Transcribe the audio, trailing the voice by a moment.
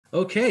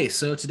Okay,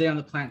 so today on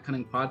the Plant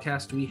Cunning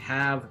Podcast, we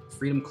have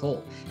Freedom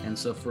Cole. And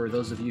so for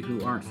those of you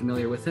who aren't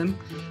familiar with him,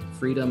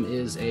 Freedom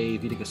is a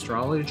Vedic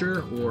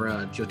astrologer or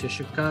a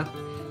Jyotishika,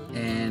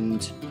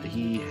 and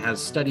he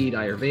has studied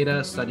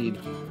Ayurveda, studied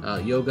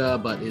yoga,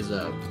 but is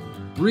a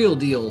real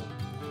deal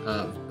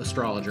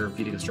astrologer,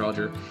 Vedic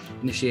astrologer,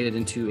 initiated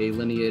into a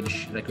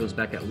lineage that goes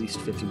back at least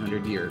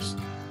 1,500 years.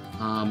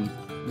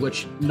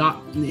 Which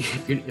not,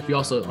 if you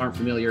also aren't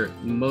familiar,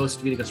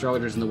 most Vedic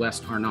astrologers in the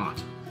West are not.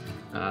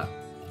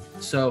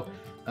 So,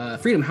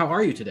 Freedom, how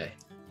are you today?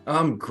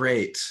 I'm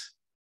great.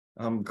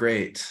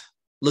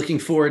 Looking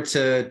forward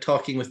to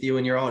talking with you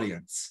and your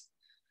audience.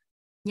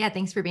 Yeah,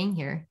 thanks for being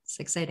here. It's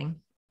exciting.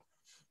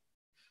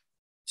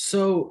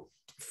 So,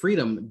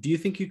 Freedom, do you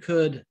think you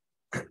could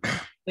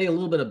say a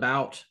little bit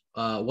about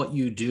what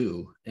you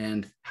do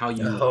and how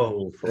you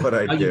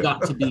you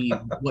got to be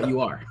what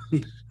you are?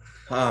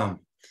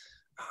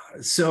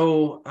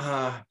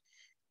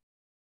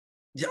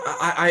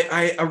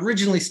 I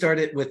originally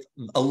started with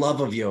a love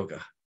of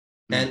yoga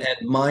and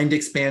mind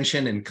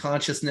expansion and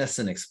consciousness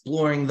and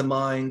exploring the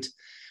mind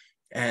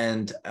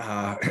and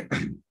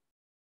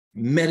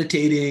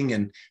meditating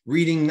and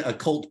reading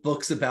occult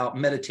books about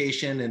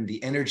meditation and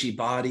the energy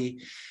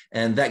body.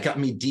 And that got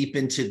me deep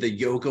into the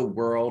yoga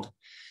world.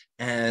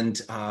 And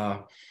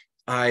I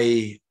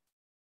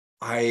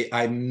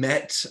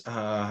met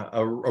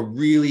a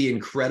really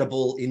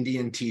incredible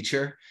Indian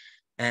teacher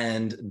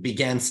and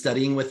began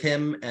studying with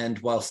him. And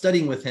while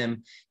studying with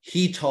him,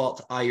 he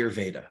taught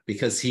Ayurveda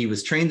because he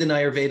was trained in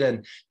Ayurveda.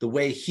 And the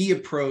way he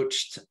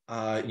approached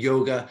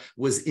yoga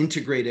was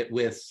integrated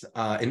with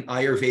an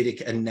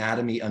Ayurvedic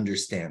anatomy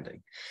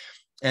understanding.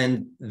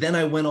 And then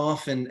I went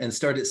off and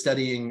started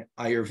studying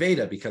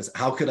Ayurveda because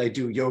how could I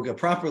do yoga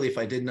properly if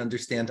I didn't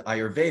understand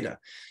Ayurveda?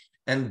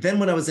 And then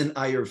when I was in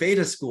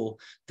Ayurveda school,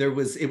 it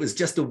was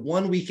just a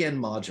one weekend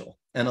module.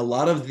 And a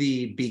lot of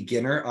the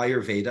beginner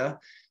Ayurveda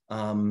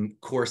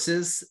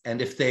courses,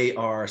 and if they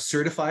are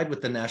certified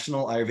with the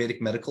National Ayurvedic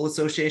Medical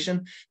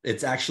Association,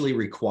 it's actually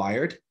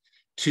required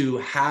to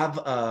have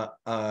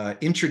a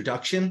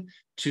introduction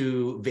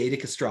to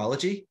Vedic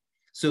astrology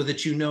so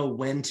that you know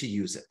when to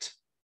use it.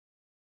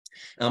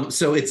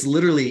 So it's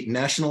literally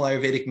National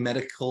Ayurvedic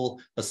Medical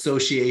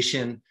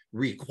Association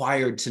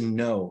required to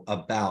know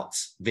about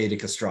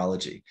Vedic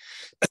astrology.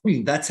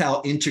 That's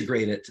how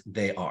integrated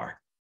they are.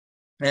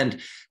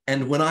 And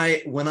when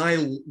I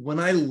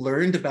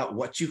learned about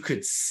what you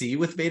could see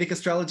with Vedic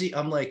astrology,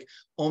 I'm like,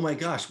 oh my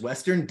gosh,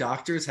 Western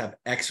doctors have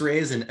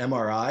X-rays and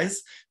MRIs.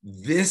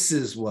 This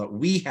is what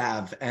we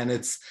have. And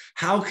it's,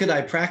 how could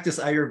I practice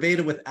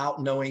Ayurveda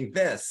without knowing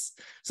this?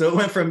 So it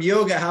went from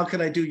yoga, how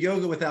could I do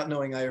yoga without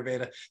knowing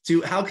Ayurveda,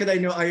 to how could I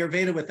know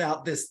Ayurveda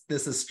without this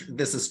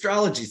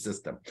astrology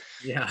system?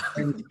 Yeah.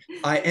 And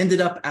I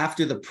ended up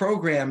after the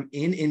program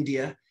in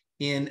India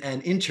in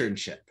an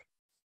internship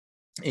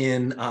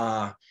in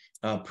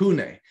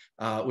Pune,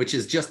 which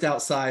is just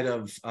outside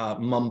of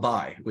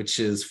Mumbai, which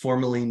is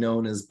formerly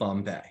known as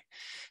Bombay.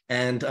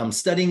 And I'm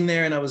studying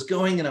there, and I was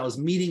going and I was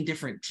meeting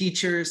different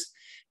teachers,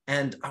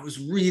 and I was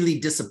really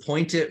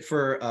disappointed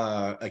for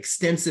an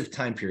extensive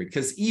time period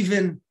because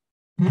even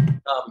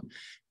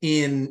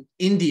in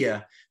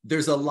India,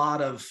 there's a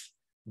lot of,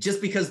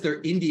 just because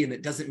they're Indian,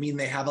 it doesn't mean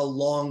they have a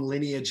long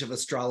lineage of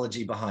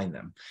astrology behind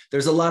them.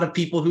 There's a lot of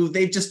people who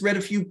they've just read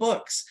a few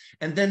books,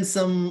 and then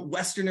some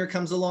Westerner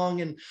comes along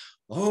and,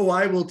 oh,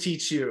 I will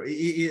teach you.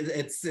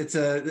 It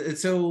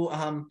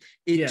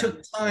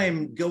took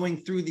time going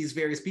through these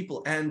various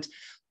people, and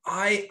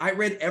I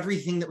read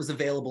everything that was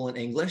available in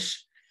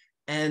English.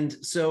 And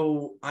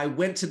so I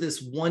went to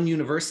this one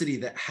university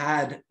that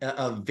had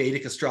a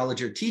Vedic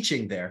astrologer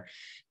teaching there,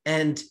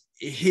 and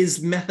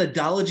his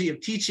methodology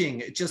of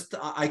teaching,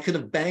 I could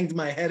have banged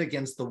my head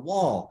against the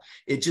wall.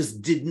 It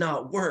just did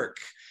not work.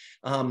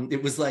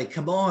 It was like,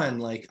 come on,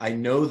 like, I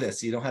know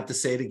this. You don't have to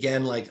say it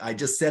again. Like, I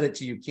just said it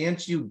to you.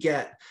 Can't you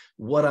get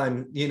what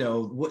I'm,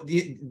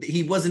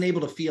 he wasn't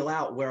able to feel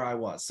out where I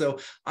was. So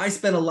I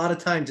spent a lot of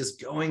time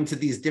just going to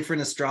these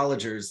different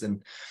astrologers.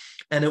 And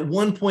at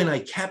one point I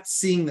kept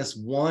seeing this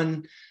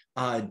one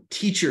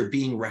teacher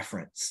being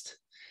referenced,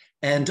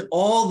 and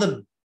all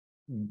the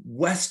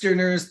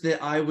Westerners that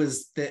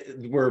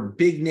were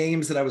big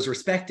names that I was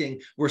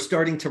respecting were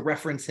starting to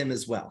reference him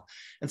as well.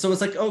 And so I was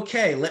like,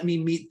 okay, let me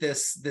meet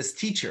this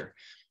teacher.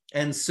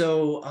 And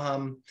so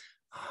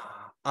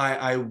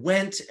I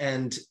went,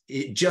 and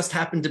it just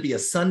happened to be a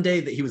Sunday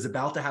that he was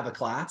about to have a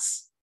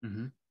class.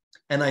 Mm-hmm.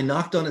 And I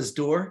knocked on his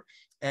door,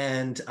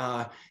 and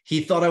he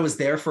thought I was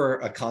there for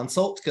a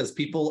consult, because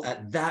people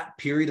at that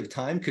period of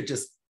time could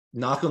just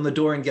knock on the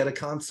door and get a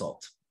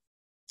consult.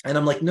 And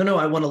I'm like, no,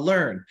 I want to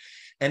learn.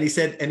 And he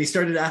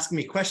started asking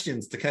me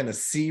questions to kind of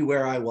see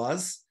where I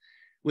was,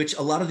 which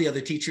a lot of the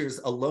other teachers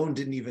alone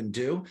didn't even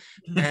do.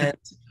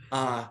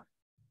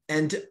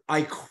 And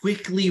I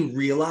quickly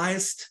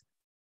realized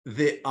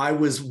that I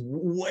was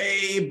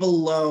way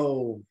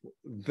below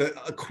the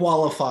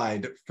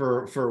qualified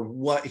for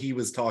what he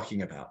was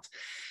talking about.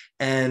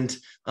 And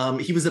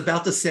he was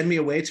about to send me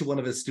away to one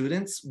of his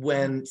students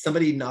when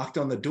somebody knocked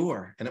on the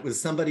door, and it was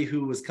somebody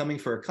who was coming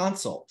for a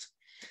consult.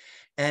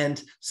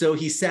 And so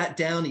he sat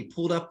down, he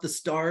pulled up the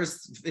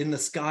stars in the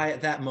sky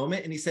at that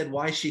moment, and he said,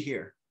 "Why is she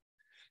here?"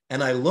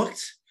 And I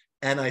looked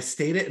and I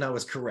stated, and I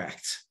was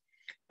correct.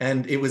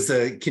 And it was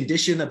a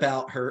condition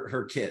about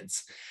her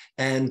kids.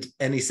 And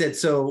he said,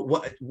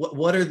 "So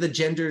what are the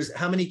genders?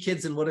 How many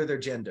kids, and what are their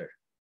gender?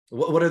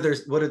 What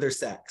are their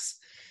sex?"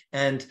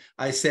 And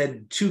I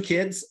said, 2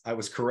 kids. I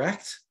was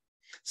correct.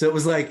 So it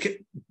was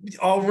like,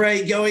 all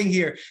right, going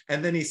here.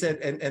 And then he said,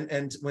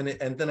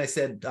 and then I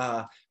said,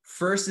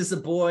 first is a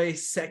boy,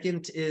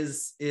 second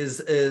is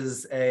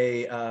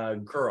a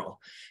girl.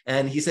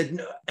 And he said,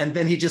 no. And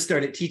then he just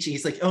started teaching.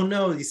 He's like, "Oh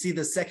no, you see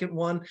the second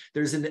one,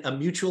 there's a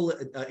mutual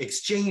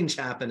exchange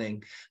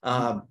happening."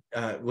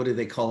 What do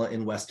they call it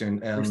in Western?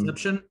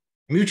 Reception.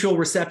 Mutual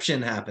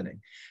reception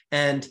happening.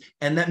 And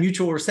that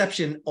mutual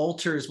reception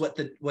alters what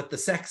the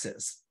sex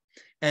is.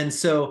 And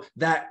so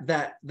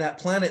that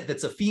planet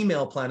that's a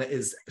female planet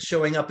is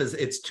showing up as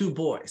it's 2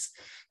 boys.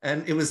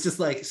 And it was just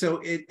like,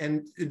 so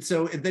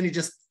then he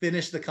just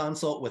finished the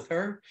consult with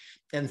her,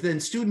 and then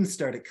students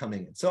started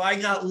coming in. So I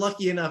got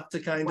lucky enough to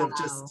kind of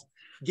just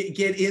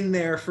get in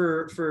there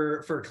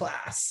for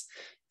class.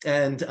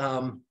 And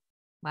and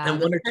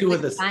one or two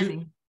of the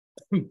students,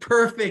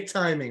 perfect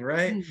timing,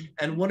 right? Mm-hmm.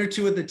 And one or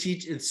two of the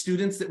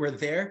students that were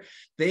there,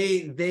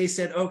 they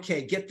said,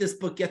 "Okay, get this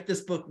book,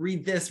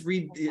 read this,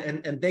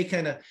 and they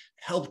kind of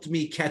helped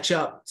me catch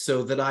up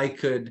so that I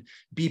could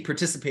be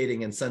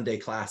participating in Sunday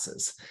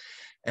classes.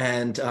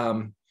 And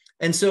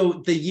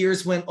so the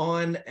years went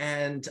on,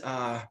 and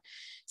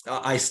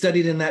I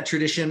studied in that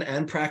tradition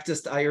and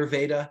practiced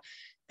Ayurveda.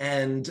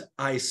 And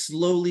I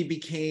slowly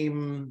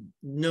became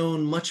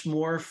known much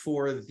more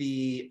for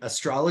the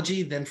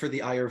astrology than for the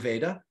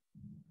Ayurveda.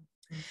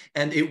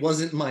 And it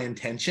wasn't my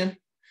intention.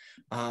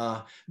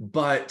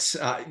 But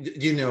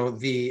you know,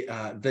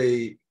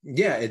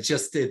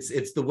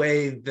 it's the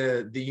way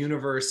the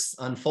universe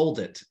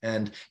unfolded,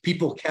 and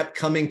people kept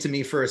coming to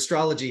me for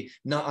astrology,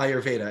 not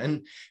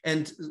Ayurveda.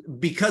 And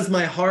because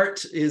my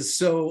heart is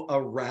so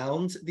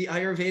around the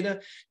Ayurveda,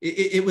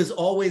 it was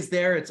always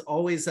there. It's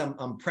always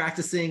I'm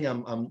practicing.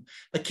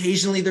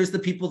 Occasionally there's the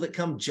people that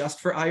come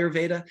just for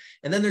Ayurveda,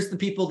 and then there's the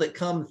people that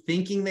come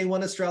thinking they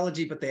want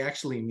astrology, but they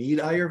actually need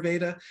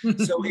Ayurveda.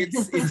 So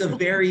it's a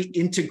very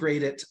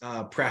integrated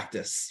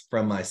practice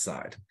from my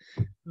side.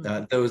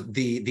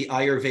 The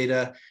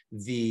Ayurveda,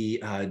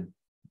 the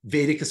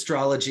Vedic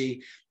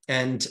astrology,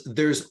 and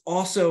there's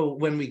also,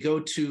 when we go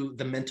to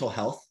the mental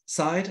health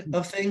side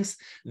of things,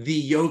 the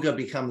yoga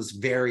becomes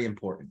very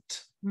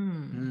important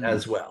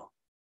as well,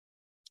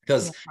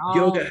 because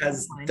yoga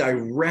has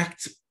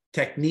direct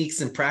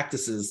techniques and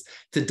practices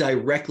to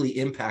directly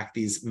impact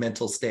these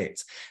mental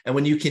states. And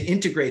when you can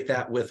integrate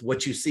that with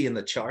what you see in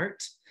the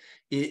chart,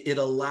 it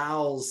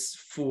allows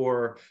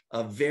for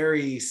a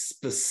very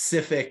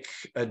specific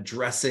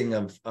addressing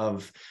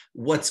of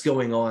what's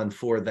going on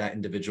for that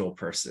individual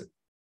person.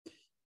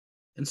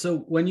 And so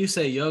when you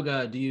say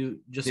yoga, do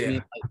you just mean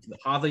like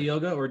Hatha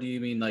yoga, or do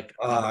you mean like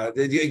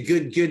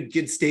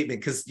good statement?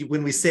 Because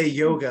when we say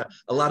yoga,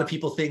 a lot of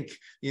people think,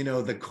 you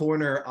know, the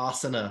corner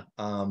asana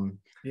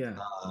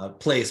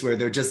place where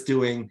they're just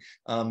doing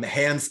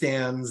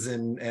handstands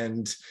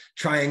and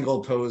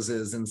triangle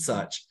poses and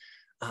such,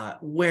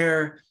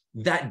 where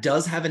that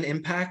does have an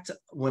impact.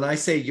 When I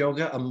say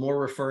yoga, I'm more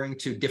referring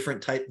to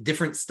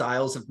different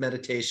styles of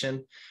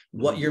meditation,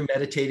 what you're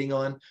meditating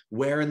on,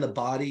 where in the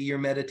body you're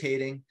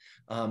meditating,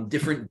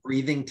 different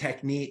breathing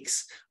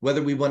techniques,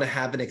 whether we want to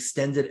have an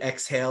extended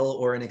exhale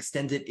or an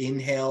extended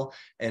inhale,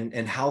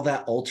 and how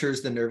that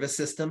alters the nervous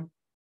system.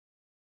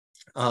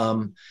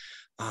 So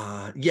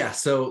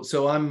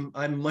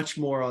I'm much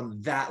more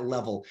on that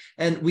level.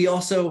 And we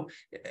also,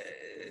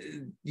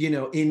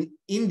 in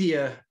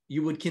India,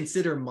 you would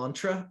consider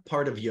mantra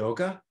part of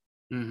yoga,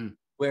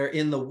 where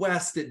in the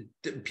West,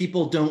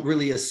 people don't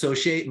really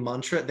associate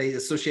mantra. They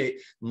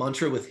associate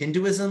mantra with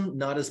Hinduism,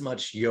 not as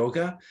much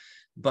yoga.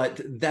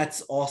 But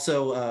that's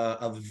also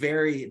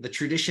the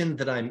tradition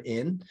that I'm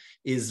in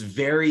is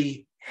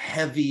very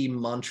heavy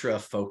mantra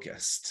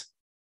focused.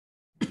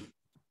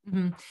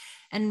 Mm-hmm.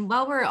 And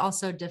while we're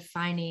also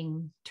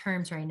defining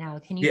terms right now,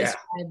 can you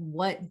describe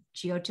what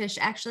Jyotish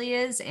actually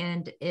is,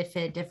 and if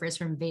it differs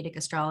from Vedic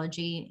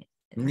astrology?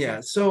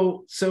 Yeah.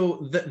 So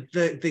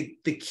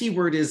the key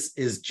word is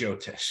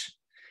Jyotish.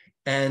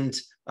 And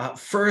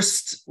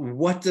first,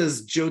 what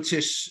does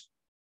Jyotish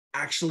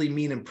actually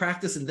mean in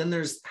practice? And then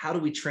there's, how do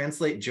we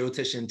translate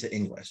Jyotish into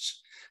English?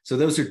 So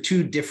those are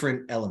 2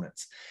 different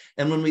elements.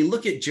 And when we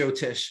look at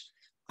Jyotish,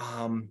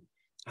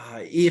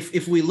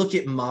 if we look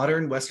at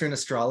modern Western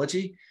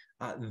astrology,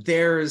 and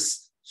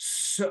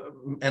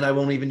I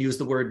won't even use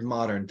the word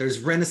modern. There's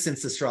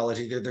Renaissance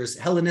astrology. There's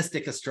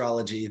Hellenistic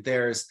astrology.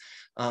 There's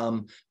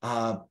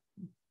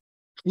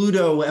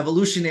Pluto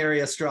evolutionary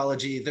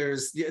astrology.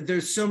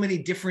 There's so many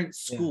different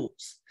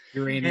schools.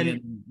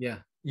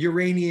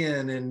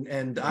 Uranian,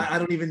 and I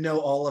don't even know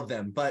all of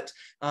them, but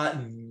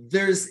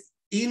there's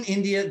in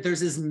India,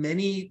 there's as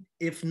many,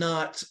 if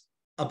not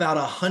about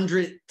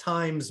 100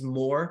 times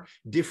more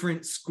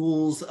different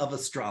schools of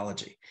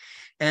astrology.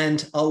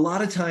 And a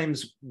lot of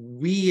times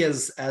we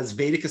as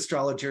Vedic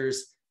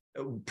astrologers,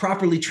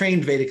 properly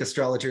trained Vedic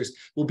astrologers,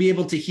 will be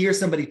able to hear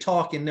somebody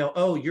talk and know,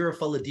 oh, you're a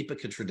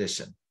Phaladipika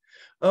tradition.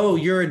 Oh,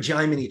 you're a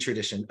Jaimini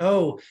tradition.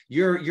 Oh,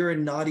 you're a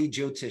Nadi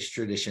Jyotish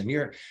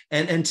tradition.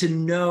 And to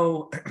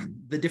know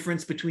the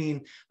difference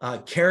between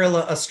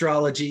Kerala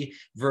astrology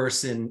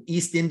versus an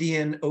East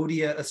Indian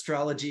Odia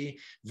astrology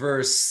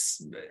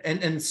versus,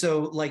 and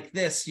so like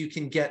this, you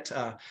can get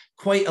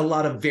quite a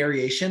lot of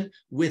variation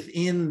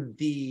within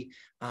the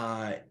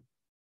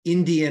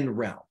Indian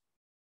realm.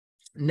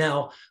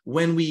 Now,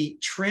 when we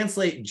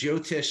translate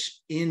Jyotish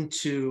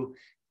into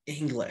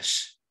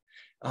English,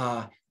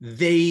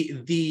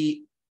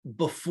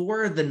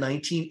 before the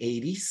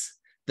 1980s,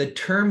 the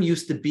term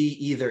used to be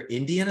either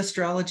Indian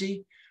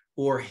astrology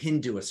or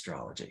Hindu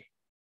astrology.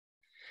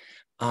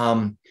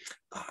 Then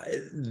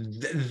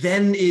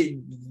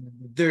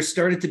there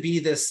started to be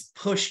this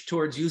push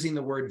towards using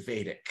the word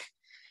Vedic.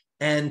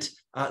 And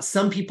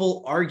some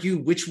people argue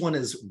which one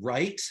is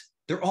right.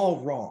 They're all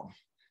wrong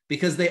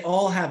because they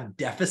all have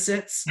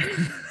deficits.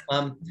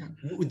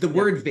 The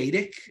word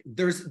Vedic,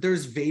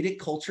 there's Vedic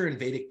culture and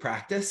Vedic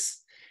practice.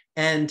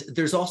 And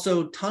there's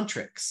also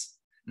tantrics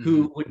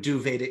who would do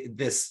Vedic,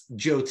 this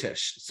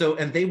Jyotish. So,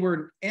 and they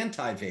were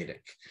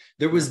anti-Vedic.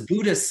 There was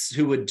Buddhists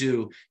who would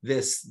do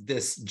this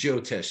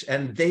Jyotish,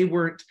 and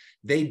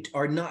they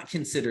are not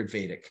considered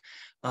Vedic.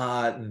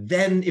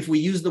 Then if we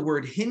use the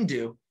word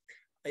Hindu,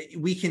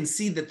 we can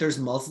see that there's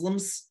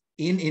Muslims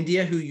in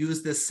India who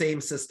use this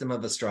same system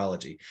of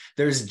astrology.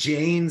 There's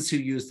Jains who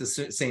use the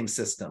same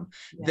system.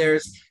 Yeah.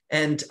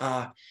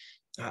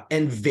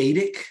 And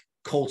Vedic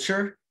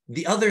culture.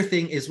 The other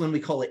thing is when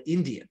we call it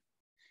Indian.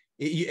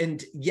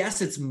 And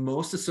yes, it's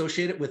most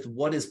associated with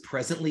what is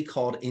presently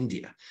called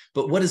India.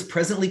 But what is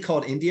presently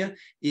called India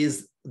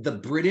is the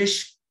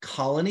British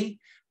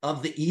colony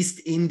of the East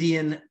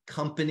Indian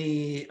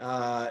Company,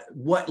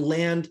 what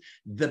land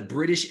the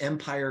British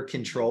Empire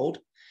controlled,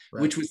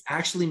 right, which was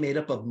actually made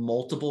up of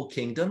multiple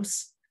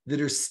kingdoms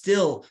that are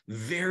still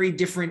very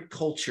different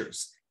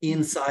cultures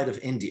inside of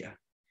India.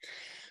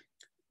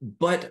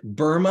 But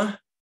Burma,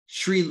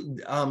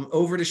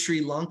 over to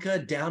Sri Lanka,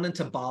 down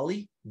into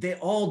Bali, they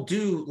all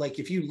do, like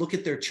if you look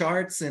at their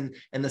charts and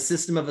the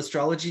system of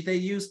astrology they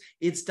use,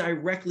 it's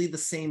directly the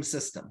same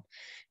system.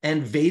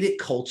 And Vedic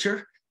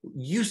culture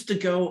used to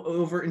go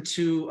over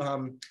into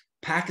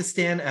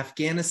Pakistan,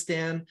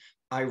 Afghanistan,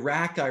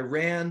 Iraq,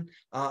 Iran.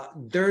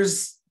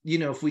 There's,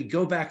 if we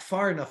go back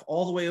far enough,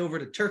 all the way over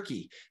to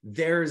Turkey,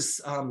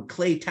 there's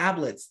clay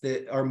tablets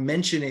that are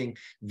mentioning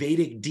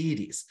Vedic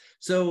deities.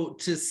 So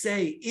to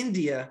say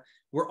India,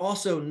 we're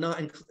also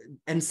not,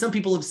 and some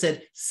people have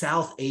said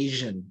South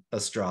Asian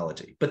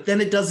astrology, but then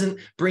it doesn't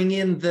bring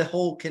in the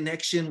whole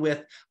connection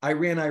with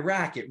Iran,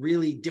 Iraq. It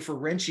really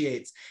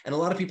differentiates. And a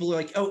lot of people are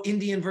like, oh,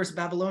 Indian versus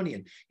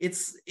Babylonian.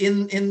 It's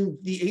in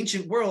the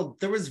ancient world,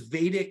 there was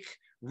Vedic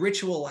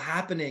ritual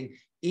happening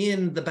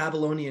in the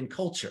Babylonian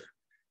culture.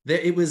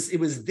 It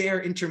was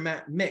there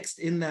intermixed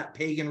in that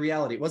pagan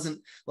reality. It wasn't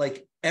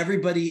like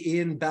everybody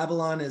in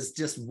Babylon is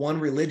just one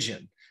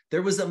religion.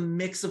 There was a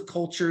mix of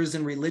cultures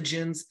and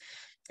religions.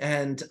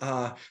 And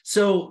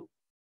so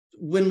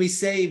when we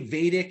say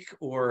Vedic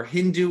or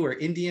Hindu or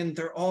Indian,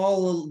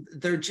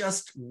 they're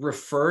just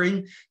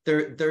referring,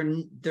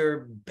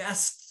 they're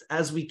best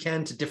as we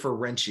can to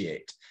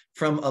differentiate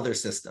from other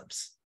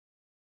systems.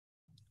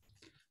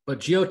 But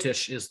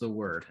Jyotish is the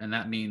word, and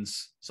that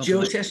means something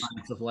Jyotish,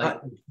 like of light.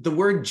 The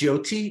word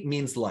Jyoti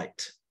means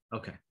light.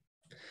 Okay.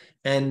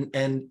 And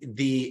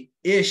the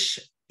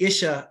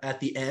Isha at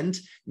the end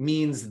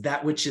means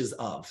that which is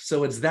of.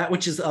 So it's that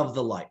which is of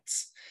the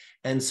lights.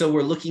 And so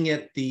we're looking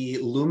at the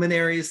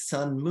luminaries,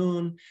 sun,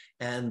 moon,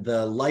 and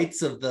the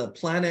lights of the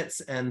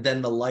planets, and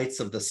then the lights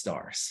of the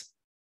stars.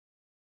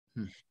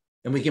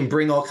 And we can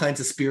bring all kinds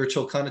of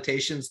spiritual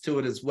connotations to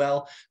it as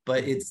well,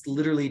 but it's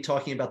literally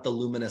talking about the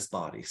luminous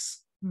bodies.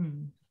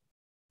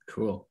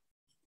 Cool.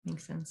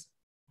 Makes sense.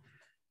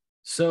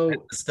 So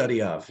the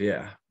study of,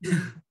 yeah.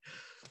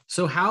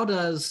 So how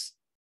does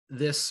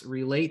this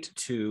relate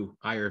to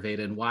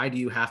Ayurveda, and why do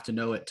you have to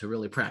know it to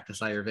really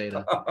practice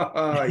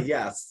Ayurveda?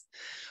 Yes.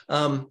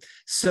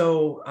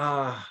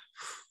 So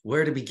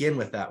where to begin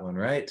with that one,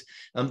 right?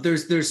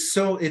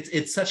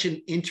 It's such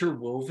an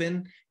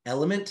interwoven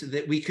element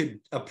that we could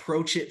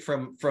approach it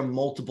from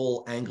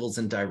multiple angles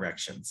and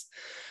directions.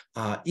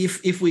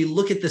 If we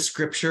look at the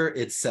scripture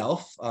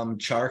itself,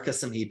 Charaka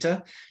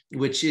Samhita,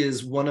 which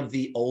is one of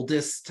the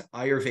oldest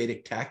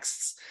Ayurvedic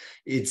texts,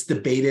 it's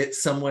debated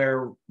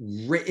somewhere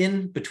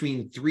written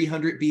between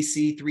 300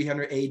 BC,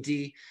 300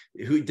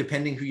 AD,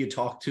 depending who you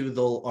talk to,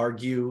 they'll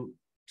argue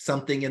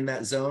something in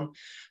that zone.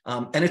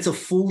 And it's a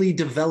fully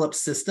developed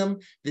system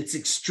that's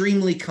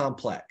extremely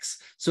complex.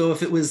 So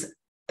if it was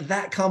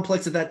that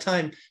complex at that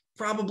time,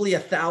 probably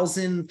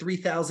 1,000,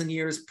 3,000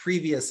 years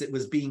previous, it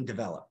was being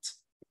developed.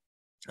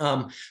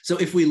 So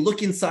if we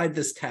look inside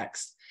this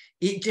text,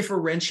 it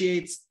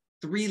differentiates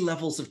three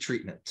levels of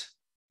treatment.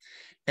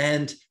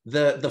 And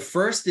the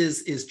first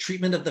is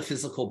treatment of the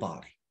physical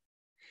body.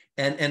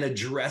 And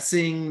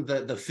addressing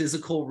the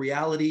physical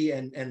reality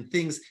and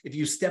things. If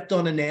you stepped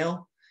on a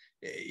nail,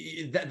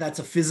 that's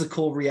a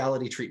physical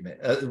reality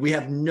treatment. We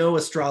have no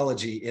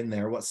astrology in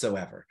there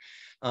whatsoever.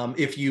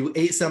 If you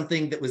ate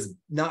something that was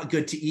not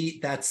good to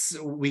eat, that's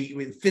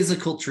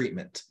physical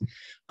treatment.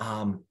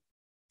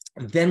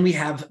 Then we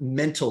have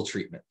mental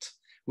treatment,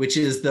 which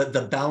is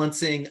the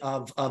balancing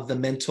of the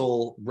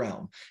mental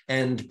realm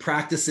and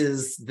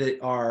practices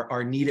that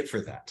are needed for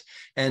that.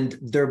 And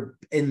there,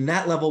 in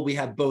that level, we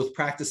have both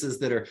practices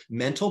that are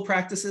mental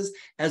practices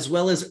as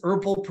well as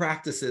herbal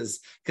practices,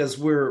 because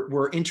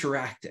we're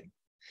interacting.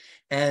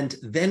 And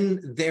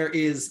then there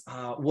is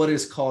what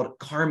is called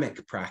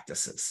karmic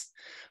practices,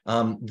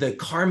 the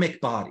karmic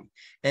body.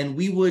 And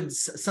we would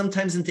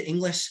sometimes into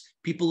English,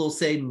 people will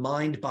say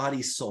mind,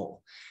 body,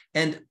 soul.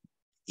 And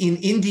in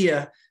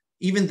India,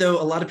 even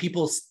though a lot of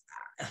people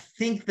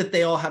think that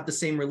they all have the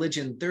same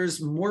religion,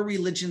 there's more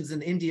religions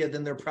in India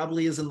than there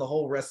probably is in the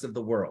whole rest of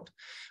the world.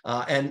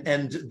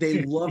 And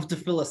they love to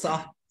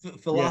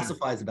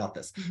philosophize about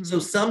this. Mm-hmm. So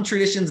some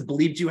traditions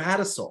believed you had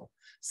a soul.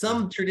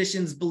 Some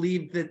traditions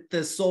believed that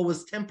the soul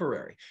was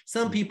temporary.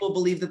 Some people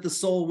believe that the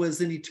soul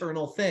was an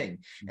eternal thing.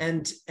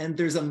 And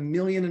there's a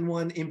million and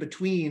one in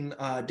between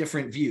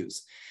different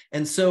views.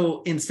 And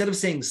so instead of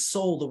saying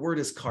soul, the word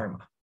is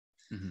karma.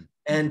 Mm-hmm.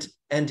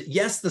 And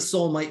yes, the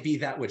soul might be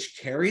that which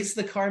carries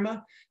the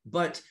karma,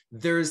 but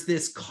there's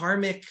this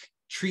karmic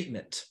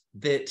treatment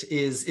that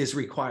is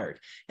required.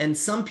 And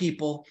some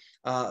people,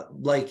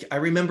 like I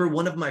remember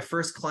one of my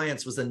first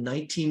clients was a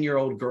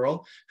 19-year-old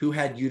girl who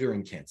had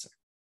uterine cancer.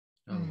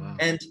 Oh, wow.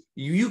 And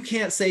you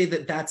can't say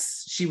that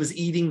she was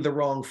eating the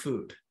wrong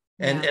food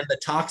and the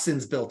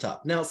toxins built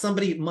up. Now,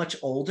 somebody much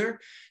older,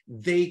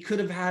 they could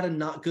have had a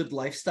not good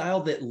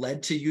lifestyle that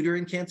led to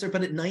uterine cancer,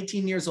 but at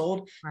 19 years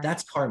old,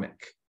 that's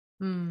karmic.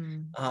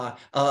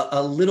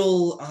 A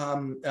little,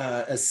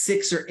 a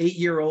 6 or 8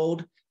 year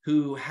old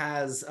who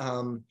has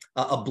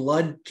a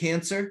blood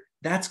cancer,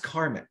 that's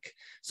karmic.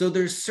 So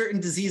there's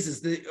certain diseases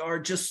that are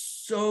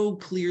just so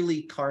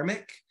clearly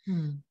karmic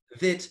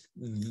that,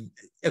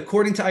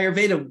 according to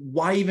Ayurveda,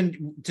 why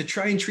even to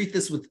try and treat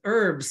this with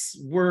herbs?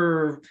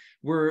 We're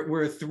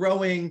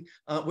throwing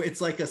it's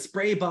like a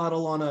spray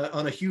bottle on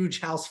a huge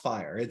house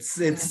fire.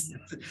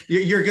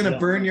 You're going to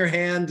burn your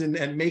hand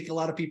and make a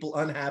lot of people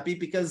unhappy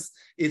because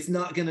it's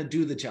not going to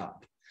do the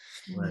job.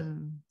 Right.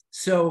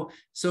 So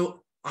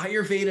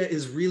Ayurveda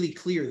is really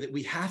clear that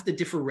we have to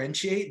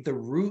differentiate the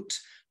root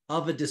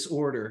of a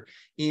disorder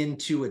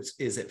into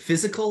is it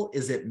physical,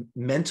 is it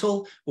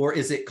mental, or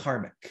is it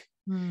karmic?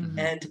 Mm-hmm.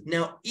 And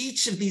now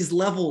each of these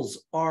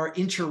levels are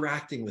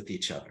interacting with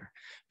each other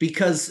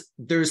because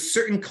there's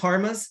certain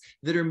karmas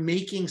that are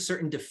making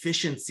certain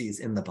deficiencies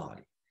in the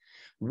body.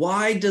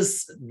 Why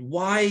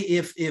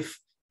if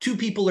two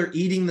people are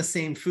eating the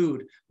same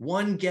food,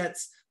 one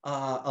gets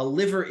a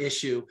liver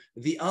issue,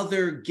 the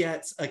other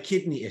gets a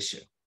kidney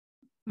issue?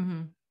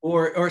 Mm-hmm.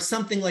 Or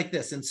something like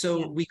this. And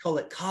so we call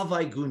it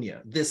kavai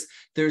gunya.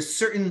 There's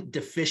certain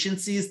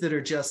deficiencies that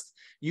are just,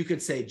 you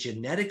could say,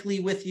 genetically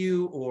with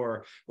you,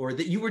 or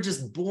that you were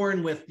just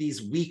born with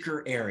these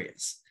weaker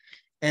areas.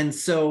 And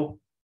so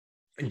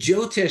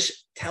Jyotish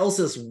tells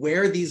us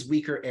where these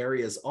weaker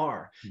areas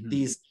are,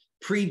 these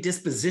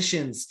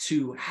predispositions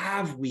to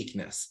have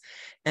weakness.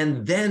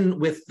 And then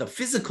with the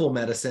physical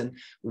medicine,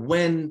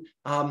 when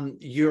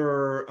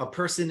a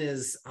person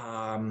is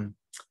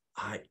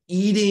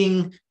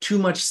eating too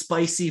much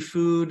spicy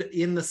food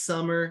in the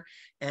summer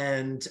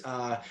and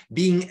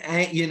being,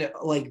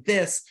 like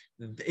this,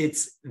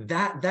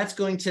 that's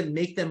going to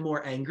make them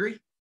more angry,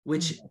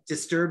 which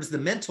disturbs the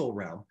mental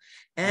realm.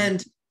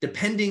 And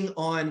depending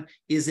on,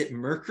 is it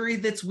Mercury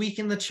that's weak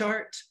in the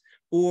chart,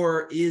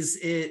 or is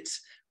it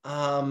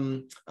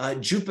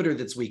Jupiter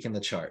that's weak in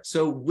the chart?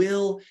 So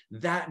will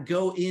that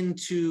go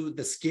into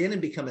the skin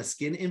and become a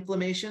skin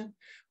inflammation,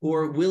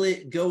 or will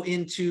it go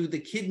into the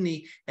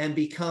kidney and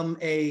become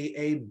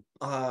a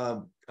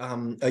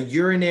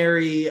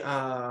urinary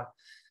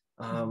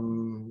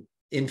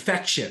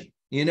infection?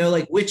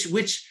 Like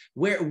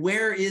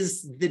where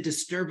is the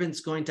disturbance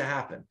going to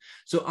happen?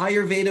 So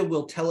Ayurveda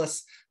will tell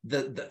us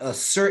a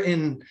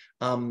certain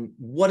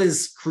what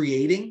is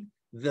creating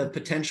the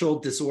potential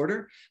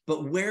disorder,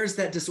 but where's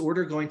that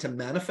disorder going to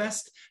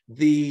manifest?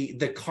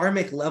 The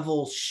karmic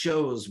level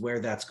shows where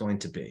that's going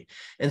to be.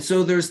 And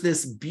so there's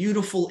this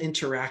beautiful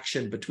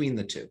interaction between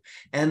the two,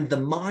 and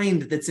the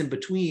mind that's in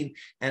between,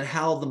 and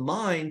how the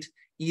mind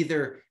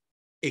either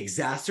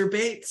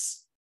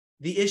exacerbates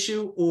the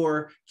issue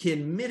or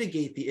can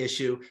mitigate the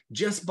issue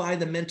just by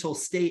the mental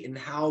state and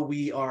how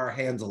we are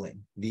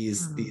handling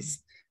these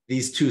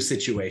two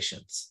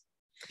situations.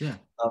 Yeah.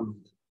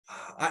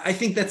 I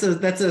think that's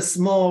a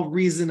small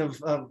reason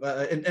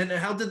and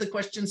how did the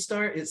question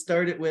start? It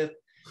started with,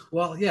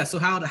 well, yeah. So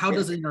how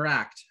does it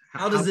interact?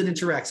 How does it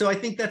interact? So I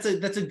think that's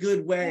a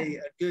good way,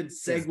 a good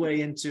segue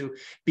into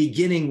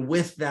beginning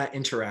with that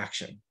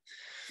interaction.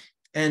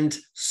 And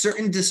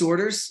certain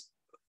disorders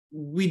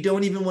we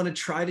don't even want to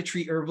try to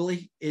treat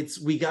herbally.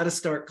 We got to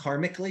start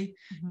karmically.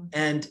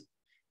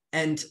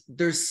 And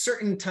there's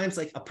certain times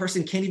like a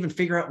person can't even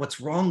figure out what's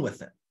wrong with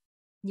them.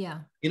 Yeah.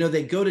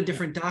 They go to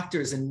different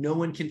doctors and no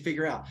one can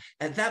figure out.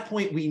 At that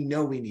point, we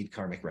know we need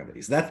karmic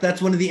remedies.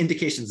 That's one of the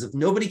indications. If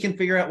nobody can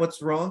figure out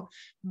what's wrong,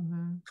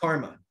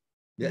 karma.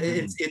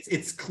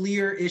 It's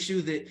clear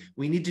issue that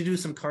we need to do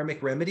some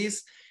karmic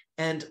remedies.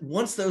 And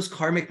once those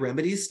karmic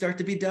remedies start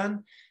to be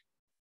done,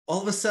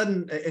 all of a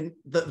sudden, and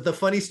the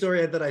funny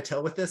story that I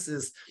tell with this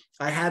is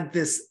I had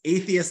this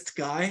atheist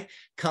guy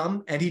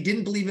come and he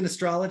didn't believe in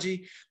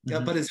astrology,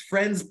 but his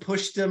friends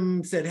pushed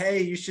him, said,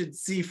 hey, you should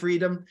see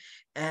Freedom.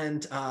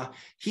 And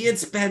he had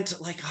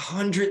spent like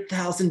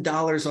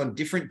 $100,000 on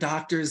different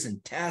doctors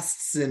and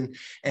tests, and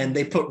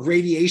they put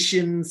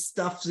radiation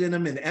stuff in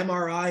him and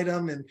MRI'd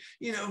him. And,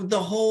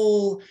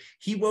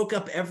 he woke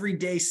up every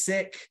day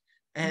sick.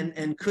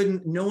 And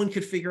no one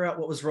could figure out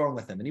what was wrong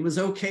with him. And he was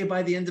okay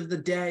by the end of the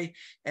day.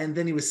 And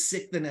then he was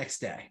sick the next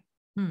day.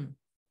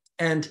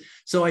 And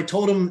so I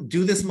told him,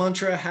 do this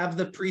mantra, have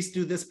the priest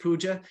do this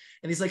puja.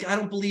 And he's like, I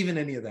don't believe in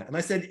any of that. And I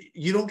said,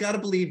 you don't got to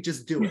believe,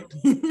 just do it.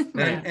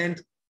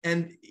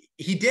 And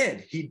he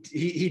did.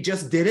 He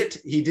just did it.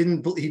 He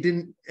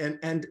didn't.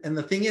 And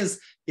the thing is,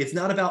 it's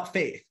not about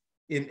faith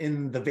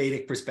in the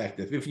Vedic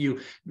perspective. If you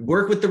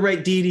work with the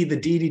right deity, the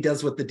deity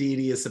does what the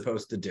deity is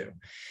supposed to do.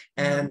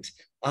 And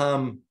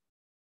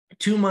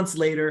 2 months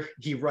later,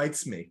 he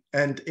writes me,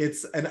 and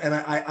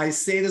I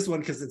say this one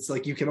because it's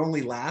like you can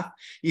only laugh.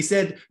 He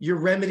said, your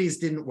remedies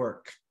didn't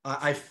work.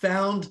 I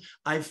found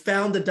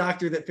a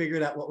doctor that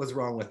figured out what was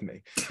wrong with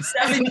me.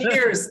 7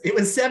 years. It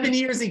was 7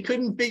 years. He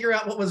couldn't figure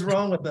out what was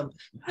wrong with him.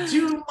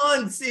 2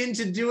 months in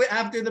to do it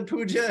after the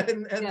puja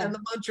and the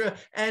mantra,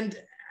 and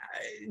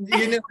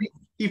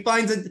he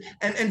finds it,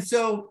 and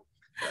so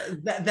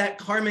that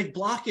karmic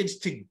blockage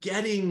to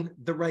getting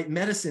the right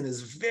medicine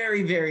is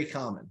very, very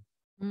common.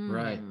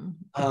 Right.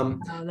 Oh,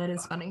 that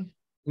is funny.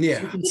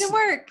 Yeah. It didn't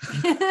work.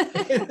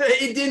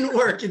 It didn't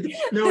work.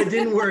 No, it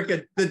didn't work.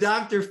 The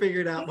doctor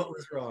figured out what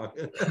was wrong.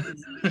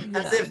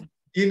 As if,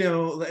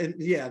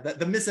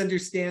 the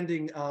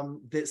misunderstanding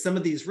that some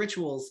of these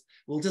rituals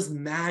will just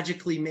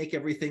magically make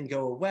everything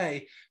go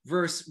away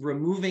versus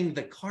removing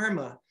the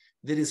karma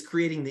that is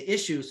creating the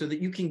issue so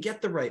that you can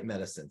get the right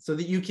medicine, so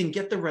that you can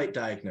get the right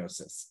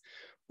diagnosis,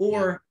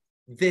 or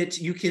that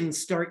you can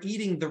start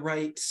eating the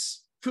right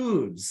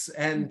foods,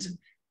 and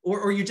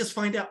or you just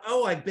find out,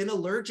 oh, I've been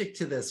allergic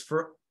to this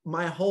for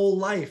my whole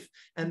life,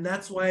 and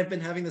that's why I've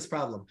been having this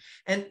problem.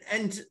 And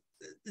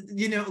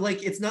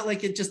it's not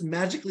like it just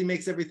magically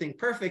makes everything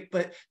perfect,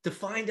 but to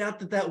find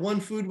out that one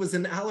food was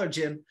an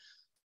allergen,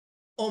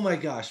 oh my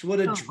gosh, what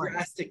a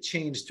drastic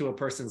change to a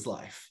person's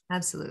life.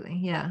 Absolutely.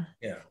 Yeah.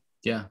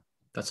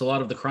 That's a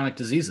lot of the chronic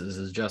diseases,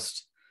 is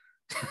just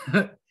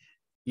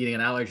eating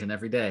an allergen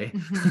every day.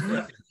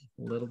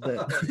 A little bit.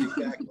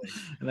 Exactly.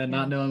 And then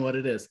not knowing what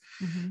it is.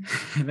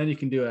 And then you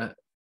can do a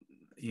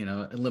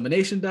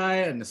elimination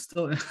diet, and it's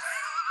still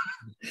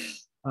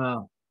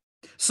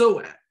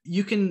so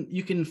you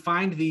can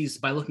find these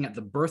by looking at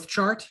the birth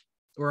chart,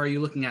 or are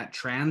you looking at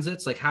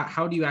transits? Like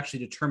how do you actually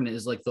determine it?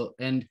 Is like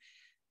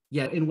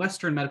in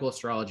Western medical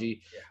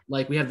astrology,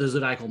 like we have the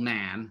zodiacal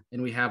man,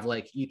 and we have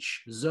like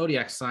each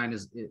zodiac sign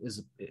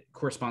it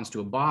corresponds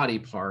to a body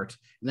part,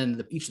 and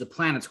then each of the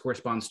planets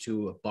corresponds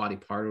to a body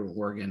part or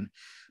organ.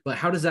 But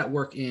how does that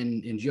work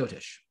in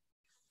Jyotish?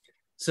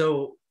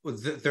 So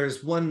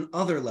there's one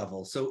other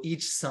level. So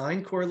each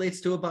sign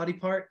correlates to a body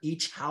part,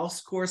 each house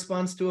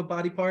corresponds to a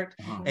body part,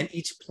 and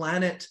each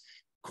planet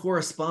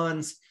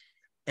corresponds.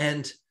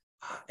 And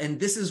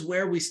this is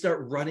where we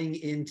start running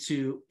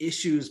into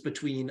issues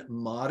between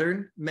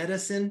modern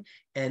medicine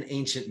and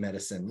ancient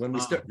medicine. When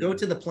we go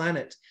to the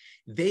planet,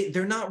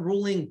 they're not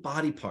ruling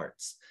body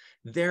parts.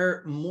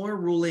 They're more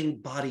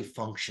ruling body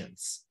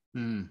functions.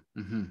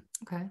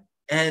 Okay.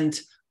 And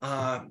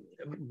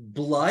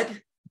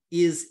blood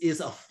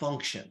is a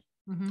function.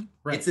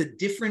 Right. It's a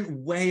different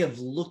way of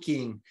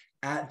looking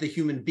at the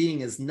human being.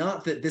 Is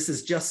not that this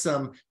is just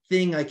some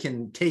thing I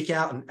can take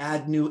out and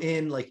add new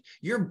in. Like,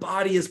 your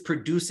body is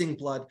producing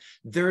blood.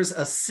 There's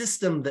a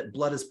system that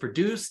blood is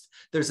produced.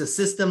 There's a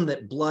system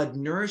that blood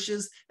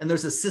nourishes, and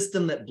there's a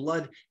system that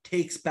blood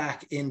takes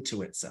back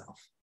into itself.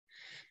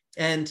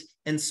 And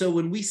so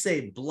when we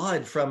say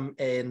blood from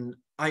an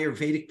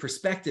Ayurvedic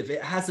perspective,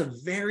 it has a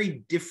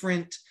very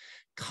different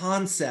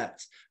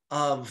concept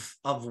of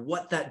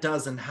what that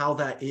does and how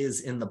that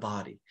is in the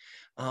body.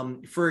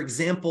 For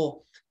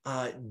example,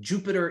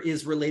 Jupiter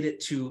is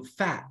related to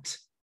fat.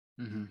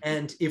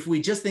 And if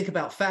we just think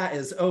about fat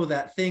as, oh,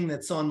 that thing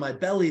that's on my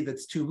belly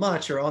that's too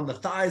much, or on the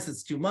thighs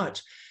that's too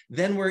much,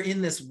 then we're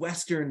in this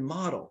Western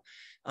model.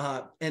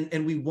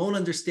 And we won't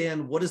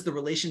understand what is the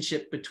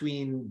relationship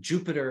between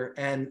Jupiter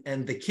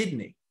and the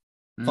kidney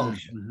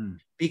function.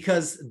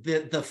 Because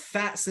the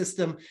fat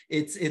system,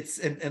 it's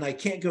and I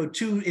can't go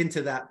too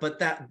into that, but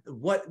that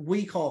what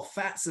we call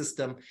fat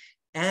system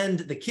and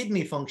the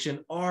kidney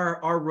function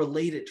are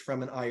related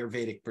from an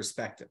Ayurvedic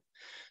perspective.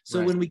 So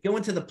Right. when we go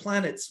into the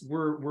planets,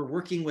 we're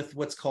working with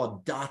what's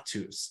called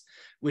dhatus,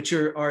 which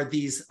are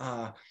these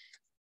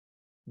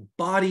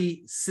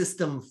body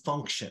system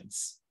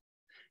functions.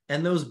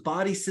 And those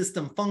body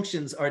system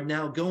functions are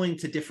now going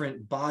to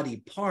different body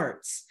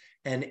parts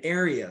and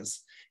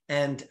areas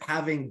and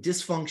having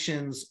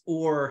dysfunctions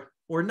or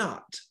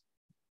not.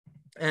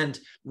 And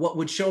what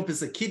would show up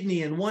as a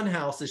kidney in one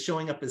house is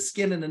showing up as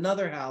skin in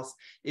another house,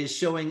 is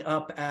showing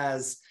up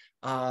as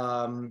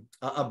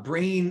a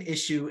brain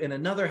issue in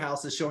another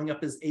house, is showing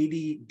up as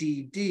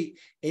ADHD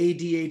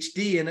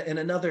in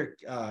another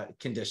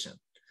condition.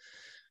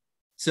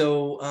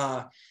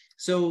 So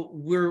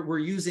we're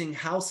using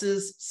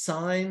houses,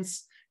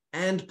 signs,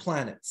 and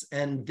planets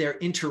and their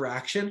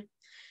interaction.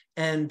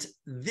 And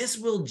this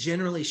will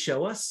generally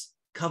show us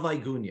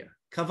Kavai Gunya.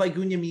 Kavai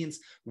Gunya means,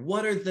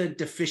 what are the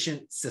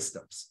deficient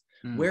systems?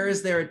 Where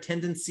is there a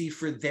tendency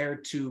for there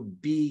to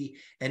be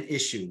an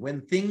issue?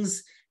 When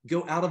things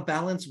go out of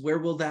balance, where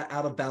will that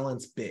out of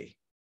balance be?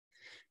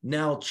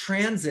 Now,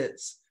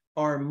 transits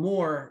are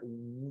more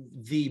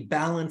the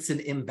balance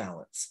and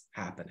imbalance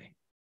happening.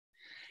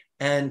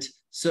 And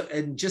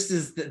just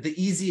as the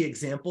easy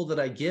example that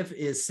I give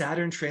is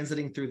Saturn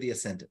transiting through the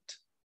ascendant.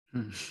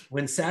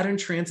 When Saturn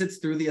transits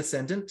through the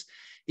ascendant,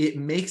 it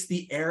makes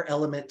the air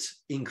element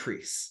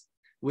increase,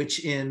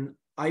 which in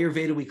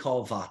Ayurveda we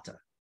call Vata.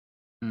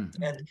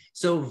 And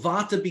so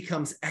Vata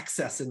becomes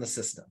excess in the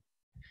system.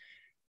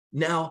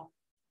 Now,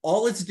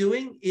 all it's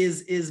doing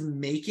is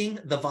making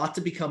the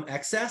Vata become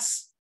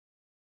excess,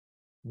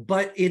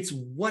 but it's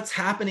what's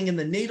happening in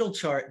the natal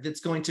chart that's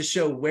going to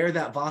show where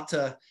that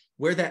Vata,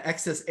 where that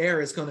excess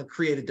air is going to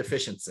create a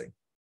deficiency.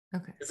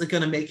 Okay. Is it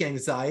going to make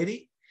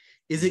anxiety?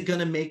 Is it going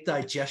to make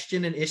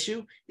digestion an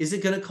issue? Is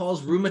it going to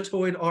cause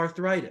rheumatoid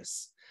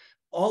arthritis?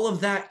 All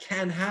of that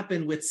can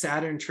happen with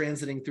Saturn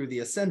transiting through the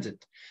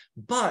ascendant.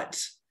 But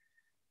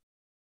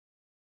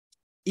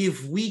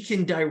if we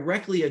can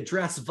directly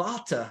address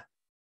Vata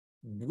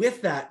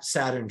with that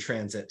Saturn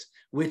transit,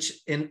 which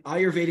an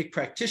Ayurvedic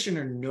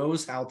practitioner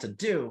knows how to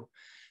do,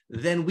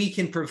 then we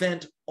can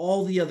prevent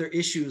all the other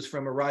issues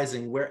from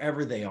arising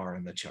wherever they are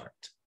in the chart.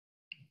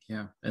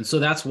 Yeah. And so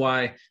that's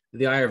why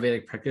the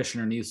Ayurvedic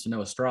practitioner needs to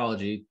know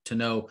astrology to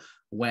know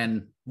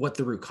what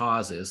the root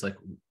cause is, like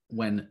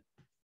when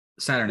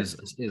Saturn is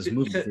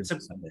moving through the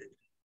ascendant.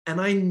 And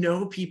I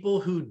know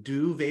people who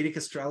do Vedic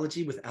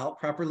astrology without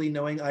properly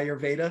knowing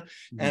Ayurveda.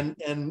 And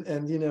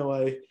you know,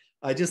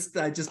 I just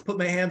put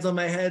my hands on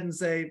my head and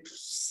say,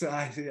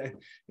 I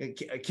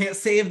can't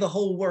save the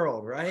whole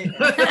world, right?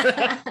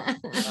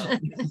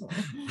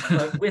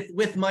 But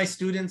with my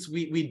students,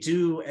 we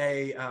do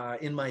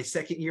in my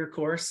second year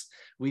course,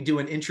 we do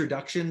an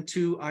introduction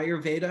to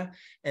Ayurveda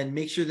and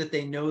make sure that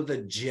they know the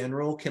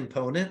general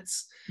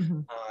components.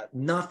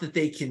 Not that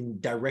they can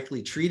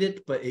directly treat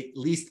it, but at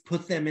least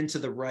put them into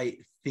the right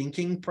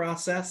thinking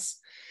process.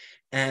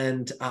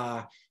 And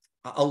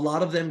a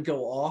lot of them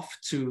go off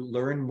to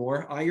learn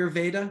more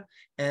Ayurveda.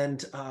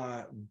 And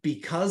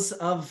because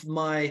of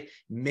my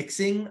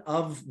mixing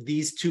of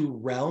these two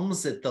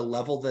realms at the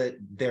level that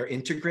they're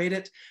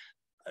integrated,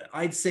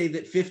 I'd say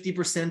that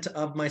 50%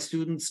 of my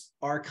students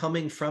are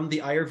coming from the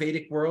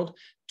Ayurvedic world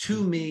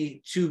to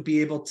me to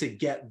be able to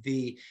get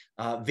the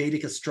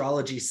Vedic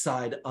astrology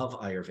side of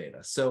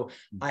Ayurveda. So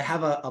I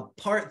have a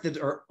part that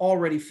are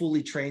already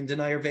fully trained in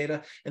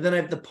Ayurveda, and then I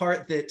have the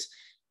part that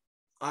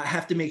I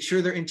have to make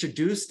sure they're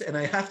introduced, and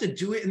I have to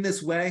do it in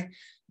this way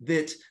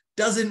that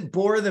doesn't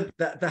bore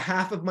the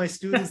half of my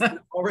students that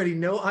already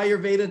know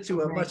Ayurveda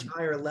to a much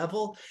higher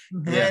level,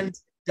 and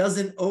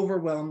doesn't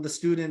overwhelm the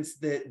students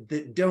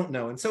that don't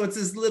know. And so it's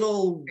this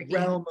little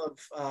realm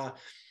of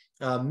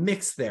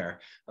mix there.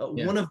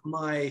 One of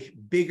my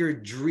bigger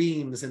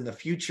dreams in the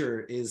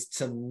future is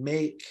to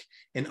make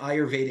an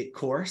Ayurvedic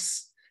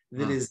course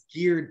that is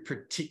geared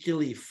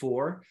particularly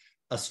for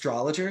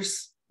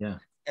astrologers. Yeah.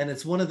 And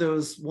it's one of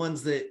those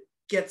ones that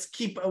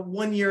keep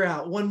 1 year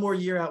out, one more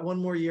year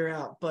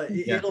out, but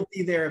it'll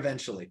be there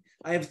eventually.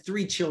 I have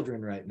 3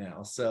 children right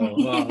now, so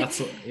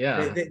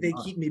they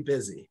keep me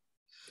busy.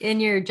 And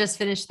you're just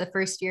finished the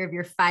first year of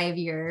your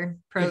 5-year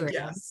program.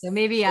 Yes. So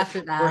maybe after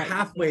that. We're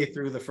halfway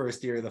through the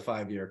first year of the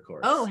 5-year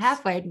course. Oh,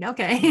 halfway.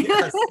 Okay.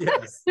 Yes.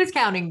 Who's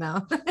counting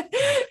though?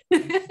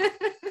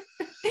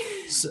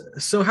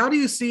 So how do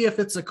you see if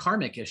it's a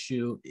karmic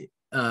issue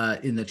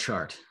in the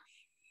chart?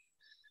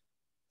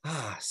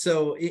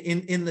 So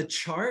in the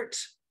chart,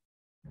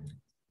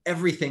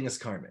 everything is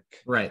karmic.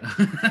 Right.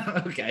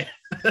 Okay.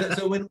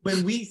 So when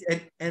we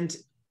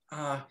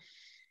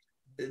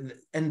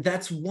and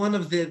that's one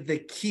of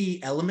the key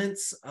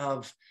elements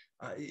of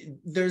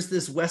there's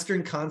this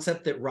Western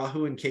concept that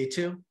Rahu and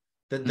Ketu,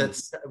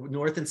 that's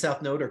North and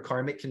South Node are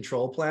karmic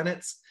control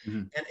planets.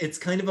 And it's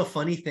kind of a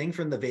funny thing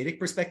from the Vedic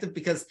perspective,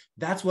 because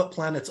that's what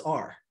planets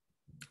are.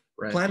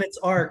 Right. Planets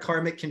are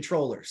karmic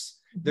controllers.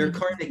 They're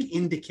karmic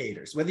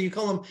indicators, whether you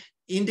call them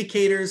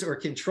indicators or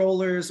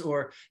controllers,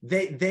 or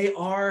they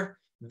are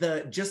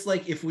just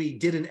like if we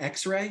did an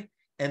X-ray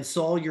and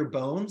saw your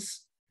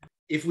bones,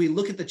 if we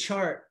look at the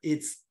chart,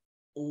 it's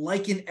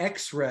like an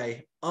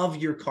X-ray of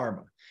your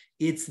karma.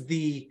 It's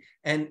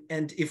and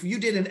if you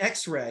did an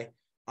X-ray,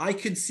 I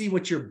could see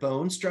what your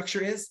bone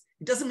structure is.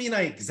 It doesn't mean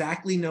I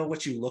exactly know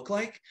what you look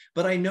like,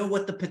 but I know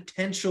what the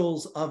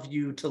potentials of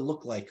you to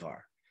look like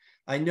are.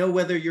 I know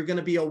whether you're going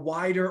to be a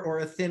wider or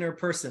a thinner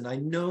person. I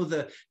know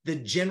the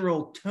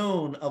general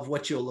tone of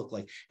what you'll look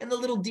like. And the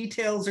little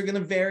details are going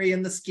to vary,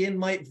 and the skin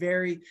might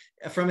vary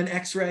from an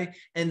X-ray.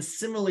 And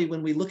similarly,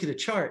 when we look at a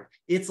chart,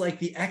 it's like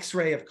the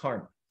X-ray of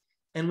karma.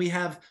 And we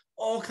have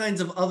all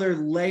kinds of other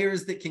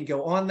layers that can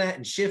go on that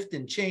and shift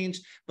and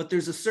change, but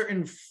there's a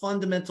certain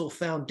fundamental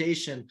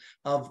foundation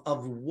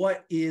of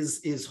what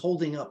is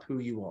holding up who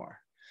you are.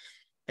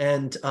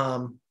 And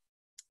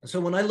so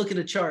when I look at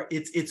a chart,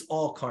 it's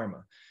all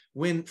karma.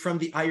 When from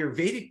the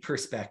Ayurvedic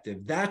perspective,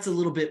 that's a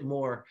little bit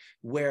more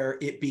where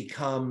it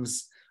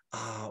becomes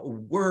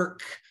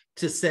work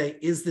to say,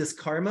 is this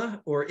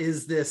karma, or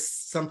is this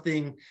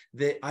something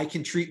that I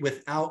can treat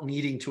without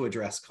needing to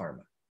address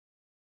karma?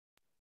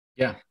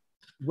 Yeah.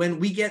 When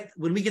we get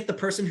the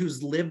person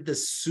who's lived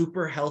this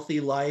super healthy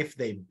life,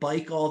 they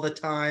bike all the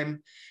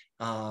time,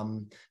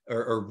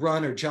 or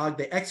run or jog,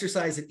 they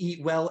exercise and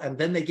eat well, and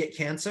then they get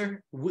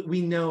cancer, we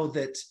know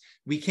that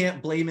we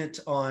can't blame it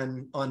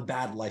on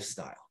bad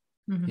lifestyle.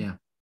 Mm-hmm.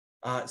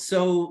 Yeah.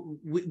 So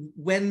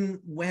when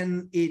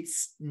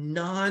it's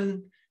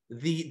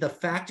the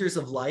factors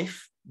of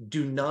life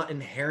do not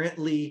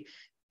inherently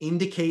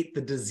indicate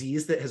the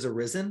disease that has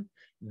arisen,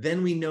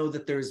 then we know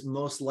that there's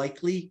most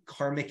likely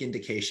karmic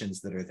indications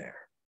that are there.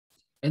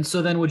 And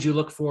so then would you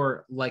look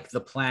for like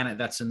the planet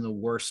that's in the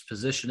worst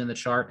position in the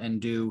chart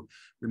and do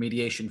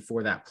remediation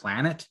for that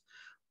planet?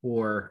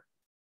 Or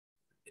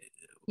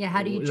yeah,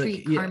 how do you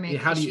treat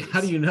karmic how do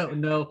you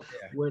know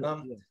yeah. where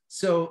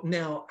So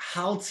now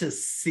how to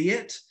see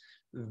it,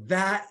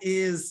 that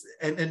is,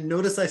 and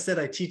notice I said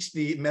I teach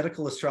the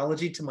medical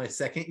astrology to my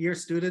second year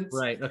students.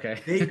 Right. Okay.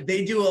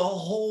 They do a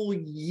whole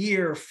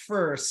year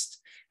first,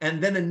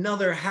 and then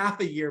another half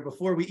a year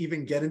before we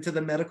even get into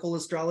the medical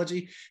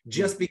astrology,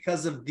 just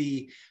because of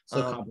the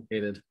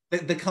complicated,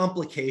 the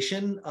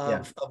complication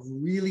of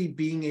really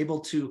being able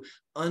to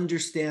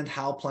understand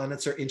how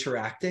planets are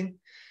interacting.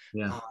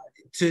 Yeah.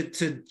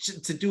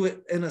 To do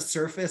it in a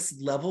surface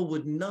level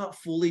would not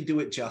fully do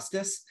it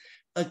justice.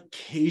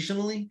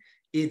 Occasionally,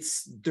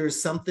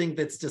 there's something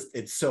that's just,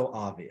 it's so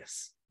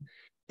obvious.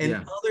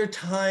 And other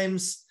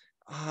times,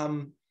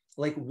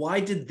 like, why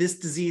did this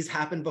disease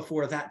happen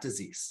before that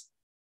disease?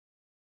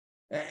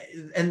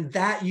 And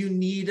that you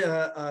need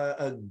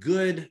a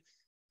good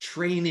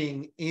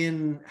training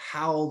in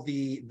how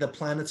the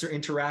planets are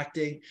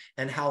interacting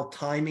and how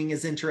timing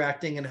is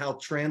interacting and how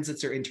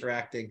transits are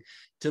interacting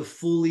to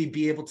fully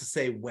be able to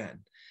say when.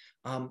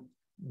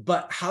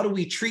 But how do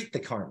we treat the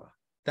karma?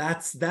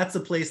 That's a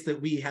place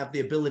that we have the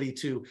ability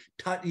to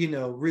touch,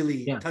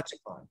 really touch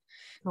upon.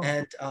 Oh.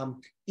 And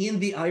in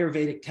the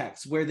Ayurvedic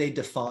texts, where they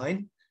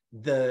define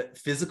the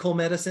physical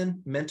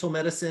medicine, mental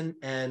medicine,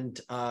 and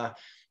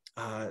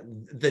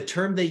the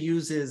term they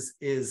use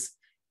is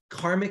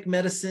karmic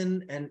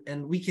medicine,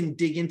 and we can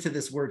dig into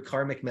this word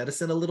karmic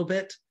medicine a little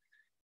bit.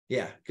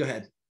 Yeah, go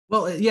ahead.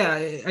 Well, yeah,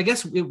 I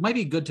guess it might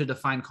be good to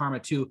define karma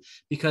too,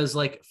 because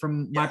like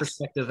from my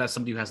perspective as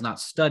somebody who has not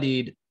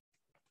studied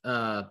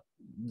the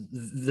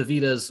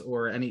Vedas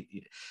or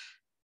any,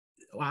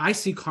 I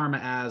see karma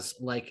as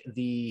like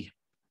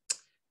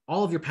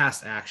all of your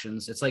past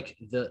actions. It's like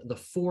the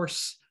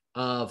force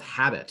of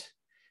habit.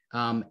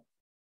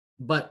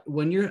 But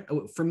when you're,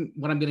 from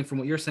what I'm getting from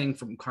what you're saying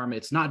from karma,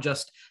 it's not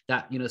just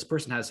that, this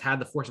person has had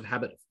the force of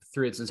habit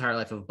through its entire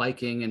life of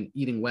biking and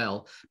eating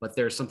well, but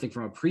there's something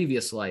from a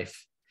previous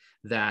life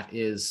that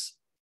is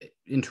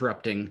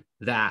interrupting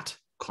that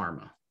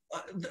karma.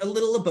 A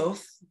little of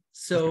both.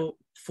 So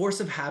force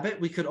of habit,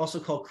 we could also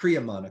call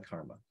kriyamana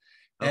karma.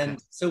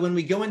 And so when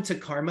we go into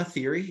karma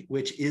theory,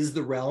 which is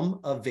the realm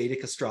of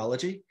Vedic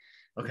astrology,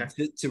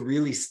 to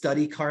really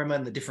study karma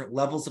and the different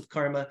levels of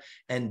karma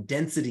and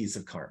densities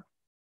of karma,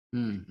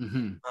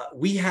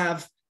 we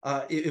have,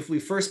 if we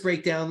first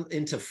break down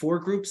into 4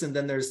 groups, and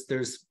then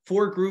there's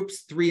 4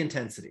 groups, 3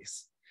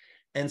 intensities.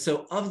 And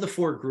so of the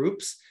 4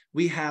 groups,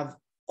 we have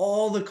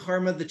all the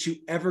karma that you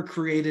ever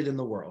created in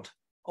the world,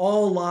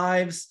 all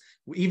lives,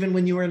 even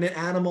when you were an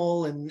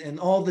animal, and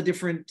all the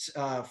different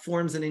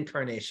forms and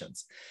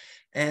incarnations.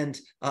 And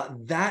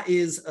that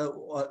is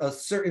a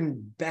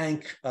certain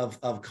bank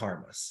of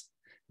karmas.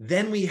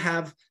 Then we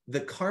have the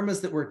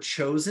karmas that were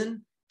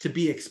chosen to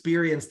be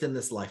experienced in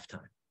this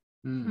lifetime.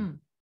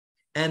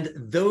 And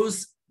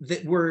those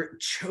that were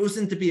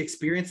chosen to be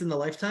experienced in the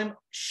lifetime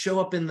show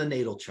up in the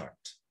natal chart.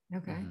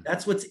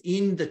 That's what's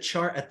in the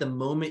chart at the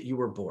moment you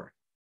were born.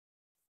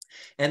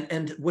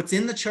 And what's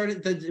in the chart,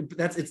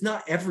 it's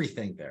not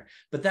everything there,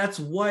 but that's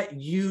what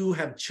you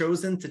have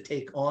chosen to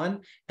take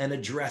on and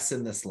address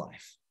in this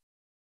life.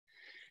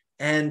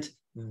 And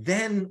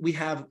Then we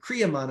have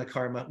Kriyamana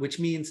karma, which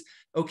means,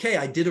 okay,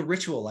 I did a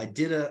ritual, I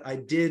did a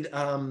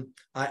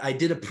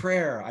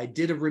prayer, I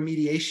did a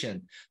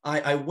remediation,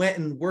 I went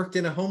and worked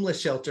in a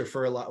homeless shelter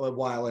for a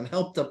while and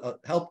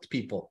helped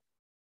people.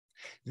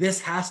 This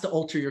has to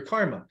alter your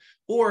karma.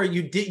 Or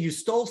you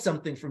stole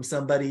something from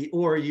somebody,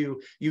 or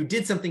you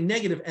did something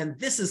negative, and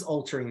this is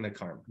altering the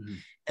karma. Mm-hmm.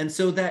 And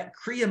so that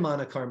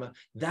Kriyamana karma,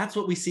 that's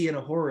what we see in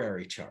a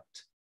horary chart.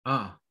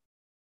 Ah,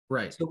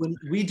 right. So when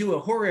we do a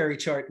horary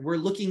chart, we're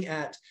looking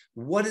at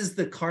what is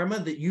the karma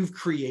that you've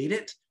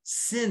created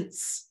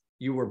since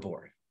you were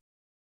born.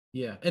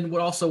 Yeah. And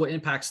what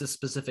impacts this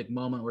specific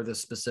moment or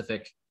this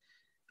specific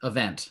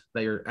event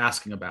that you're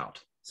asking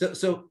about.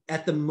 So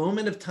at the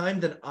moment of time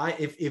that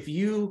if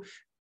you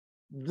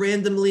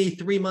randomly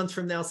 3 months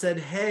from now said,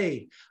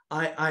 hey,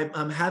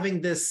 I'm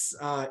having this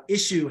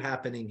issue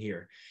happening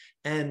here,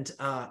 and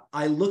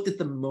I looked at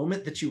the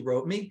moment that you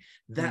wrote me,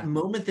 that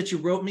moment that you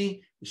wrote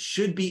me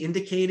should be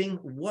indicating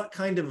what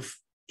kind of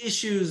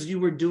issues you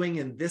were doing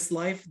in this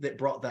life that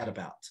brought that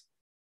about.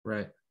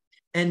 Right.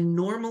 And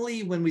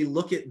normally when we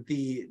look at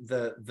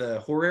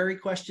the horary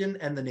question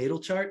and the natal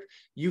chart,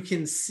 you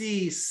can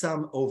see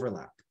some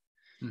overlap.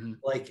 Mm-hmm.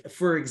 Like,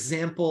 for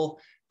example,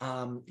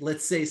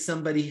 let's say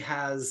somebody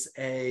has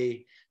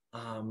a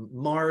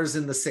Mars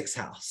in the 6th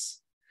house,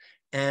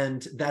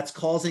 and that's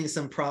causing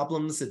some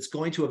problems. It's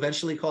going to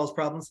eventually cause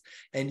problems.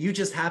 And you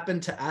just happen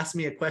to ask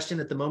me a question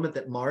at the moment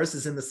that Mars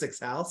is in the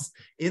 6th house,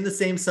 in the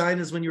same sign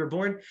as when you were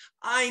born.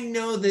 I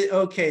know that,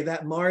 okay,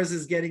 that Mars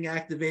is getting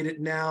activated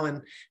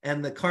now,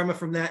 and the karma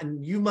from that,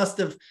 and you must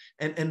have,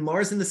 and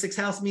Mars in the 6th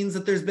house means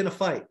that there's been a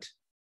fight.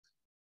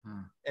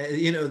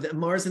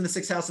 Mars in the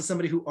 6th house is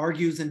somebody who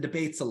argues and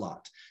debates a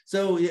lot.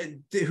 So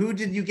who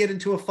did you get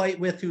into a fight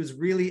with who's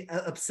really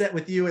upset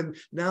with you, and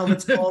now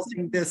it's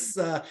causing this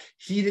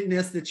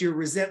heatedness that you're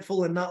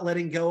resentful and not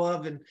letting go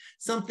of, and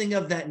something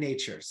of that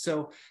nature.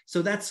 So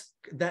that's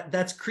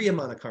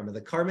Kriyamana karma,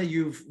 the karma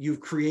you've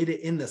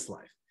created in this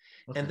life.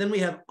 Okay. And then we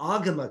have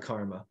Agama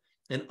karma.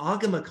 And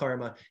Agama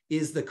karma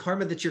is the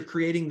karma that you're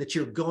creating that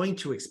you're going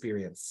to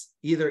experience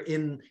either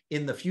in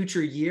the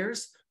future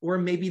years or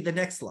maybe the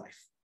next life.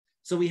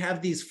 So we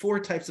have these 4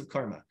 types of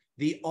karma: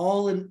 the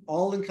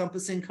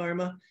all-encompassing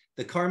karma,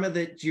 the karma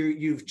that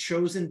you've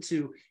chosen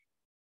to,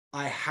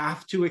 I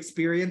have to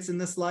experience in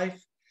this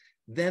life,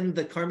 then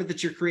the karma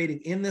that you're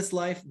creating in this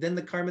life, then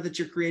the karma that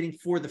you're creating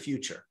for the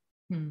future.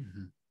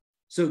 Mm-hmm.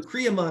 So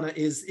Kriyamana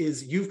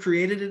is you've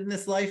created it in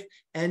this life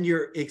and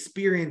you're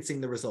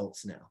experiencing the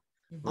results now.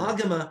 Mm-hmm.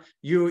 Agama,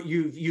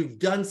 you've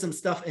done some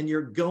stuff and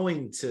you're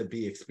going to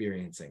be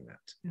experiencing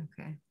that.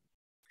 Okay.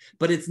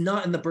 But it's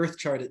not in the birth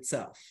chart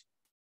itself.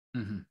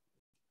 Mm-hmm.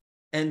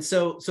 And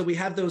so we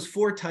have those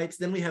 4 types.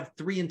 Then we have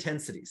 3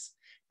 intensities,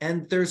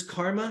 and there's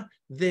karma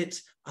that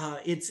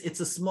it's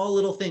a small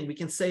little thing. We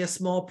can say a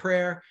small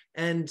prayer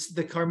and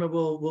the karma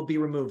will be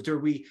removed, or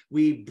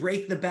we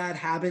break the bad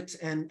habit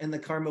and the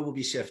karma will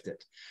be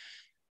shifted.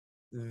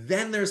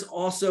 Then there's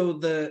also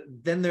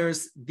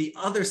the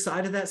other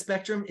side of that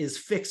spectrum is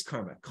fixed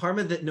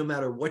karma that no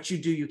matter what you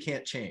do, you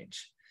can't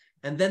change.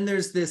 And then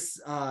there's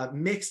this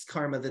mixed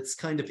karma that's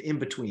kind of in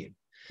between.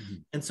 Mm-hmm.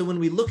 And so when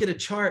we look at a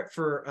chart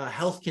for a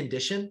health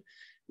condition,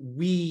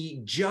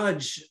 we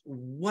judge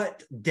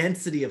what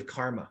density of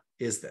karma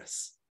is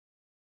this.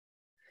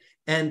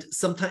 And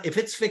sometimes if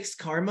it's fixed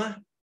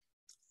karma,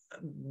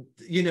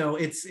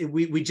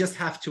 we just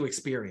have to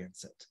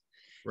experience it.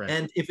 Right.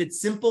 And if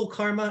it's simple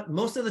karma,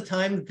 most of the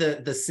time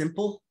the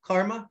simple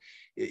karma,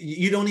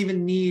 you don't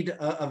even need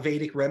a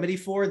Vedic remedy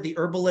for. The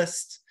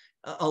herbalist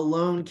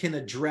alone can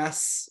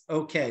address,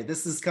 okay,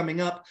 this is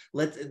coming up.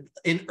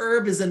 An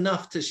herb is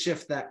enough to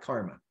shift that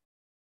karma.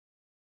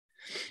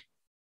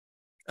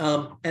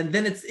 And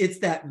then it's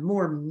that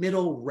more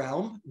middle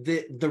realm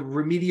that the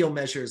remedial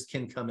measures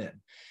can come in.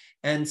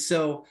 And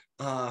so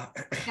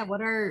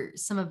what are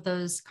some of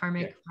those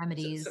karmic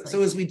remedies?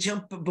 So as we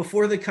jump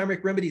before the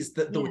karmic remedies,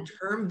 the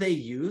term they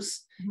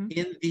use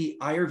in the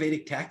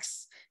Ayurvedic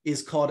texts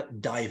is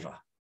called daiva.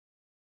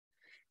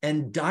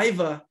 And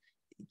daiva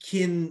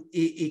can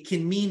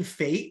mean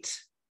fate,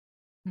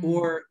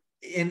 or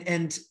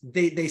and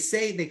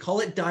they call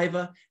it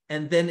daiva,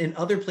 and then in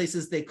other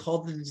places they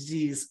call the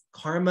disease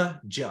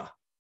karma ja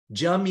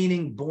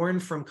meaning born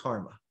from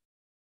karma.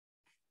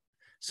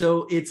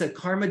 So it's a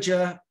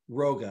karmaja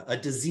roga, a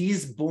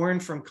disease born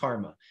from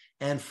karma.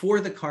 And for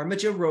the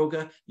karmaja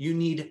roga, you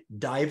need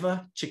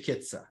daiva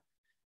chikitsa.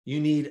 You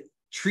need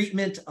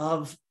treatment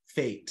of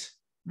fate,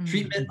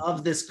 treatment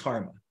of this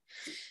karma.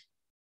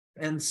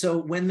 And so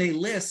when they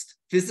list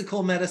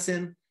physical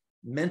medicine,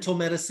 mental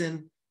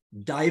medicine,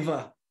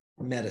 daiva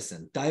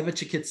medicine, daiva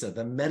chikitsa,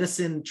 the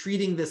medicine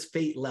treating this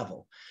fate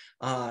level,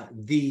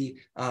 the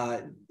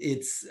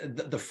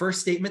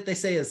first statement they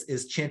say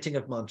is chanting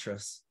of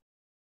mantras.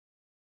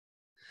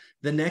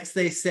 The next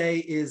they say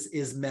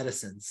is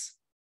medicines.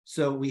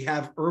 So we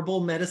have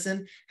herbal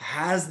medicine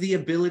has the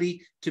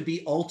ability to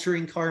be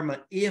altering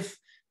karma if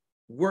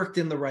worked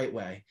in the right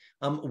way.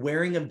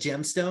 Wearing of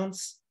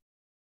gemstones,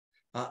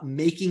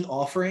 making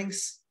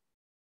offerings,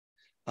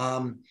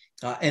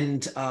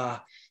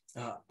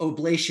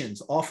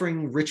 oblations,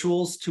 offering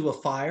rituals to a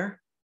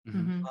fire,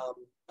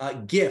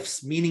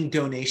 gifts, meaning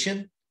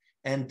donation.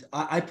 And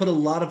I put a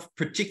lot of,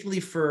 particularly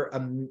for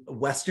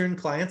Western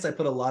clients, I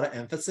put a lot of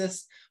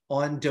emphasis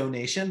on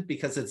donation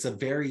because it's a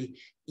very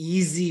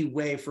easy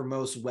way for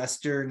most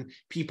Western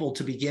people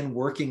to begin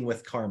working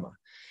with karma.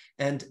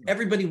 And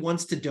everybody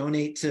wants to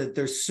donate to,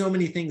 there's so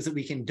many things that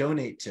we can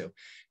donate to.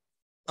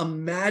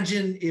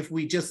 Imagine if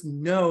we just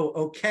know,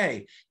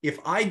 okay, if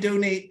I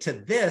donate to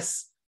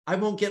this, I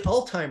won't get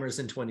Alzheimer's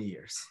in 20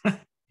 years from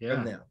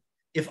now.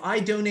 If I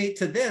donate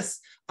to this,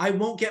 I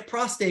won't get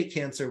prostate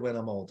cancer when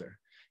I'm older.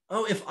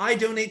 Oh, if I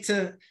donate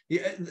to,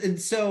 and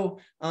so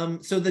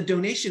the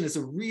donation is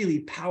a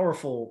really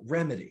powerful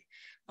remedy.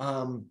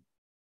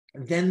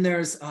 Then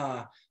there's,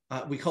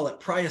 we call it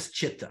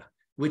prayaschitta,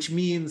 which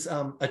means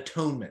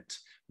atonement,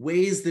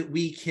 ways that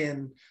we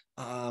can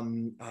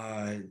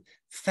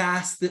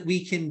fast, that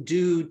we can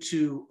do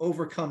to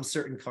overcome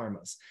certain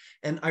karmas.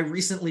 And I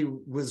recently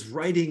was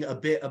writing a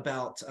bit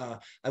about,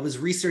 I was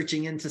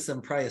researching into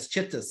some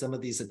prayaschitta, some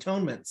of these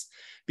atonements,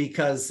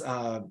 because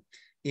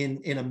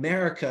in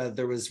America,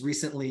 there was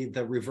recently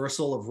the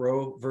reversal of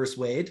Roe versus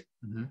Wade.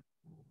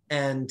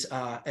 And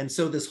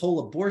so this whole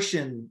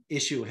abortion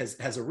issue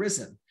has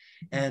arisen.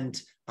 And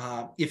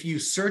if you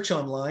search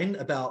online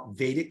about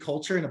Vedic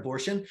culture and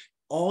abortion,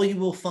 all you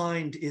will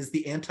find is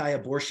the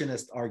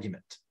anti-abortionist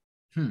argument.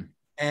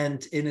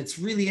 And it's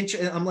really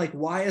interesting. I'm like,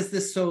 why is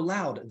this so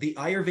loud? The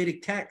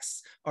Ayurvedic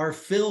texts are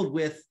filled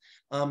with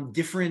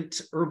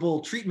different herbal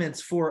treatments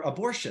for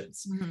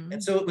abortions.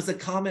 And so it was a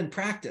common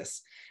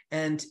practice.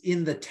 And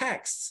in the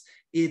texts,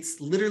 it's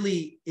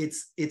literally,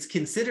 it's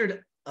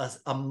considered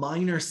a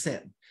minor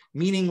sin,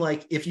 meaning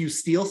like if you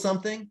steal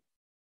something,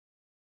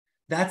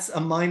 that's a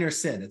minor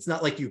sin. It's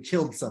not like you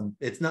killed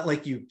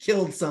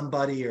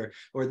somebody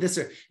or this,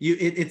 or you,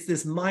 it's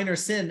this minor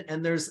sin,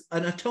 and there's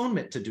an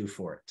atonement to do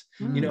for it.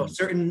 You know, a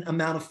certain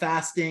amount of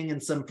fasting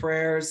and some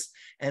prayers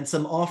and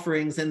some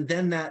offerings, and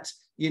then that,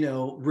 you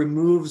know,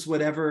 removes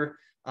whatever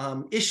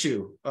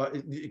issue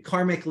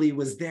karmically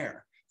was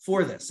there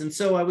for this. And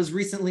so I was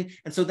recently,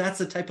 and so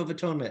that's a type of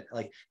atonement.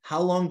 Like, how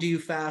long do you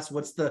fast?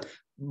 What's the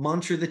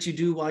mantra that you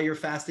do while you're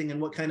fasting,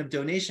 and what kind of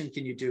donation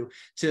can you do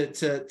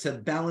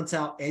to balance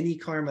out any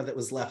karma that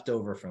was left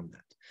over from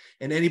that?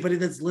 And anybody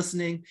that's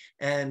listening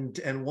and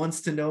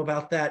wants to know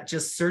about that,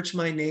 just search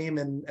my name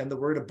and the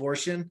word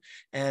abortion,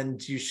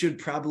 and you should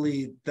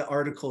probably, the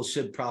article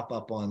should prop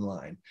up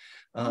online.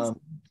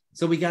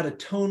 So we got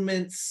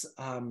atonements,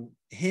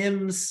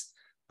 hymns,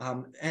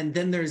 and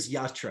then there's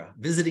yatra,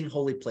 visiting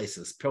holy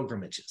places,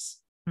 pilgrimages.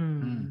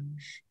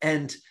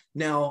 And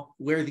now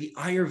where the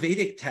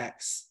Ayurvedic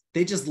texts,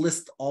 they just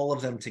list all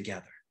of them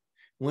together.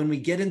 When we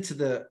get into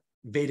the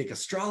Vedic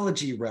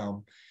astrology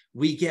realm,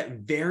 we get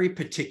very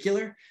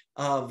particular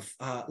of,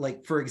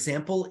 like, for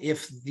example,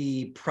 if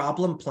the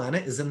problem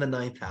planet is in the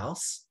 9th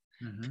house,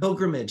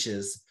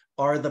 pilgrimages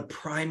are the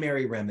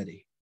primary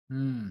remedy.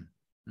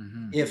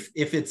 If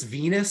it's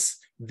Venus,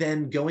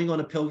 then going on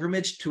a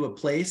pilgrimage to a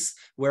place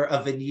where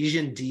a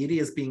Venusian deity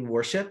is being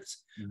worshipped,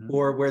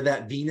 or where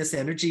that Venus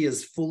energy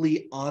is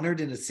fully honored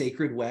in a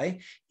sacred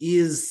way,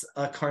 is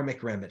a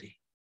karmic remedy.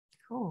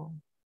 Cool.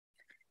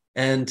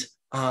 And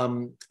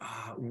so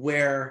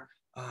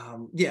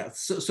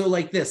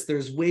like this,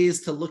 there's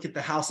ways to look at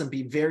the house and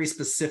be very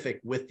specific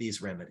with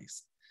these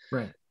remedies.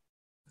 Right.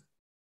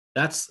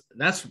 That's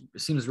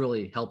seems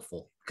really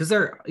helpful, because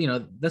there, you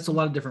know, that's a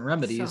lot of different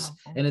remedies,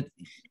 and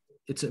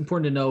it's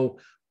important to know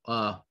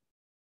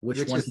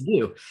which one to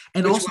do,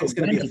 and also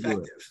when to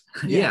do it.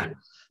 Yeah.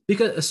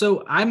 Because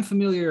so I'm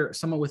familiar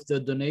somewhat with the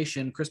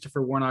donation.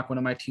 Christopher Warnock, one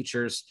of my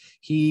teachers,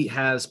 he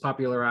has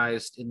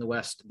popularized in the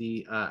West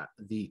the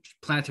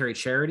planetary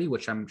charity,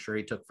 which I'm sure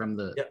he took from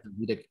the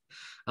Vedic.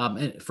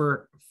 And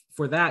for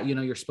that, you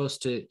know, you're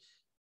supposed to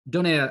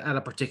donate at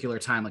a particular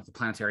time, like the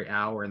planetary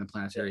hour and the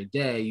planetary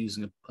day,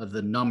 using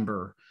the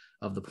number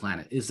of the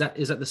planet. Is that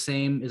the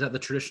same? Is that the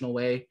traditional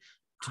way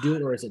to do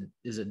it, or is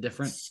it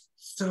different?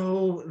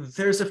 So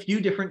there's a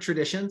few different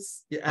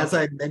traditions. As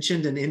I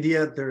mentioned, in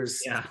India,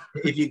 there's,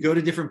 if you go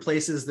to different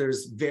places,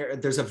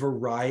 there's a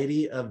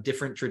variety of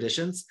different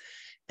traditions.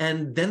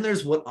 And then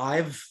there's what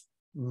I've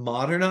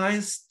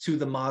modernized to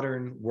the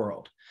modern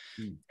world.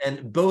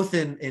 And both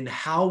in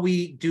how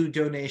we do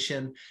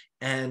donation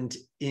and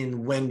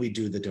in when we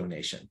do the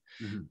donation.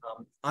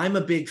 I'm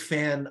a big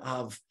fan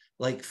of,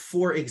 like,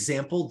 for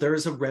example,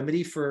 there's a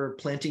remedy for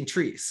planting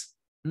trees.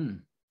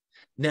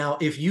 Now,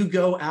 if you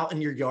go out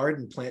in your yard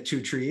and plant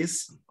 2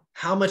 trees,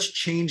 how much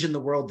change in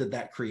the world did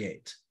that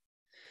create?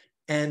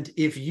 And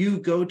if you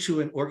go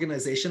to an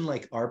organization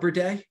like Arbor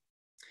Day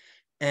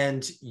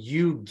and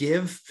you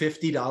give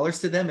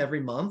 $50 to them every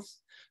month,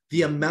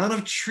 the amount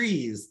of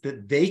trees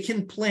that they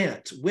can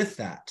plant with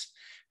that,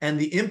 and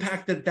the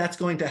impact that that's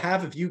going to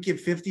have, if you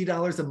give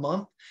 $50 a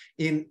month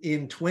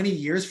in 20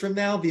 years from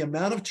now, the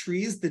amount of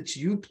trees that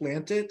you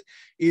planted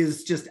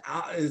is just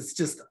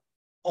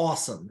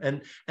awesome.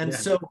 And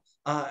so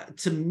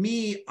to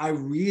me, I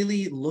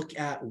really look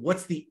at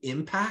what's the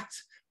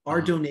impact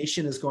our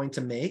donation is going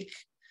to make,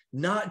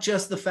 not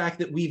just the fact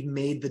that we've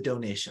made the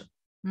donation.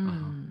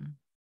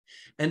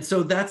 And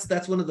so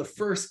that's one of the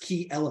first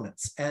key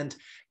elements. And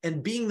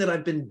being that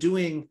I've been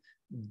doing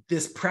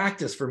this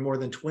practice for more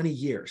than 20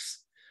 years,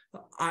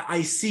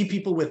 I see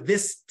people with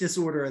this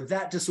disorder or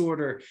that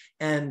disorder,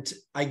 and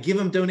I give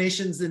them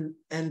donations, and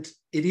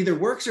it either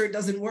works or it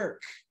doesn't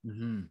work.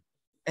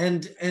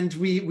 And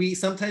we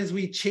sometimes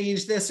we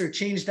change this or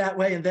change that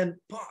way, and then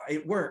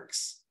it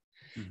works.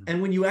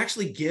 And when you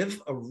actually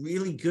give a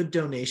really good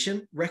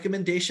donation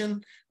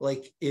recommendation,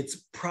 like it's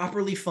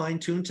properly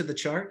fine-tuned to the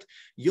chart,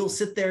 you'll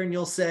sit there and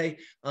you'll say,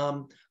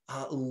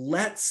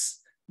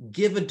 let's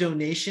give a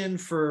donation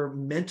for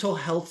mental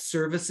health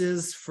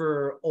services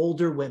for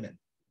older women.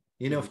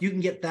 You know, if you can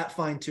get that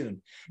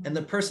fine-tuned, and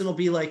the person will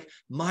be like,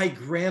 my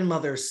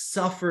grandmother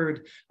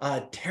suffered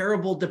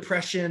terrible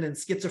depression and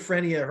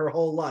schizophrenia her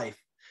whole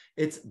life.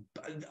 It's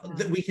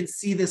that we can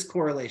see this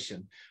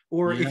correlation.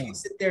 Or if you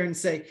sit there and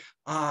say,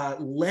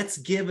 let's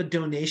give a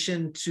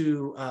donation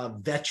to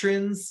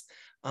veterans,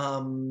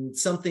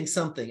 something,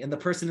 and the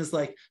person is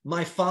like,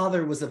 my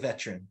father was a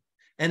veteran.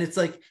 And it's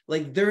like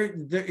they're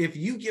if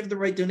you give the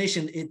right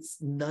donation, it's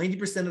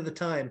 90% of the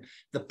time,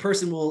 the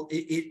person will,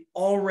 it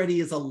already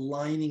is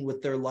aligning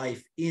with their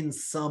life in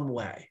some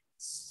way.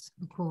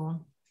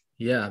 Cool.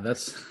 Yeah,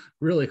 that's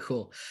really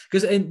cool.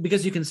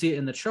 Because you can see it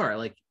in the chart,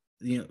 like,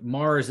 you know,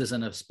 Mars is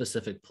in a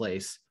specific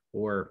place,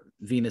 or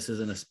Venus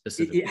is in a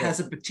specific It place. has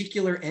a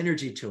particular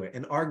energy to it.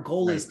 And our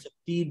goal is to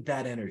feed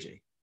that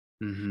energy.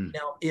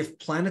 Now, if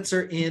planets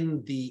are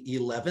in the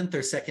 11th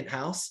or second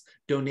house,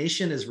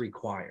 donation is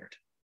required.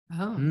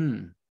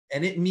 And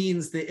it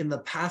means that in the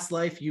past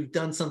life, you've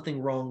done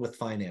something wrong with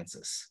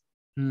finances.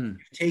 You've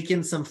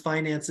taken some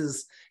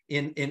finances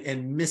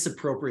and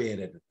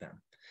misappropriated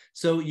them.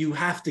 So you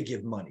have to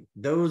give money.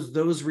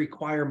 Those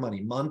require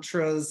money.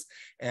 Mantras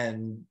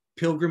and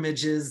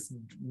pilgrimages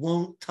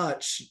won't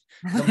touch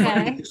the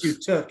money that you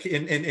took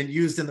and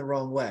used in the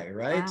wrong way,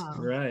 right? Wow.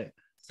 Right.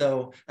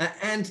 So,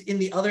 and in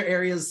the other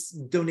areas,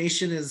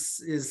 donation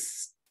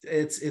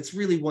it's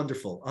really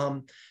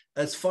wonderful.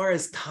 As far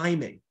as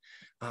timing,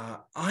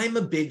 I'm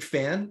a big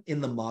fan in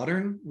the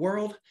modern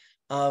world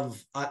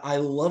of, I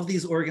love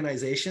these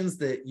organizations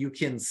that you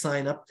can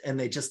sign up and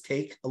they just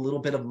take a little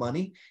bit of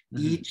money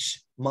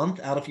each month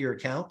out of your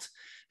account.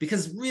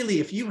 Because really,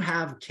 if you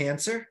have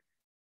cancer,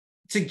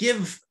 to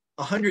give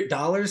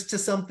 $100 to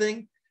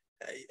something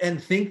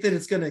and think that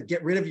it's going to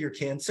get rid of your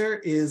cancer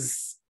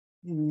is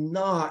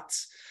not,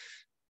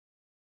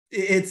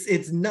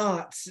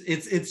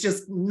 it's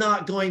just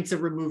not going to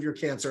remove your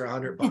cancer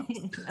 $100.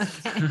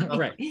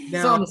 Right. Now,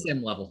 it's on the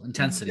same level,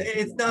 intensity.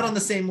 It's not on the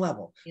same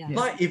level. Yeah.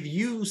 But if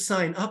you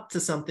sign up to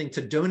something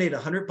to donate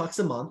 $100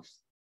 a month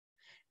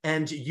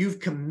and you've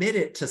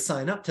committed to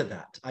sign up to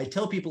that, I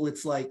tell people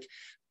it's like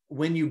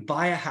when you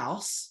buy a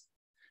house,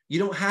 you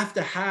don't have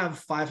to have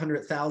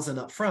 500,000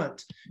 up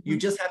front. You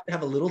just have to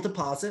have a little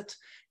deposit,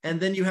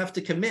 and then you have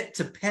to commit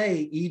to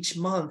pay each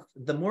month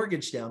the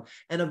mortgage down,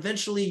 and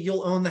eventually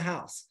you'll own the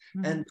house.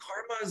 And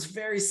karma is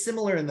very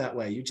similar in that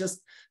way. You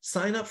just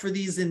sign up for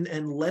these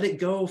and let it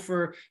go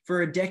for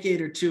a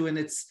decade or two, and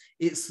it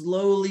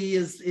slowly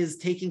is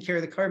taking care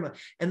of the karma.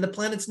 And the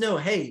planets know,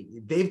 hey,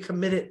 they've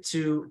committed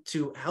to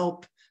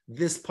help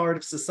this part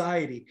of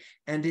society,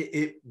 and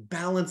it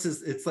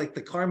balances. It's like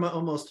the karma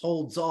almost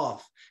holds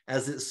off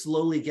as it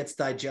slowly gets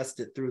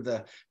digested through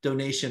the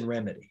donation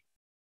remedy.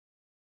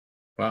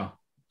 Wow.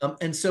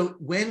 And so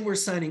when we're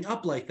signing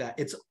up like that,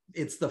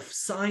 it's the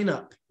sign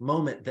up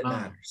moment that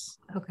matters.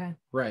 Okay.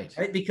 Right.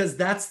 Because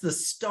that's the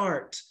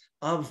start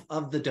of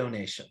the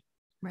donation.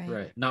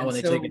 Right. Not when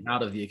they take it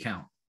out of the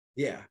account.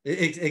 Yeah,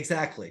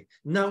 exactly.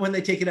 Not when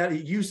they take it out.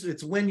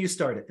 It's when you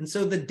start it. And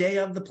so the day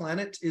of the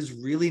planet is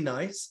really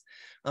nice.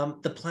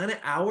 The planet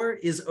hour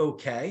is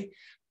okay.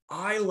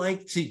 I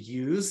like to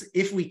use,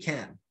 if we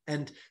can,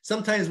 and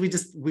sometimes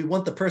we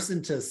want the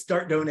person to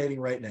start donating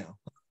right now.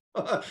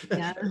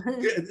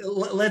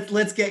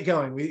 Let's get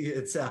going.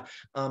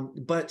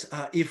 But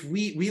if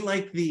we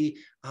like the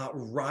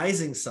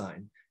rising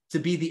sign to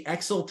be the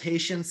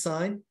exaltation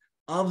sign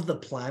of the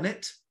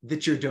planet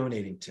that you're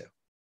donating to.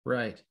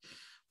 Right.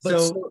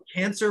 So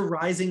Cancer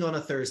rising on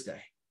a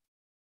Thursday.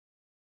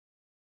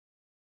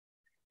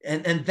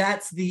 And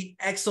that's the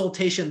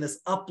exaltation,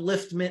 this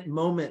upliftment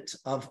moment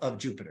of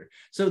Jupiter.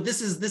 So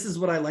this is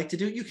what I like to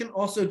do. You can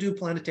also do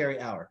planetary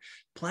hour.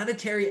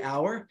 Planetary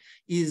hour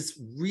is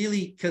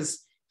really,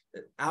 because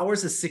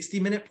hours is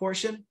 60-minute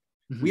portion.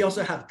 We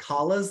also have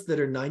kalas that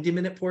are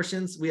 90-minute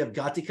portions. We have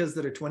gatikas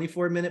that are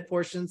 24-minute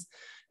portions.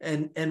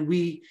 And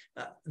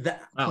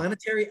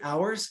planetary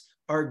hours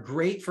are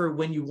great for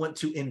when you want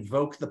to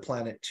invoke the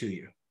planet to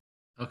you.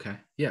 Okay.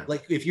 Yeah.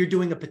 Like if you're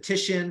doing a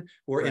petition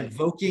or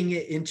invoking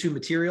it into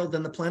material,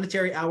 then the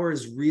planetary hour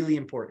is really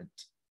important.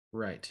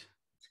 Right.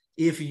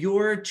 If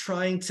you're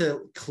trying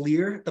to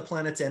clear the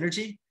planet's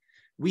energy,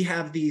 we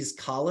have these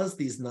kalas,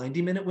 these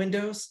 90-minute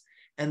windows,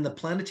 and the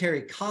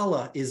planetary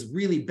kala is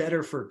really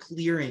better for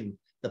clearing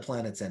the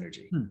planet's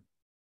energy.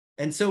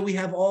 And so we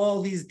have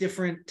all these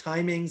different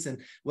timings,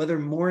 and whether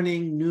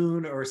morning,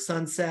 noon, or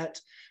sunset.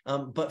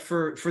 But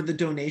for the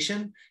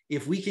donation,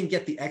 if we can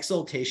get the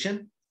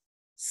exaltation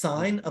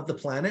sign of the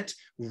planet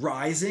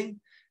rising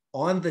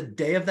on the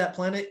day of that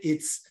planet,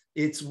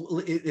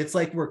 it's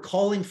like we're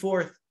calling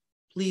forth,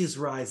 please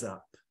rise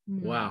up.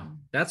 Wow,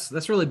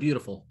 that's really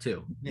beautiful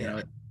too. Yeah. You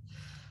know,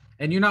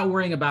 and you're not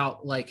worrying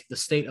about like the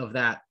state of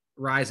that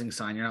rising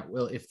sign. You're not,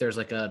 well, if there's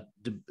like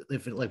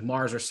like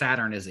Mars or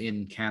Saturn is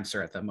in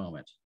Cancer at that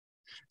moment.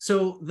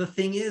 So the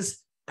thing is,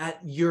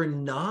 you're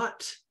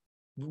not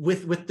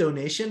with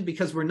donation,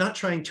 because we're not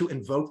trying to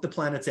invoke the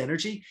planet's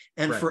energy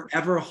and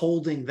forever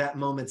holding that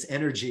moment's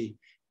energy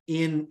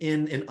in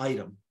an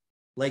item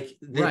like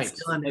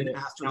that's done in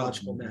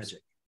astrological magic.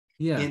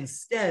 Yeah.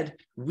 Instead,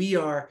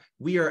 we're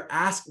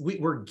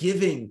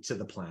giving to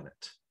the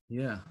planet.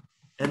 Yeah.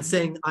 And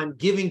saying, I'm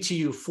giving to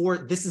you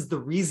this is the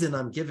reason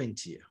I'm giving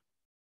to you.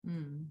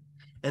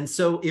 And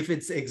so if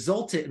it's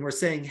exalted and we're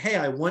saying, hey,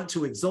 I want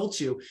to exalt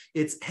you,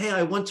 it's, hey,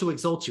 I want to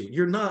exalt you.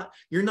 You're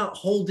not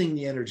holding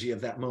the energy of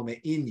that moment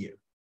in you.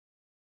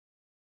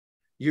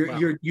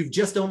 You've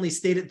just only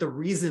stated the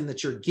reason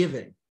that you're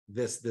giving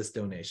this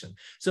donation.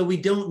 So we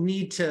don't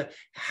need to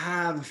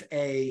have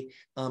a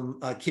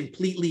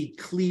completely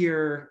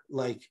clear,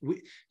 like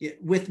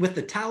with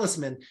the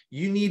talisman,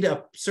 you need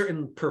a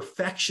certain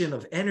perfection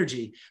of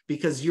energy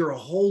because you're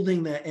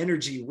holding that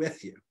energy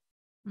with you.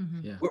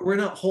 Yeah. We're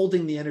not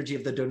holding the energy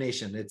of the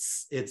donation.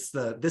 This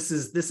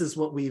is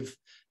what we've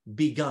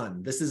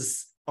begun. This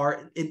is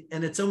and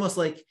it's almost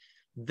like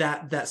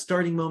that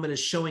starting moment is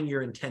showing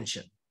your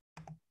intention.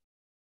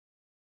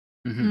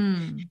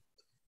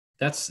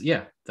 That's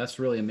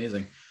really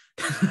amazing.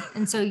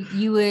 And so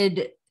you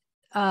would,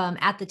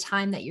 at the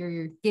time that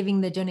you're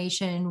giving the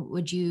donation,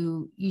 would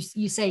you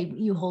say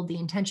you hold the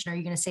intention? Are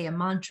you going to say a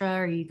mantra?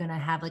 Are you going to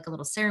have like a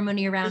little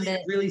ceremony around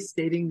it? Really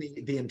stating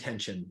the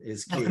intention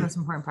is key. That's the most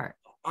important part.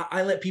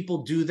 I let people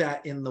do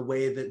that in the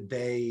way that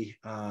they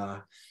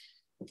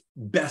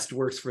best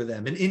works for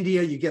them. In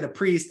India, you get a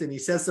priest and he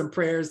says some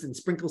prayers and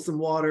sprinkles some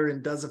water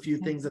and does a few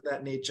things of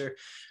that nature.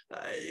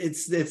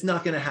 It's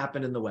not going to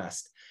happen in the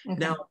West.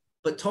 Now,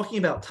 but talking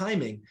about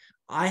timing,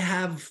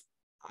 I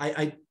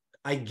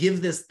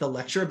give the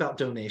lecture about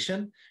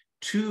donation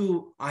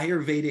to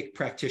Ayurvedic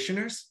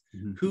practitioners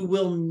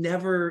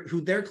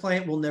who their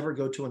client will never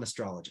go to an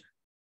astrologer.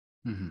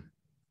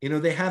 You know,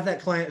 they have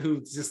that client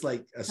who's just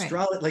like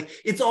astrology, like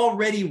it's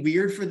already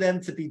weird for them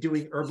to be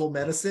doing herbal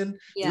medicine.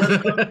 Yeah.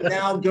 Let them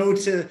now go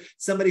to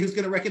somebody who's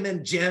going to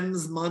recommend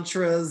gems,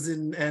 mantras,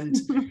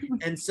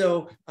 and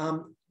so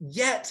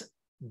yet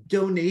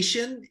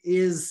donation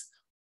is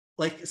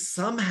like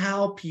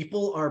somehow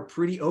people are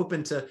pretty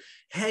open to,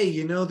 hey,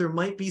 you know, there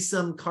might be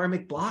some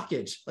karmic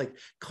blockage. Like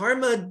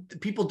karma,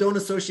 people don't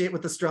associate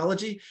with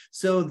astrology,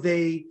 so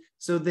there's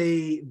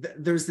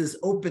this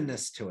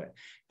openness to it.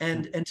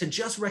 And to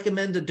just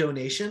recommend a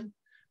donation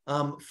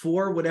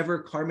for whatever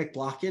karmic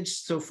blockage.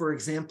 So for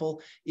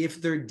example, if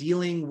they're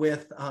dealing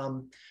with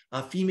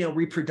female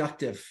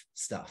reproductive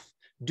stuff,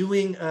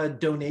 doing a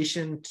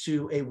donation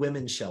to a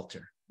women's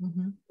shelter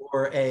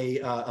or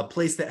a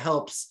place that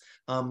helps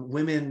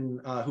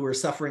women who are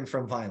suffering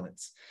from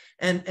violence.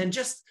 And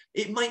just,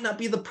 it might not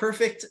be the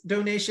perfect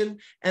donation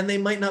and they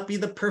might not be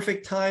the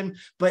perfect time,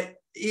 but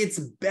it's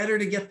better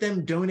to get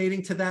them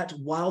donating to that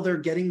while they're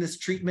getting this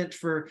treatment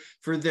for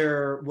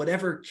their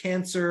whatever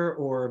cancer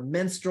or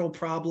menstrual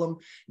problem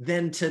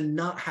than to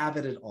not have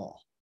it at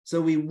all.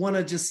 So we want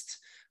to just,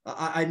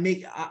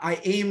 I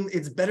aim,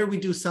 it's better we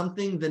do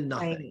something than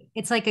nothing. Right.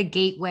 It's like a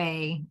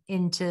gateway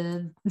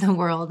into the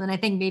world. And I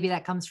think maybe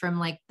that comes from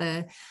like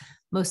the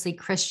mostly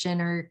Christian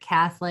or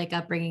Catholic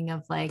upbringing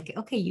of like,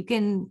 okay, you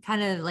can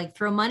kind of like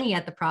throw money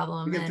at the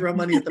problem. You can throw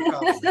money at the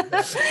problem.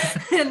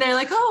 And they're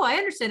like, oh, I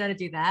understand how to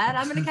do that.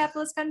 I'm in a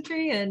capitalist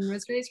country and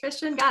was raised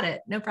Christian. Got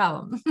it. No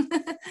problem.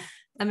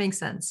 That makes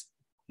sense.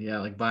 Yeah.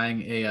 Like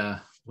buying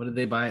what did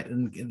they buy?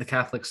 In the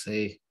Catholics,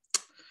 a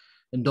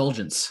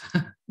indulgence.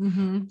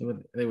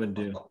 They would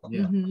do.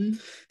 Yeah.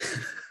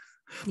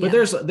 But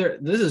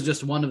this is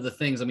just one of the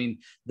things. I mean,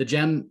 the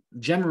gem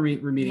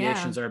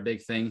remediations are a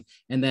big thing.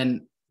 And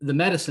then the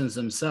medicines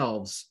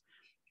themselves,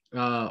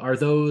 are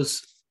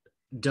those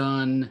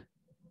done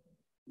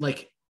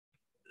like,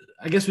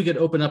 I guess we could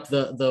open up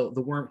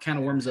the can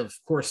of worms of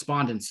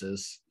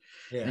correspondences.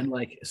 Yeah. And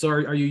like, so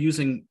are you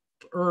using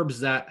herbs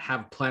that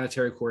have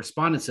planetary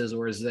correspondences,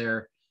 or is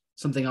there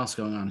something else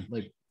going on?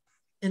 Like,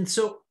 and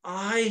so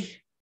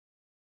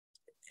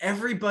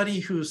everybody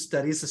who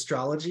studies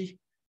astrology,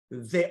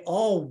 they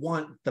all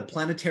want the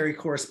planetary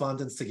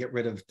correspondence to get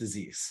rid of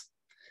disease.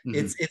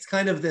 It's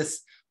kind of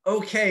this,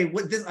 okay,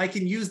 I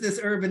can use this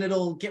herb and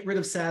it'll get rid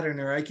of Saturn,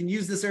 or I can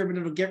use this herb and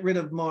it'll get rid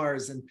of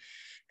Mars.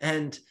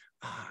 And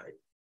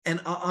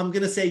I'm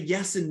going to say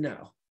yes and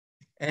no.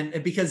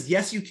 And because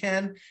yes, you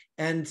can,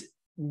 and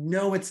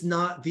no, it's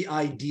not the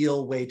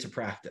ideal way to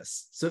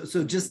practice.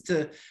 So just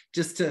to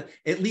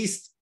at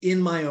least in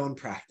my own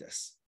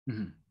practice.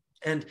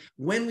 And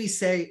when we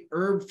say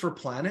herb for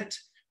planet,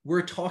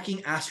 we're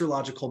talking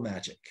astrological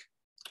magic.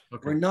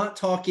 Okay. We're not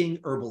talking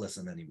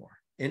herbalism anymore.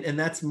 And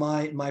that's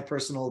my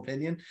personal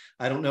opinion.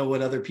 I don't know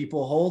what other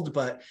people hold,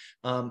 but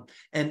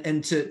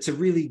and to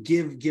really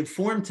give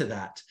form to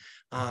that,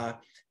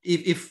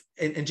 if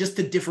just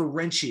to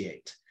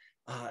differentiate,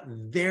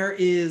 there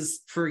is,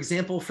 for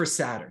example, for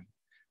Saturn,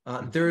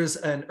 there's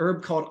an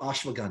herb called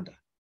ashwagandha.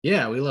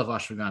 Yeah, we love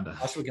ashwagandha.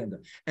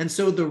 Ashwagandha. And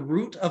so the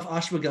root of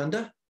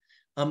ashwagandha,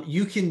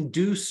 you can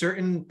do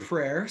certain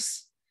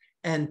prayers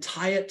and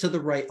tie it to the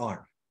right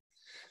arm.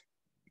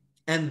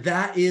 And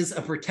that is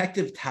a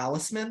protective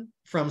talisman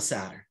from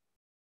Saturn.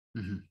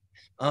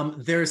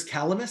 Mm-hmm. There's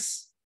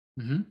calamus.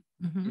 Mm-hmm.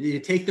 Mhm. You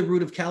take the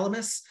root of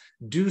calamus,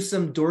 do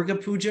some Durga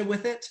puja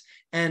with it,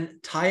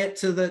 and tie it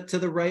to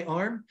the right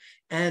arm.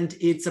 And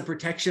it's a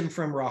protection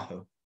from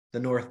Rahu, the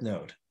North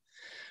Node.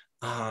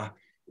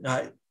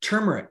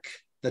 Turmeric.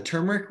 The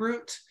turmeric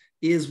root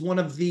is one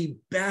of the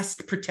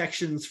best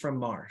protections from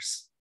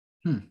Mars.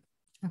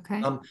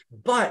 Okay.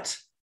 But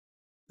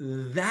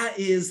that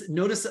is,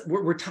 notice that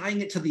we're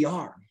tying it to the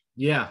arm.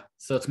 Yeah,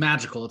 so it's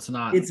magical. It's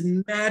not. It's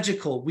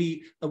magical.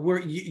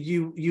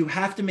 You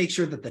have to make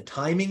sure that the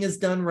timing is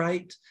done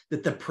right,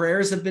 that the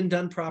prayers have been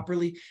done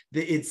properly,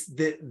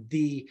 that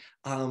the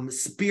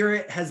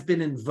spirit has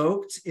been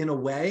invoked in a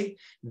way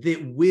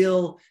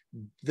that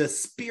the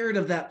spirit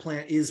of that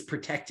plant is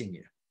protecting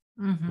you.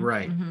 Mhm.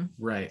 Right. Mhm.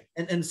 Right.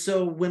 And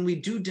so when we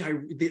do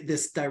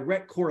this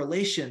direct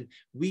correlation,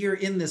 we are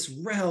in this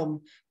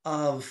realm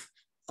of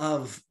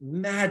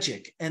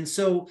magic. And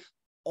so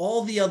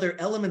all the other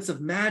elements of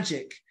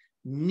magic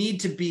need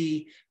to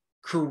be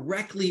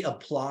correctly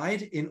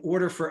applied in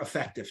order for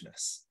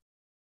effectiveness.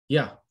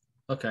 Yeah.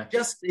 Okay.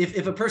 Just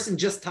if a person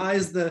just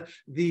ties the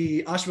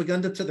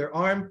ashwagandha to their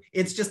arm,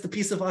 it's just a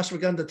piece of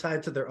ashwagandha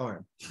tied to their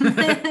arm.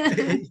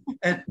 and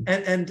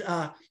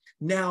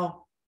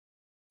now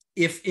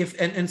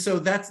and so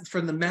that's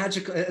from the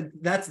magical,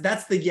 that's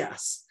the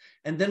yes.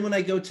 And then when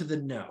I go to the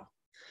no,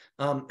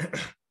 and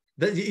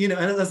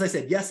as I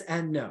said, yes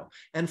and no.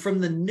 And from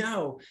the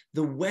no,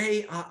 the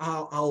way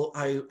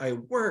I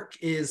work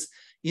is,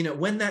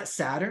 when that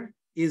Saturn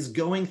is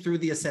going through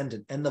the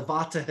ascendant and the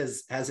Vata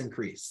has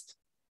increased,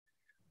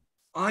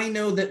 I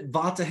know that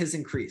Vata has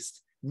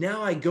increased.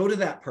 Now I go to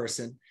that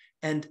person,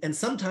 and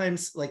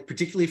sometimes, like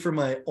particularly for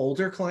my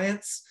older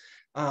clients,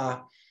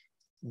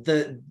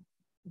 the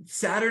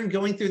Saturn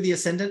going through the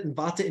ascendant and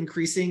Vata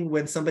increasing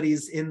when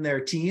somebody's in their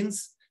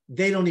teens,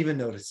 they don't even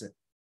notice it.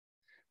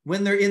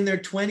 When they're in their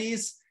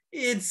 20s,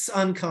 it's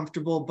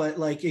uncomfortable, but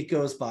like it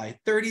goes by.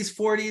 30s,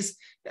 40s,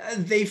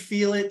 they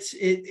feel it.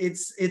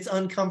 It's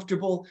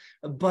uncomfortable,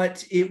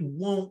 but it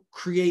won't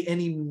create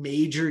any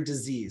major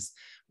disease.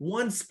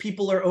 Once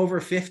people are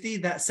over 50,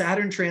 that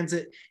Saturn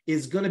transit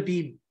is going to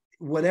be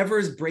whatever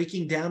is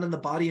breaking down in the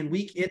body and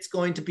weak, it's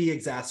going to be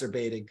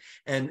exacerbating.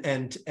 And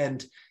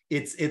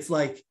it's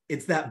like,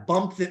 it's that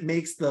bump that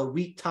makes the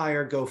weak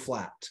tire go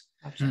flat.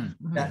 Gotcha.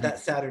 That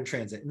Saturn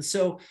transit. And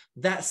so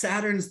that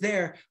Saturn's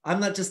there. I'm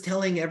not just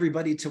telling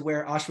everybody to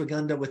wear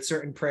ashwagandha with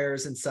certain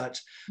prayers and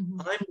such.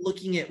 Mhm. I'm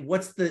looking at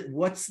what's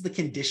the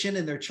condition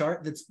in their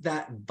chart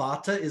that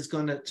Vata is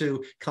going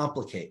to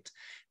complicate.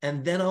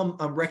 And then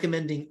I'm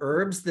recommending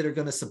herbs that are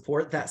going to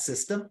support that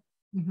system.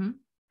 Mhm.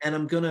 And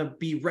I'm going to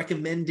be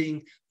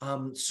recommending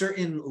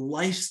certain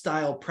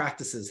lifestyle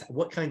practices,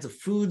 what kinds of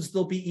foods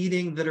they'll be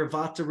eating that are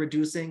Vata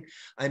reducing.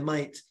 I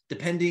might,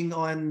 depending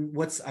on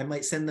I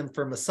might send them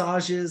for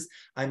massages.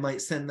 I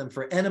might send them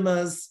for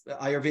enemas.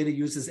 Ayurveda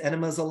uses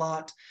enemas a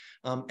lot.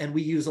 And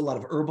we use a lot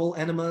of herbal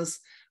enemas.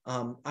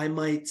 I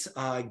might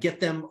get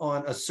them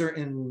on a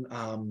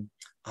certain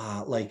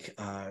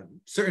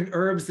certain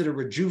herbs that are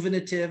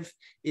rejuvenative,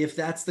 if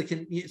that's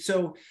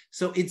so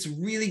it's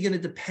really going to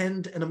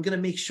depend, and I'm going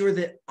to make sure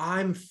that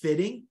I'm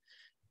fitting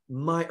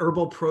my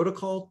herbal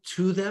protocol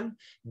to them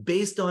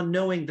based on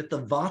knowing that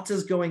the Vata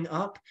is going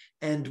up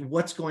and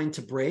what's going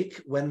to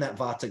break when that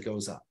Vata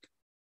goes up.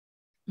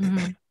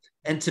 Mhm.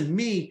 And to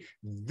me,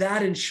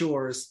 that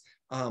ensures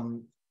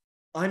I'm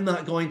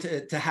not going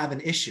to have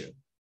an issue.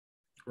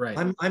 Right.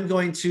 I'm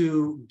going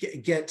to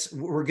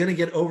we're going to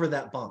get over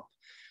that bump.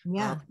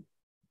 Yeah.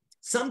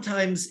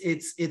 Sometimes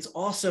it's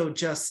also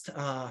just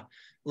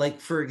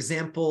like, for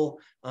example,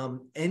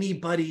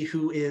 anybody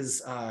who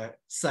is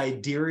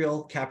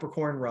sidereal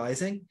Capricorn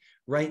rising,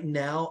 right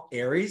now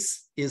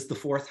Aries is the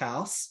 4th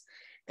house,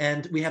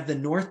 and we have the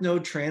North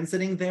Node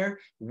transiting there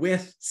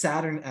with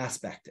Saturn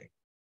aspecting.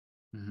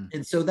 Mm-hmm.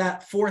 And so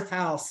that 4th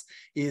house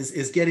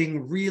is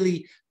getting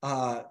really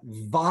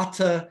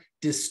Vata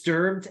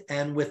disturbed,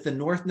 and with the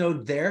North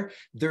Node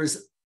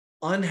there's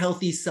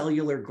unhealthy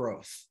cellular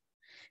growth.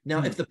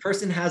 Now, if the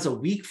person has a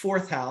weak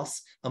 4th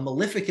house, a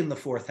malefic in the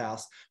 4th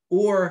house,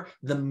 or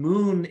the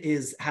moon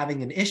is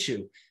having an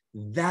issue,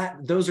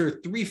 those are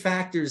 3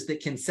 factors that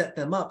can set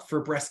them up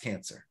for breast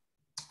cancer.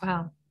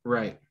 Wow.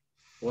 Right.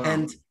 Wow.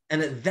 And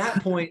at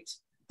that point,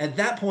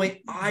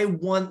 I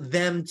want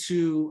them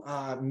to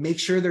make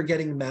sure they're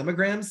getting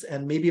mammograms.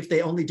 And maybe if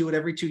they only do it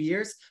every 2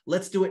 years,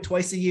 let's do it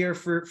twice a year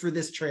for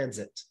this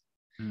transit.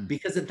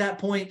 Because at that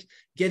point,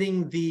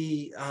 getting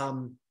the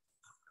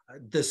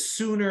the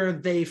sooner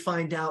they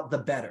find out, the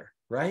better,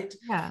 right?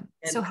 Yeah.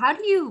 And So how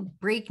do you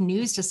break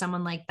news to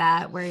someone like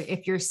that, where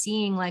if you're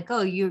seeing like,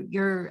 oh,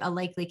 you're a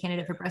likely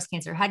candidate for breast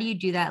cancer, how do you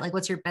do that? Like,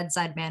 what's your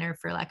bedside manner,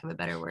 for lack of a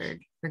better word,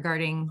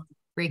 regarding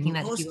breaking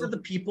that to most people? of the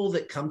people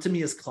that come to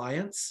me as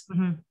clients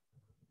Mhm.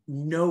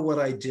 know what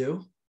I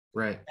do.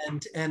 Right.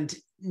 And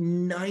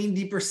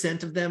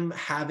 90% of them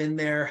have in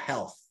their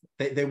health.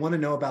 They want to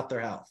know about their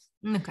health.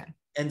 Okay.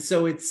 And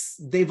so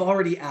they've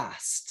already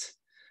asked.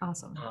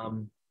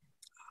 Awesome.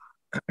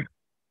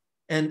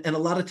 And a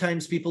lot of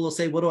times people will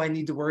say, what do I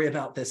need to worry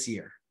about this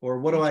year? Or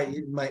what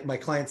do my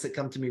clients that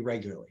come to me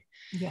regularly.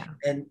 Yeah.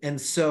 And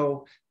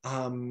so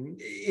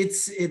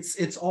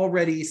it's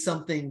already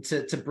something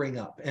to bring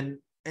up.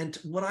 And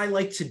what I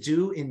like to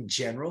do in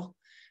general,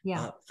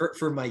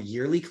 for my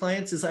yearly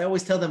clients, is I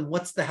always tell them,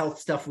 what's the health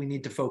stuff we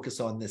need to focus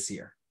on this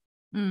year?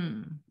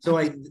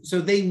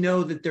 So they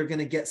know that they're going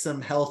to get some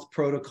health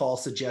protocol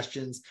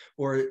suggestions,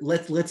 or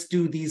let's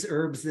do these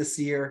herbs this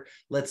year.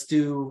 Let's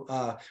do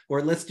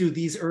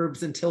these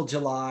herbs until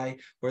July,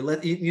 or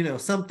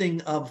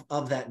something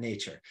of that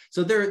nature.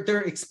 So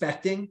they're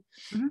expecting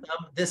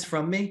this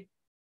from me.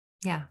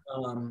 Yeah.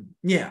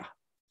 Yeah.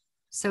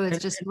 So it's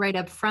just right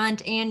up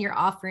front, and you're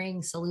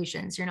offering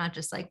solutions. You're not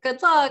just like,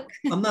 good luck.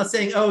 I'm not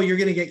saying, oh, you're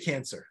going to get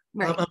cancer.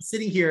 Right. I'm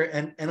sitting here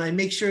and I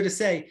make sure to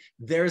say,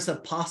 there's a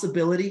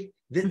possibility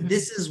that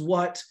this is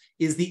what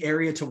is the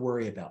area to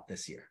worry about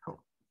this year.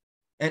 Cool.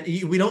 And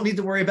we don't need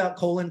to worry about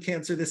colon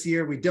cancer this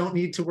year. We don't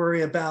need to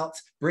worry about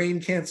brain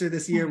cancer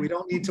this year. We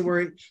don't need to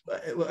worry.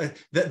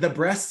 The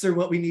breasts are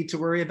what we need to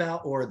worry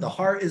about, or the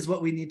heart is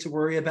what we need to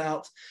worry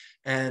about.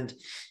 And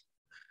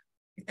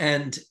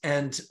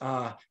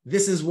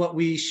this is what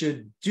we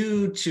should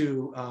do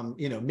to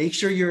make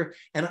sure you're,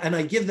 and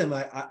I give them,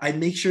 I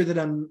make sure that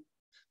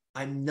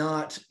I'm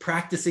not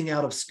practicing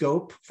out of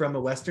scope from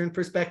a Western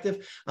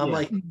perspective. I'm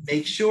like,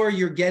 make sure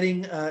you're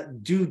getting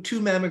do 2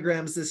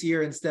 mammograms this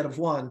year instead of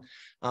 1.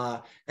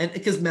 And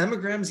because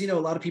mammograms, a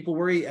lot of people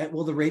worry,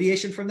 well, the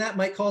radiation from that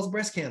might cause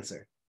breast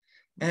cancer.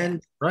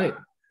 And right.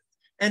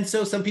 And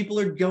so some people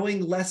are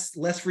going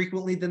less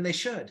frequently than they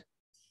should.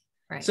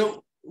 Right.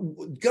 So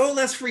go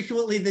less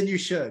frequently than you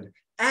should.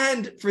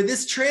 And for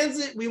this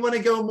transit, we want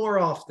to go more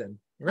often,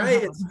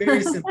 right? It's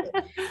very simple.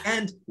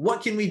 And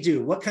what can we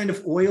do? What kind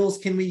of oils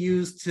can we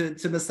use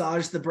to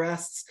massage the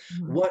breasts?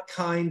 What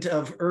kind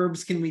of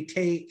herbs can we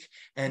take,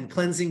 and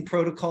cleansing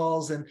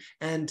protocols,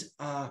 and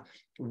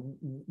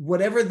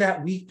whatever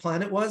that weak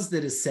planet was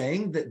that is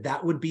saying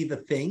that would be the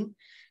thing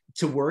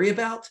to worry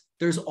about.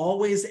 There's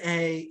always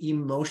a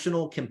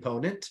emotional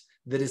component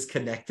that is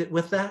connected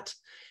with that.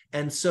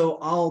 And so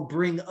I'll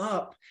bring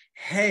up,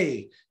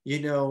 hey,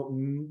 do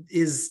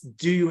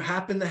you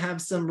happen to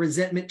have some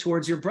resentment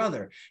towards your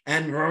brother?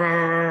 And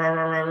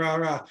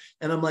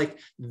I'm like,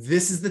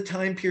 this is the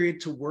time period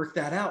to work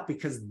that out,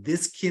 because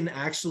this can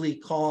actually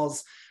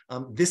cause,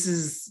 this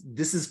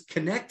is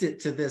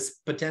connected to this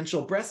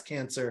potential breast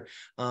cancer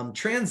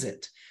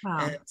transit. Wow.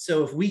 And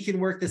so if we can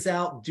work this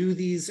out, do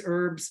these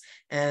herbs,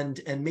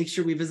 and make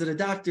sure we visit a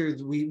doctor,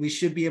 we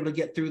should be able to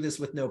get through this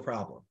with no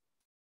problem.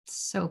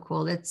 So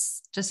cool.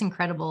 It's just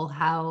incredible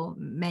how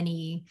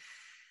many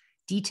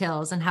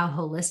details and how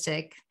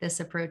holistic this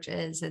approach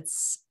is.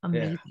 It's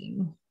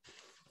amazing.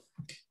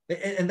 Yeah.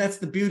 And that's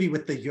the beauty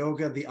with the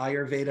yoga, the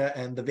Ayurveda,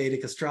 and the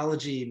Vedic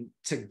astrology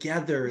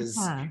together, is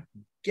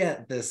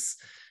get this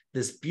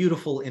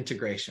beautiful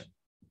integration.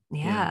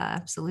 Yeah,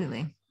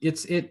 absolutely.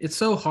 It's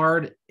so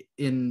hard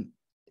in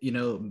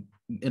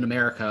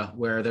America,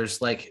 where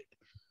there's like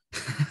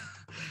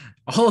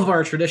all of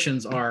our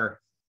traditions are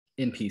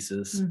in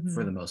pieces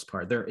for the most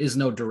part. There is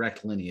no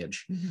direct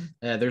lineage.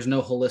 There's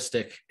no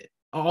holistic,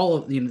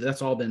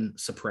 that's all been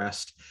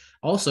suppressed.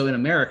 Also in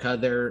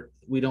America,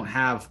 we don't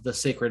have the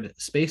sacred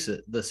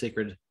spaces, the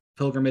sacred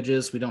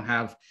pilgrimages. We don't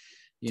have,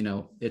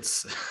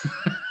 it's,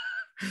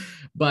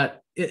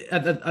 but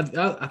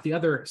at the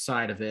other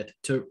side of it,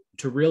 to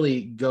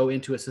really go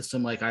into a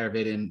system like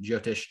Ayurveda and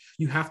Jyotish,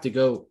 you have to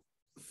go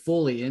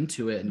fully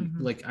into it. And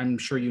like, I'm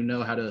sure you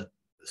know how to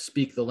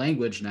speak the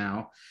language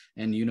now,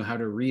 and you know how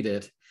to read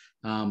it.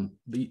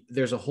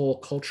 There's a whole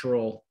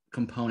cultural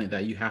component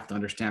that you have to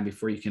understand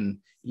before you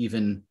can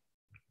even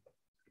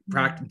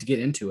practice to get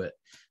into it.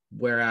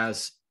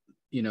 Whereas,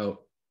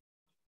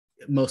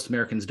 most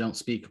Americans don't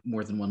speak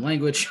more than one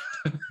language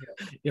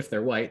if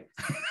they're white.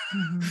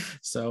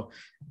 So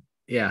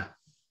yeah,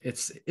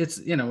 it's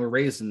we're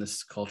raised in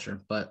this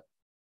culture, but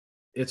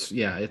it's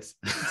a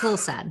little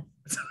sad.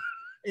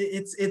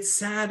 It's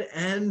sad.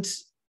 And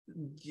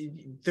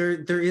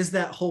there is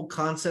that whole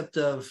concept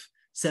of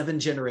 7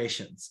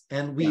 generations,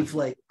 and we've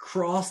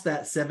crossed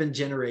that 7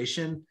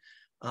 generation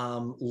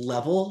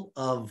level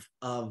of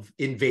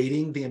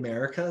invading the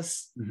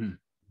Americas.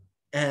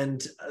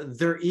 And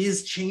there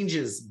is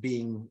changes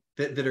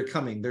that are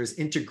coming. There's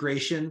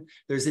integration.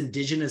 There's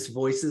indigenous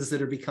voices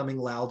that are becoming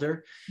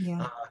louder.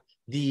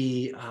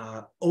 The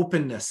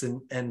openness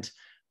and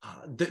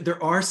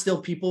there are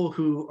still people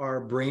who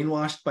are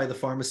brainwashed by the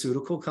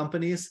pharmaceutical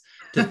companies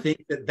to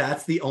think that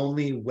that's the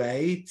only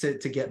way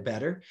to get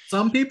better.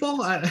 Some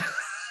people,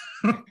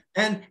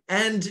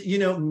 and you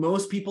know,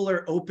 most people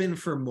are open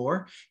for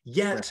more,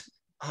 yet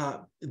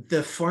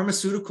the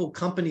pharmaceutical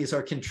companies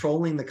are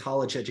controlling the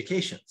college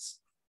educations.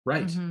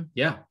 Right. Mhm.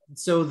 Yeah.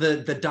 So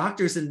the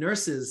doctors and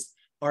nurses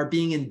are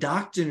being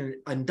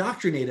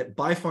indoctrinated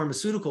by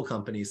pharmaceutical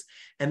companies,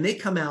 and they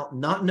come out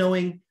not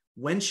knowing,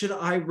 when should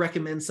I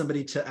recommend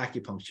somebody to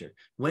acupuncture?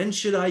 When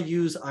should I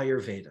use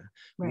Ayurveda?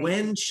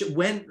 Right.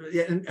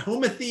 And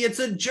homeopathy, it's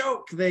a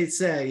joke, they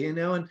say, you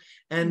know,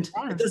 and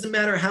Yeah. it doesn't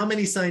matter how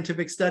many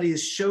scientific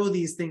studies show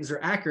these things are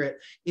accurate.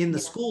 In the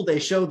school, they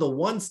show the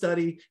one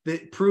study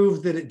that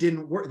proved that it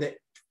didn't work, that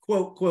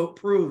quote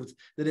proved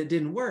that it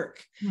didn't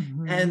work.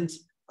 Mhm. And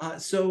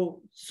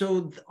so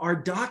our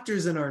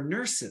doctors and our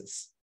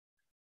nurses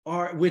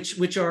are,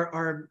 which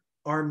are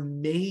our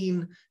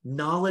main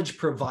knowledge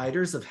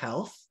providers of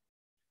health,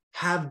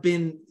 have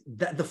been,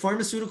 that the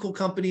pharmaceutical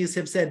companies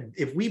have said,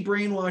 if we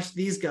brainwash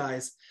these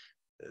guys,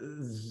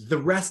 the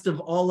rest of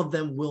all of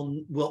them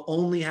will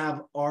only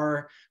have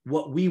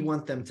what we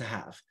want them to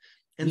have.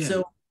 And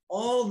so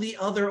all the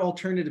other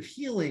alternative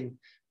healing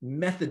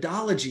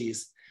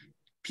methodologies,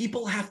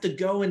 people have to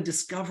go and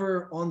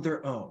discover on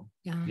their own.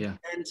 Yeah.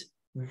 And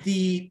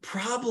the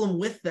problem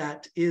with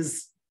that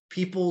is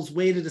people's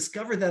way to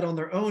discover that on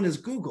their own is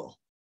Google.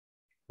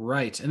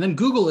 Right. And then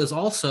Google is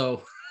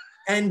also...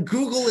 And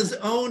Google is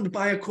owned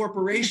by a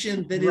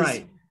corporation that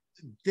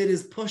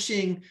is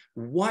pushing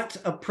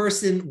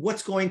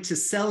what's going to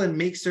sell and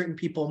make certain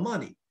people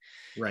money.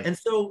 Right. And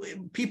so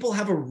people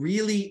have a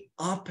really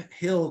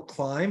uphill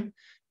climb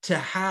to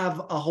have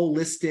a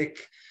holistic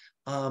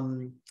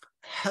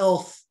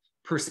health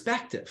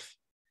perspective.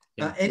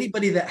 Yeah.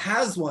 Anybody that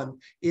has one,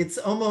 it's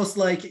almost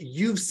like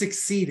you've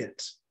succeeded.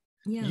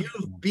 Yeah.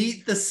 You've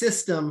beat the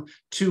system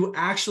to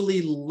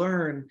actually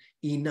learn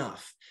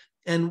enough.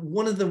 And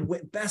one of the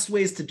best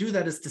ways to do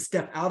that is to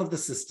step out of the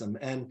system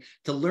and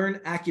to learn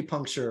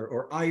acupuncture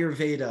or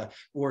Ayurveda,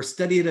 or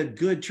study at a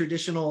good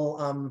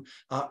traditional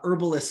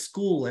herbalist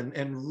school,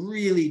 and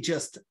really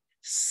just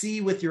see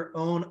with your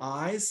own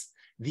eyes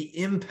the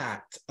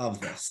impact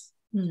of this.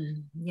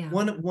 Yeah.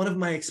 One of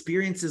my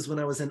experiences when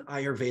I was in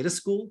Ayurveda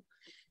school,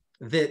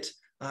 that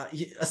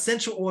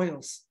essential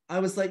oils, I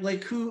was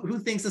like who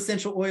thinks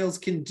essential oils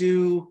can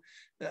do,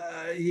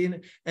 you know?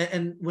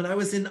 And when I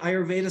was in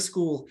Ayurveda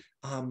school,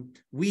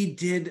 we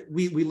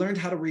learned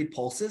how to read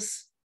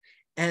pulses,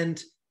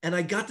 and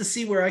I got to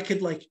see where I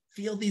could like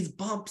feel these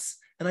bumps,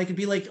 and I could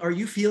be like, are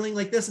you feeling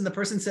like this? And the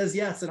person says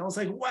yes. And I was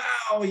like,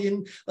 wow,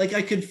 like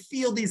I could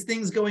feel these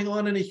things going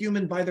on in a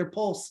human by their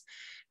pulse.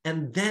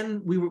 And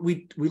then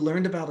we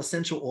learned about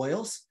essential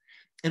oils,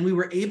 and we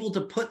were able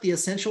to put the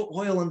essential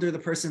oil under the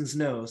person's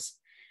nose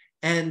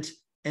and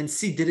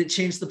see, did it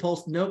change the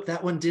pulse? Nope,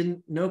 that one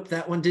didn't. Nope,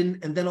 that one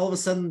didn't. And then all of a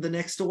sudden, the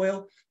next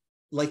oil,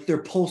 like their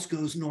pulse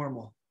goes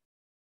normal.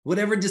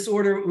 Whatever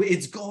disorder,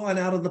 it's gone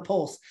out of the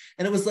pulse.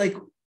 And it was like,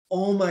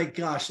 oh my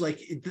gosh,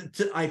 like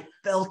I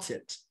felt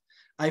it.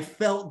 I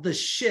felt the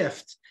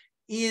shift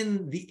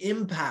in the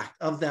impact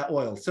of that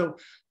oil. So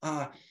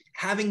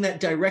having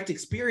that direct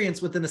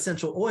experience with an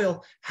essential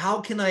oil,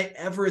 how can I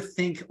ever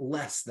think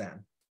less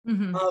than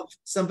of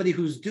somebody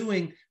who's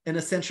doing an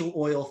essential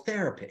oil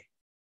therapy?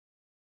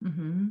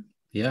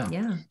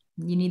 Yeah.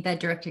 You need that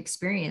direct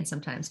experience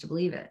sometimes to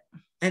believe it.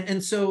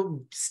 And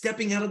so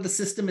stepping out of the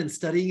system and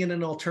studying in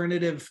an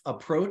alternative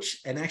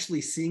approach and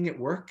actually seeing it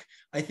work,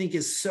 I think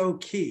is so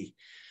key.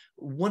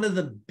 One of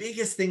the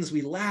biggest things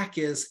we lack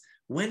is,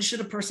 when should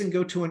a person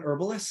go to an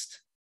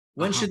herbalist?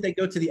 When should they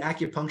go to the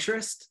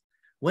acupuncturist?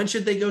 When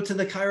should they go to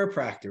the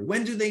chiropractor?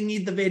 When do they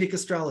need the Vedic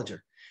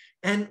astrologer?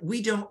 And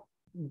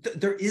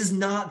there is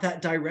not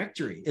that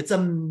directory. It's a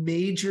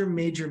major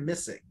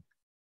missing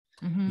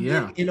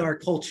in our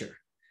culture.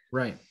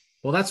 Right.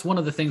 Well, that's one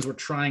of the things we're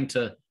trying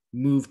to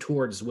move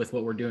towards with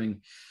what we're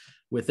doing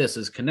with this,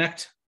 is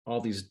connect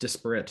all these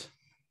disparate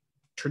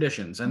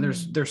traditions. And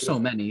there's so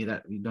many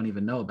that we don't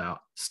even know about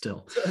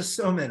still.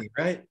 So many,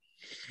 right?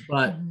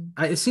 But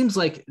it seems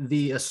like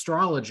the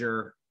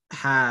astrologer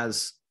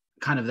has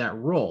kind of that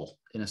role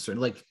in a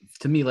certain, like,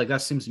 to me, like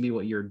that seems to be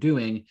what you're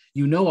doing.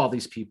 You know all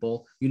these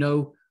people, you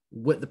know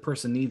what the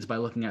person needs by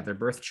looking at their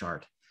birth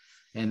chart,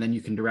 and then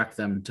you can direct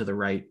them to the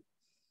right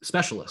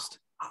specialist.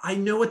 I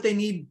know what they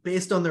need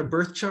based on their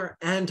birth chart,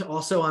 and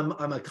also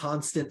I'm a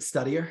constant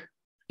studier.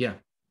 Yeah.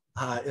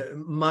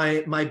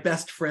 My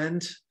best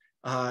friend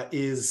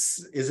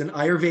is an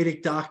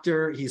Ayurvedic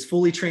doctor. He's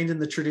fully trained in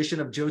the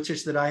tradition of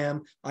Jyotish that I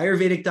am.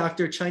 Ayurvedic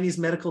doctor, Chinese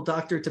medical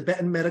doctor,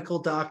 Tibetan medical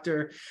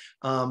doctor.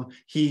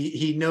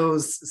 He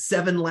knows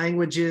 7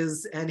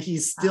 languages, and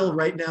he's still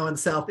right now in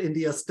South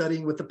India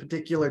studying with a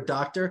particular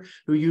doctor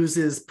who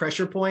uses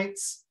pressure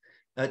points.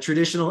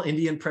 Traditional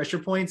Indian pressure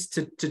points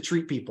to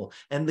treat people.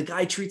 And the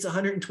guy treats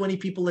 120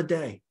 people a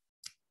day.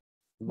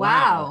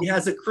 Wow. He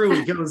has a crew.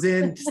 He goes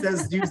in,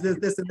 says, use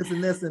this and this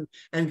and this,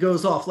 and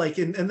goes off. Like,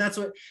 and that's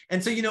what,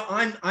 and so, you know,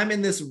 I'm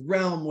in this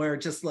realm where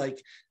just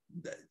like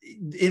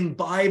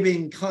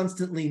imbibing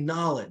constantly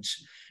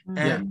knowledge.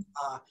 And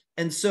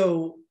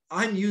so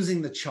I'm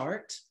using the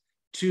chart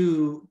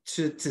to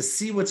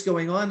see what's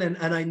going on,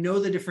 and I know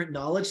the different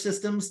knowledge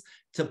systems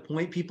to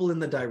point people in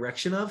the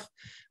direction of,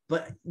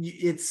 but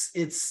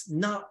it's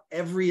not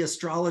every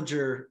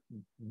astrologer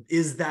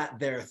is that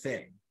their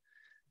thing.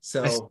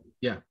 So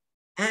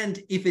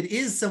and if it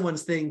is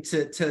someone's thing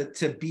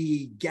to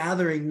be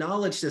gathering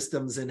knowledge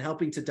systems and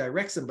helping to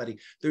direct somebody,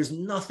 there's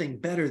nothing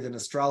better than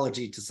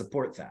astrology to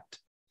support that.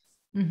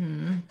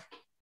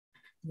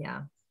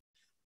 Yeah.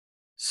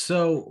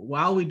 So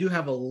while we do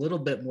have a little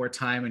bit more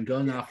time, and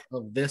going off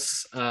of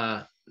this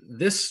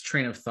this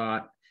train of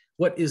thought,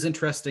 what is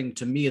interesting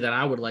to me that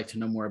I would like to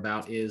know more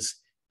about is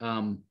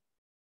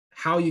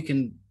how you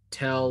can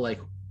tell, like,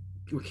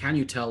 can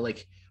you tell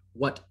like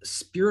what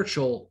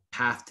spiritual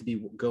path to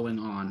be going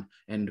on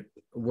and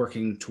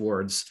working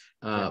towards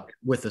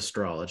with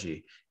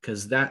astrology,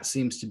 because that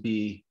seems to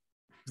be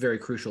very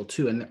crucial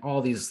too, and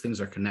all these things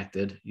are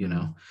connected, you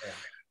know.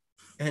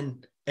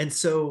 And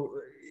so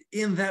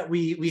in that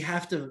we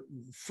have to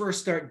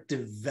first start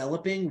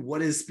developing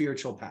what is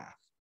spiritual path,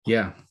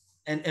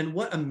 and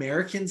what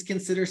Americans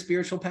consider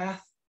spiritual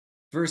path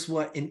versus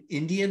what an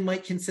Indian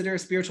might consider a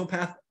spiritual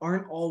path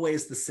aren't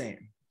always the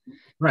same,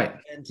 right?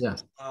 And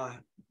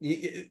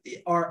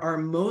our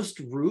most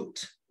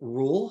root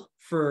rule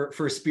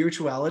for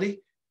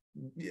spirituality,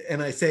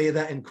 and I say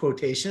that in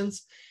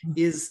quotations,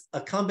 is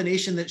a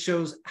combination that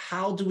shows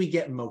how do we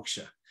get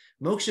moksha.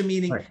 Moksha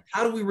meaning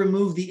how do we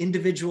remove the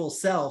individual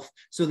self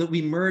so that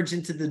we merge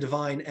into the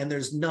divine and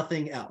there's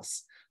nothing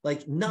else.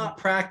 Like, not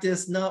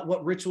practice, not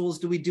what rituals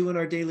do we do in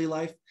our daily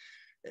life.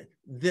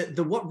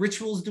 The what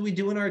rituals do we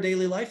do in our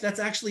daily life, that's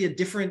actually a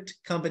different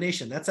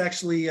combination. That's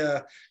actually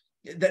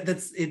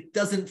that's it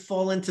doesn't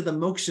fall into the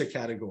moksha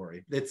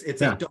category. It's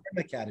a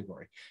dharma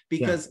category,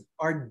 because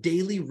our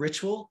daily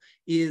ritual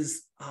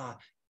is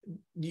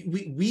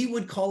we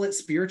would call it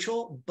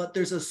spiritual, but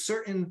there's a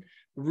certain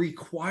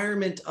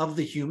requirement of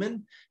the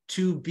human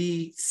to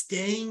be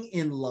staying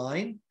in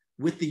line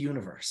with the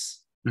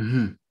universe.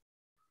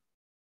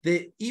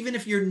 That even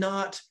if you're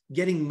not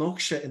getting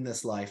moksha in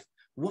this life,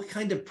 what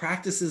kind of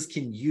practices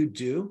can you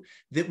do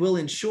that will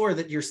ensure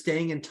that you're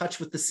staying in touch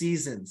with the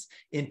seasons,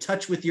 in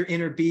touch with your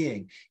inner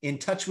being, in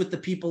touch with the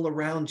people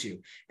around you,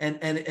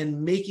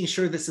 and making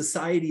sure that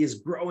society is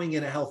growing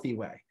in a healthy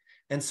way?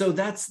 And so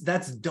that's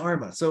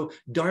dharma. So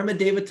dharma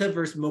devata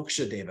versus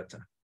moksha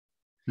devata.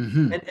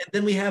 And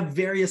then we have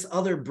various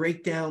other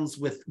breakdowns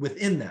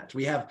within that.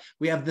 We have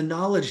the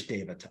knowledge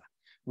devata.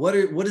 What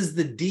is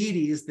the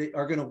deities that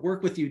are going to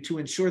work with you to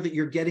ensure that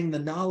you're getting the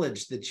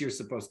knowledge that you're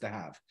supposed to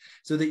have,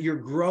 so that you're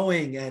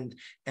growing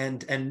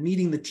and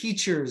meeting the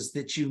teachers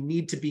that you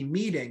need to be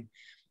meeting,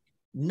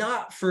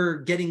 not for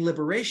getting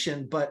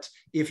liberation, but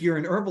if you're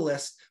an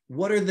herbalist,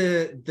 what are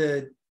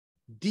the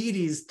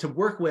deities to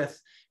work with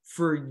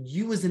for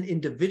you as an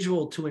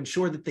individual to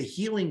ensure that the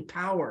healing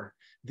power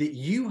that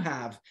you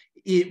have,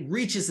 it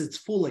reaches its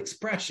full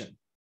expression.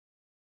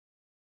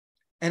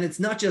 And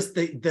it's not just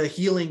the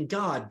healing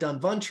god,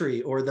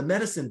 Dhanvantari, or the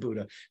medicine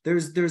Buddha.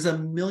 There's a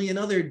million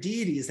other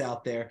deities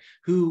out there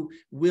who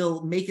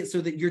will make it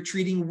so that you're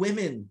treating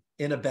women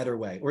in a better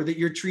way, or that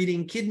you're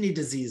treating kidney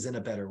disease in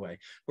a better way,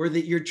 or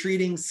that you're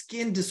treating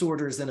skin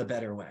disorders in a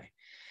better way.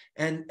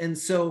 And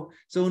so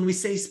when we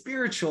say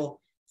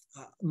spiritual,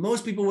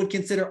 most people would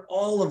consider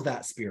all of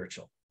that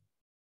spiritual.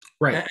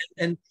 Right.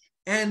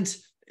 And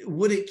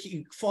would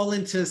it fall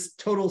into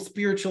total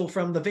spiritual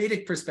from the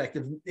Vedic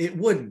perspective? It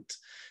wouldn't.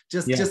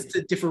 Just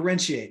to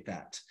differentiate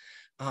that.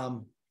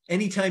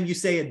 Anytime you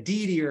say a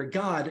deity or a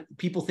god,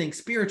 people think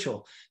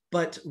spiritual.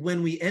 But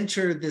when we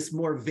enter this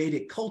more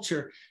Vedic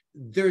culture,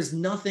 there's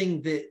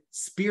nothing that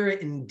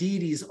spirit and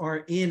deities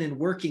aren't in and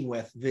working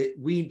with, that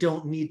we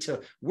don't need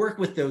to work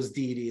with those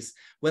deities,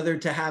 whether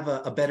to have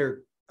a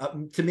better,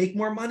 to make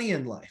more money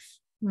in life.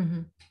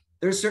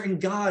 There's certain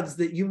gods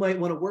that you might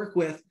want to work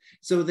with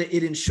so that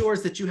it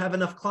ensures that you have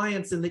enough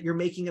clients and that you're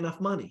making enough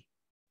money.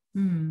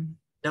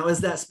 Now,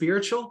 is that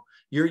spiritual?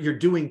 You're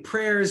doing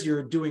prayers,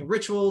 you're doing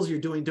rituals, you're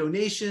doing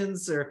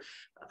donations, or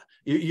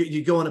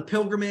you go on a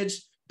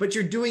pilgrimage, but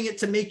you're doing it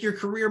to make your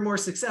career more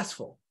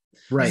successful.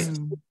 Right.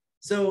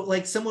 So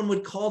like someone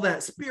would call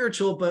that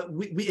spiritual, but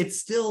it's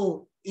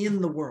still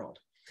in the world.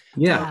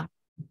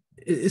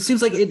 It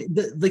seems like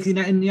like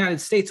in the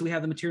United States, we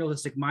have the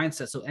materialistic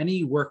mindset. So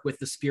any work with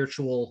the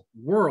spiritual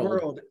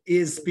world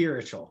is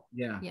spiritual.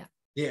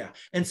 Yeah.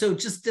 And so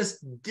just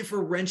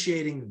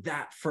differentiating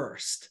that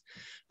first.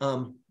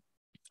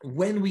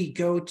 When we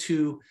go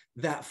to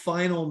that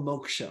final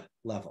moksha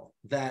level,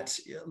 that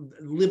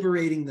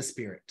liberating the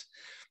spirit,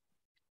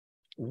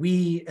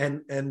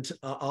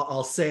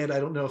 I'll say it, I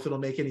don't know if it'll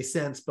make any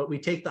sense, but we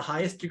take the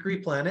highest degree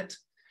planet,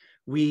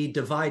 we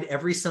divide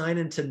every sign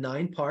into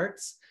 9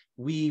 parts,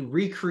 we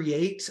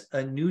recreate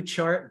a new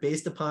chart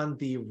based upon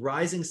the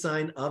rising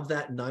sign of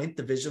that 9th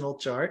divisional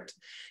chart,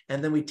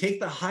 and then we take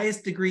the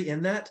highest degree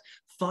in that,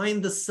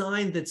 find the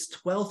sign that's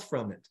 12th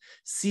from it,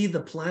 see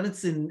the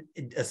planets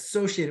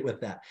associated with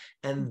that,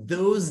 and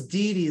those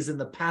deities and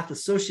the path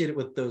associated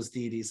with those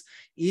deities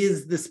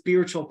is the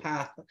spiritual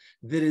path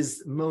that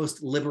is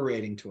most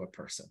liberating to a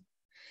person.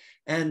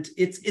 And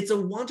it's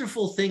a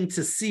wonderful thing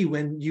to see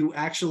when you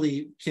actually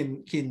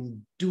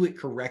can do it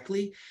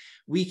correctly.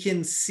 We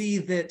can see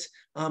that,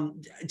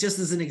 just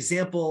as an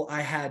example,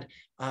 I had,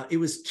 it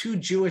was 2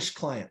 Jewish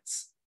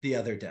clients the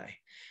other day.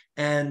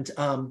 And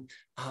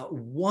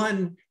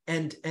one,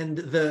 and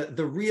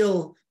the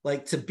real,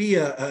 like, to be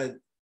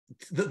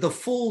the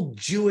full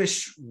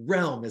Jewish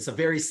realm is a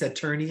very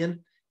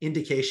Saturnian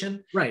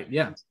indication. Right.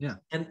 Yeah. Yeah.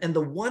 And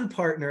the one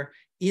partner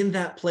in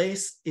that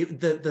place,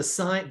 the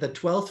sign, the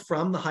 12th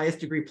from the highest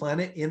degree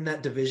planet in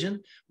that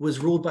division was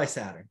ruled by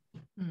Saturn.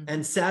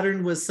 And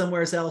Saturn was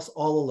somewhere else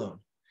all alone.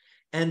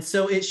 And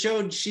so it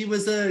showed she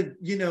was a,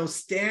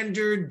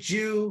 standard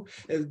Jew,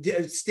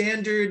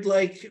 standard,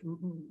 like,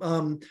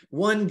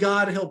 one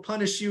God, he'll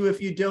punish you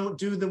if you don't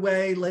do the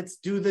way, let's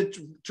do the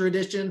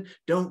tradition,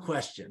 don't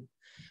question.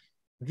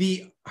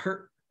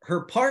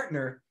 Her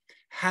partner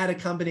had a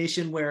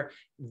combination where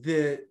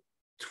the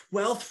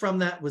 12th from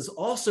that was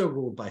also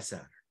ruled by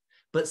Saturn,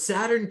 but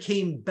Saturn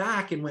came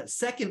back and went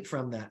second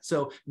from that.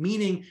 So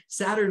meaning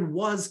Saturn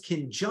was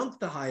conjunct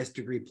the highest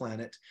degree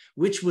planet,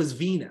 which was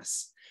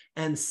Venus.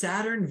 And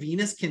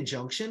Saturn-Venus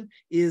conjunction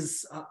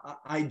is,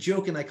 I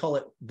joke and I call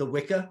it the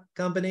Wicca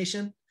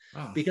combination.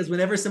 Oh. Because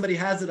whenever somebody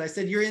has it, I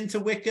said, you're into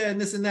Wicca and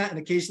this and that. And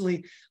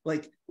occasionally,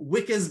 like,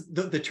 Wicca's,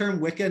 the term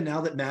Wicca, now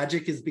that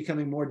magic is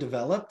becoming more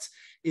developed,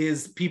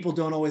 is people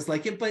don't always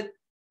like it. But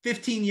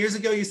 15 years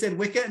ago, you said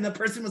Wicca, and the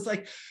person was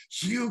like,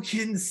 you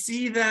can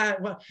see that.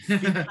 Well,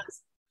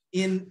 because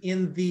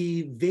in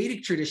the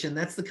Vedic tradition,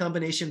 that's the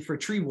combination for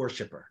tree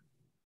worshiper.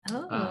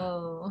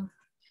 Oh.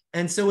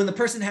 And so when the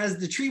person has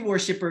the tree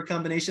worshiper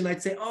combination,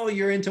 I'd say, oh,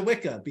 you're into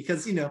Wicca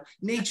because,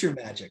 nature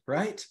magic,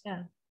 right?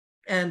 Yeah.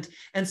 And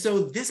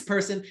so this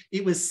person,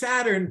 it was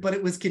Saturn, but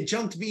it was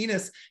conjunct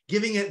Venus,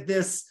 giving it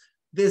this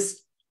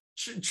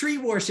tree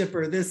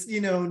worshiper, this,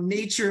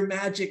 nature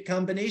magic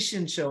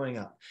combination showing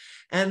up.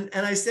 And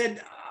I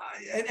said,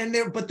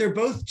 but they're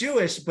both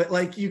Jewish, but,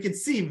 like, you could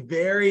see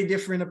very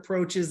different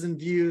approaches and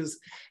views.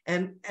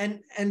 And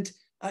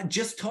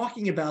just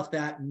talking about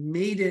that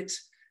made it,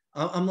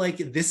 I'm like,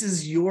 this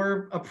is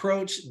your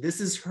approach, this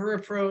is her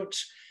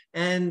approach,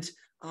 and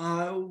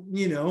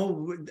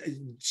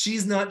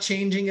she's not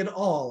changing at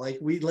all. Like,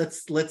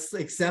 let's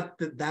accept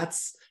that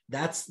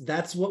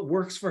that's what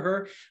works for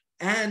her,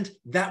 and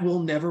that will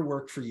never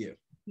work for you.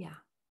 Yeah.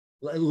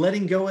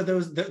 Letting go of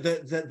those,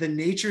 the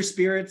nature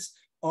spirits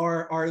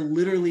are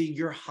literally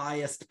your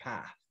highest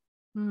path.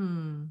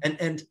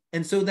 And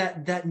so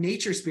that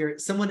nature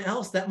spirit, someone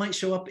else, that might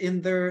show up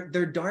in their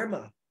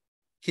dharma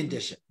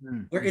condition,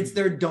 where it's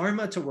their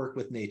dharma to work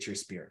with nature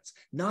spirits,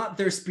 not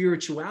their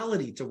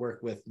spirituality to work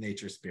with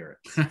nature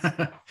spirits.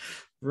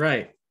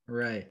 Right.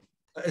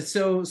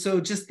 So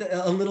just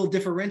a little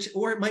differential,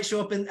 or it might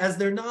show up as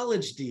their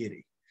knowledge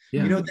deity.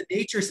 Yeah. The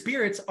nature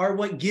spirits are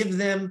what give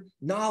them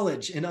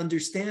knowledge and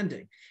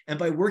understanding. And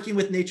by working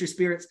with nature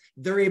spirits,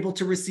 they're able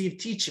to receive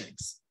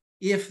teachings.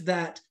 If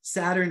that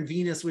Saturn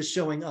Venus was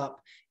showing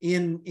up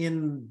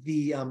in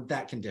the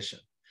that condition.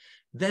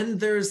 Then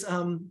there's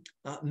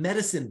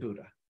medicine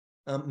Buddha.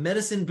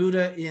 Medicine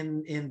Buddha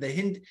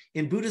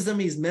in Buddhism,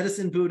 he's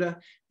medicine Buddha.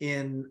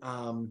 In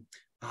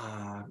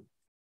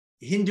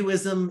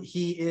Hinduism,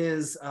 he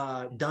is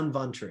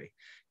Dhanvantari,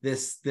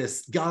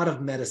 this god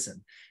of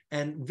medicine,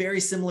 and very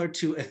similar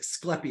to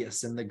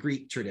Asclepius in the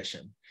Greek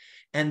tradition.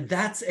 And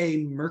that's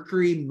a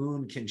Mercury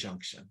moon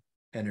conjunction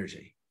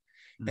energy.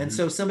 And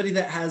so somebody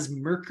that has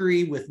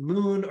Mercury with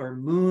moon, or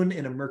moon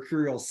in a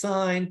mercurial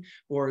sign,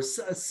 or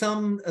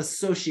some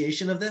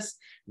association of this,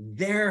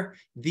 the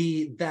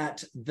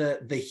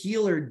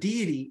healer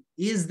deity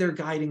is their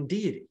guiding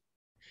deity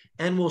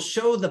and will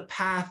show the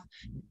path.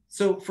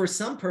 So for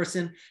some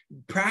person,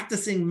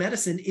 practicing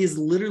medicine is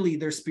literally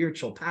their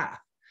spiritual path.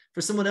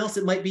 For someone else,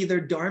 it might be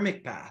their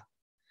dharmic path.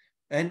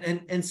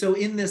 And so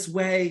in this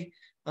way,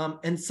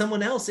 and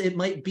someone else, it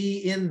might be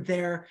in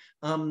their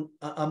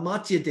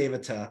Amatya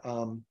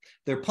Devata,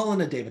 their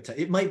Pulana Devata.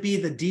 It might be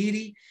the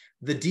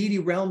deity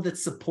realm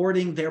that's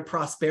supporting their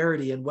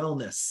prosperity and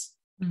wellness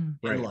in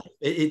life.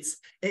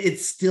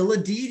 It's still a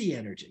deity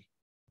energy.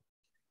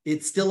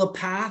 It's still a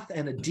path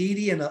and a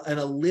deity and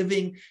a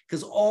living,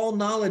 because all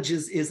knowledge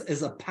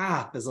is a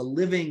path, is a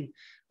living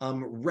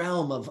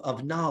realm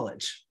of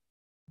knowledge.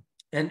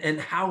 And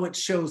how it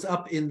shows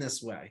up in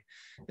this way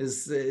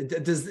is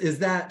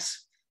that.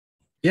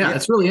 Yeah,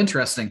 it's really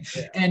interesting.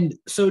 Yeah. And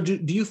so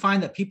do you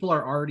find that people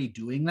are already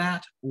doing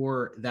that,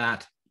 or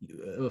that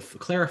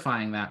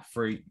clarifying that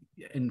for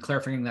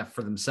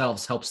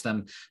themselves helps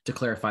them to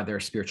clarify their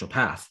spiritual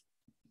path?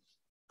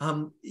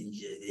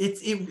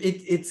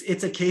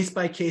 It's a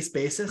case-by-case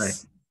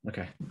basis. Right.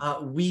 Okay.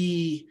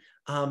 We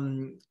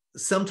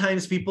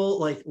sometimes people,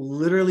 like,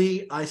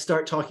 literally, I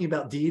start talking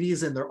about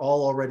deities and they're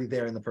all already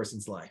there in the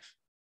person's life.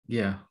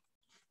 Yeah.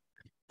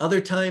 Other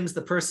times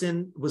the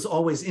person was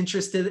always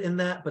interested in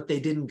that, but they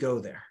didn't go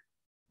there.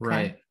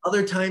 Right.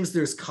 Other times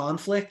there's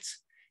conflict,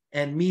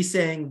 and me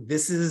saying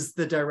this is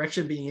the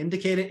direction being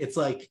indicated, it's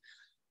like,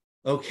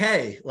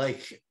 okay,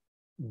 like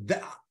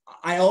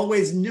I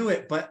always knew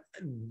it, but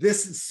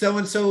this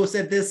so-and-so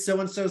said this,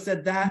 so-and-so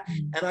said that,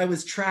 and I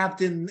was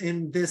trapped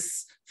in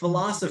this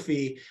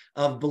philosophy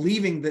of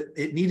believing that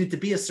it needed to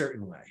be a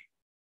certain way.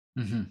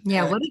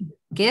 Yeah, what a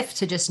gift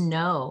to just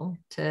know,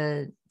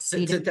 to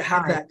see, to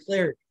have that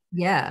clarity.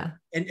 Yeah.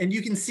 And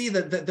you can see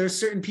that there's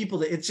certain people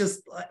that it's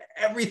just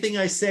everything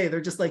I say, they're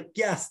just like,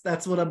 yes,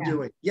 that's what I'm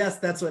doing. Yes,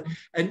 that's what,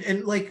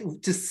 and like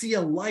to see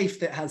a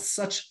life that has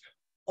such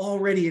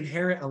already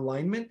inherent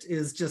alignment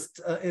is just,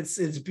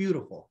 it's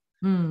beautiful.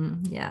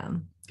 Yeah.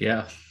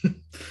 Yeah.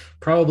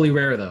 Probably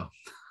rare though.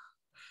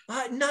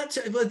 But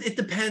it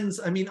depends.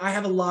 I mean, I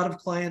have a lot of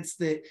clients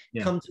that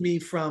come to me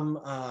from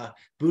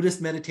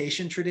Buddhist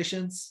meditation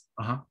traditions.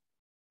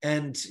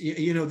 And,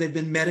 you know, they've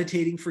been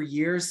meditating for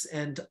years,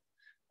 and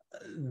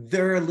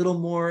they're a little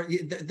more,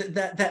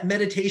 that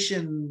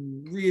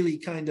meditation really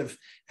kind of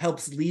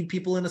helps lead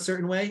people in a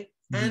certain way.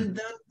 And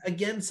then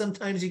again,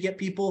 sometimes you get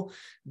people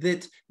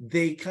that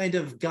they kind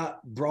of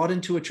got brought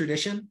into a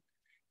tradition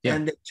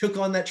and they took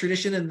on that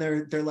tradition, and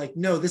they're like,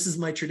 no, this is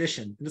my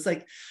tradition. And it's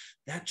like,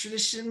 that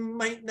tradition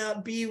might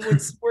not be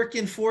what's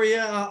working for you.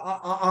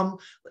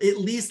 At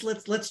least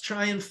let's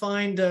try and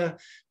find a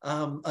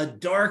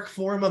dark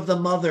form of the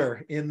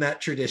mother in that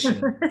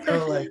tradition.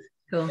 So like,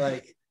 cool.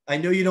 Like, I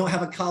know you don't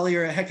have a Kali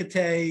or a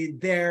Hecate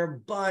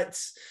there, but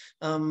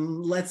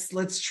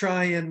let's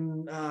try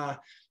and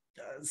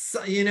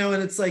you know,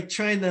 and it's like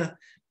trying to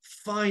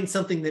find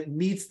something that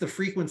meets the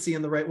frequency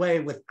in the right way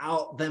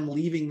without them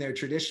leaving their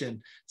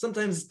tradition.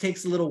 Sometimes it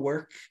takes a little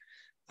work.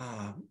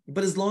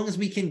 But as long as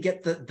we can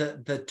get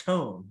the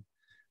tone,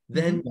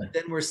 then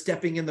we're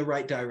stepping in the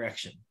right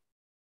direction.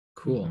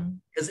 Cool.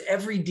 Because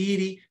every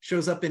deity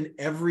shows up in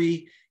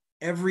every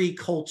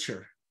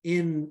culture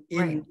in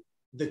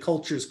the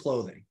culture's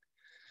clothing.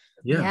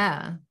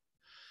 Yeah.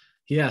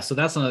 So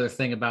that's another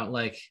thing about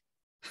like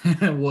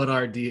what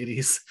are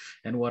deities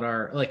and what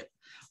are like,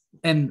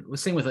 and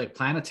same with like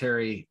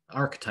planetary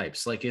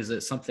archetypes. Like, is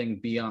it something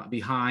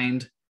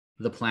behind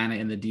the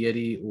planet and the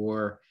deity,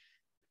 or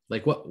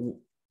like what?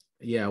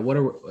 Yeah, what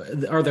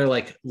are there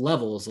like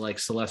levels like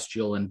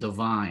celestial and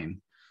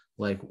divine?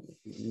 Like,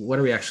 what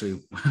are we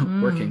actually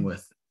working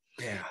with?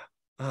 Yeah.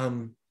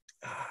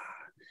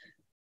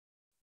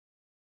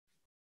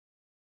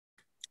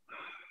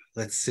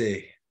 Let's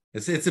see.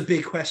 It's a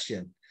big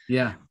question.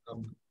 Yeah.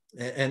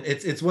 And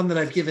it's one that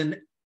I've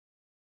given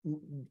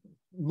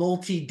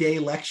multi-day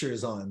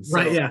lectures on. So,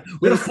 right. Yeah.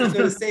 We don't have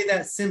to say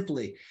that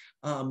simply.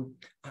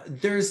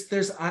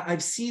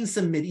 I've seen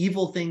some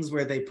medieval things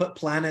where they put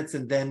planets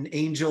and then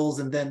angels,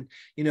 and then,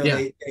 you know,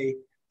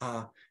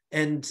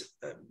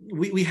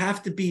 we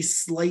have to be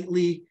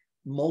slightly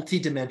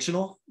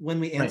multi-dimensional when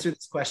we answer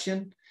this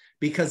question,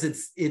 because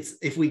it's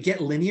if we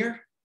get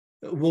linear,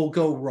 we'll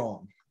go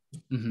wrong.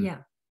 Yeah.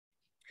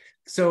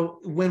 So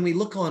when we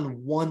look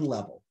on one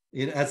level,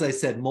 as I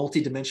said,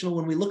 multi-dimensional,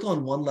 when we look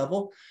on one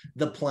level,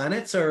 the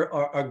planets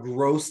are a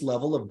gross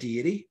level of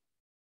deity.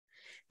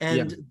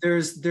 And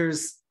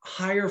there's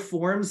higher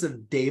forms of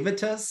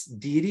devatas,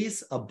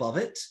 deities above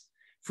it,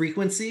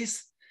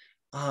 frequencies,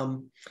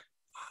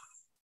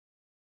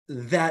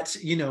 that,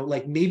 you know,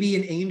 like maybe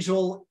an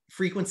angel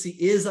frequency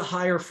is a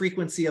higher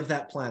frequency of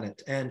that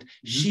planet, and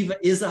Shiva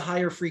is a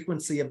higher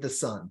frequency of the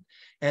sun,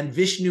 and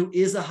Vishnu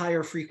is a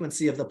higher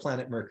frequency of the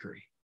planet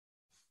Mercury.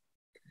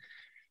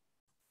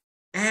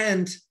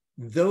 And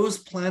those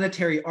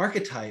planetary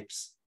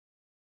archetypes,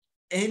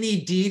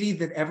 any deity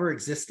that ever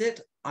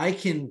existed, I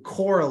can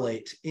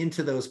correlate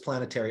into those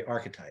planetary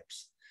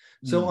archetypes.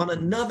 So on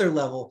another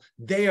level,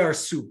 they are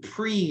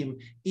supreme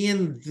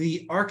in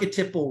the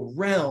archetypal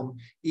realm.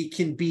 It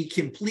can be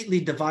completely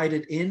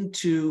divided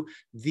into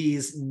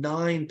these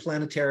 9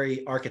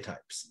 planetary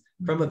archetypes.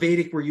 From a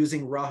Vedic, we're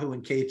using Rahu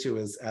and Ketu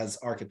as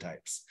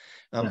archetypes,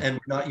 and we're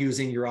not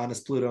using Uranus,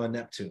 Pluto, and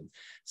Neptune.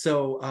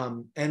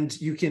 So,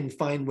 and you can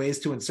find ways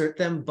to insert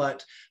them,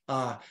 but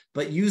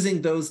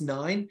using those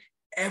 9,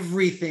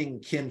 everything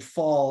can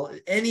fall.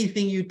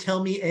 Anything you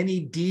tell me,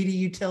 any deity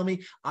you tell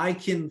me, I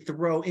can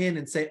throw in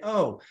and say,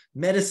 oh,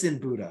 medicine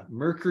Buddha,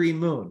 Mercury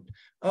moon.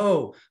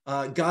 Oh,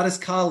 goddess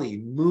Kali,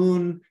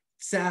 moon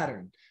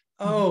Saturn.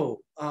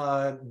 Oh,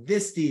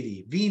 this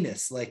deity,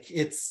 Venus. Like,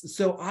 it's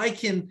so I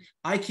can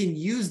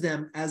use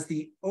them as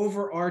the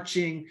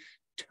overarching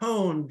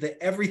tone that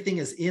everything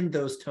is in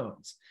those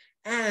tones.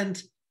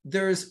 And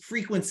there's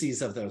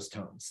frequencies of those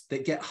tones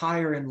that get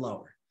higher and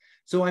lower.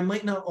 So I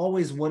might not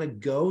always want to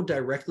go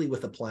directly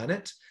with a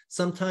planet.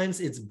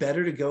 Sometimes it's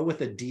better to go with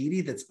a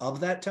deity that's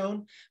of that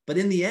tone, but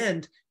in the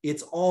end,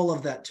 it's all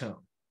of that tone.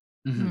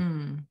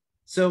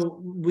 So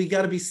we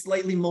got to be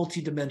slightly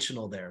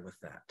multidimensional there with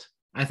that.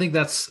 I think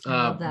that's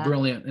a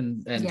brilliant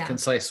and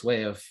concise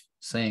way of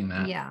saying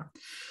that. Yeah.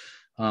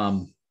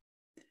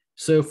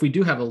 So if we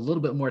do have a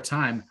little bit more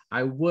time,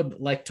 I would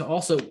like to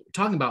also,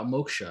 talking about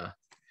moksha,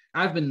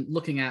 I've been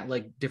looking at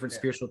like different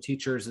spiritual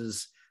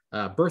teachers'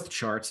 birth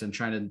charts and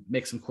trying to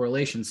make some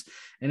correlations.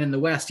 And in the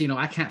West,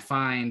 I can't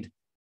find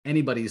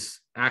anybody's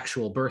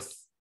actual birth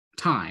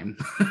time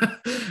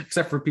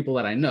except for people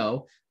that I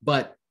know.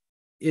 But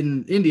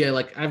in India,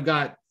 like I've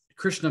got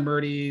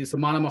Krishnamurtis,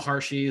 Ramana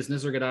Maharshis,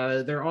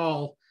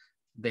 Nisargadatta,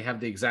 they have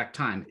the exact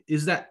time.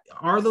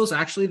 Are those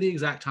actually the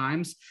exact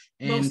times?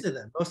 And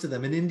most of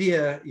them in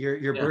India,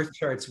 your birth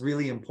chart's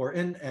really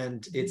important,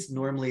 and it's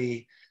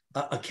normally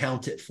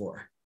accounted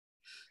for.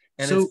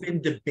 And it's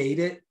been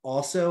debated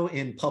also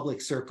in public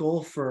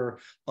circle for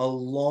a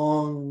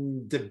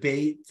long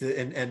debate,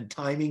 and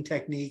timing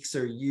techniques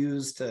are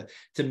used to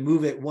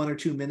move it 1 or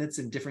 2 minutes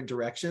in different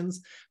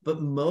directions.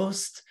 But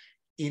most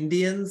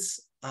Indians,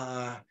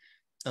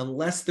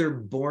 unless they're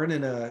born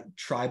in a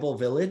tribal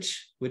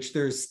village, which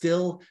there's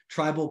still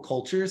tribal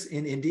cultures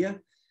in India,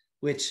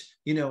 which,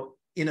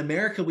 in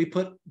America, we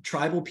put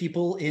tribal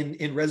people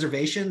in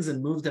reservations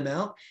and moved them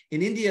out.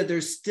 In India,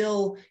 there's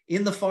still,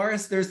 in the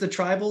forest, there's the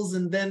tribals,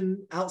 and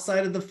then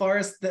outside of the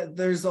forest,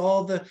 there's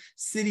all the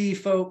city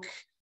folk.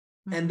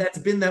 And that's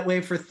been that way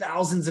for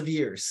thousands of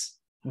years.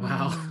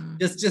 Wow.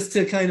 Just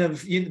to kind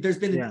of, there's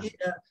been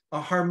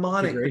a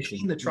harmonic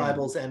between the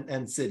tribals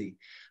and city.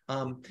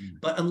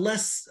 But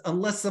unless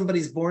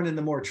somebody's born in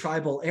a more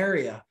tribal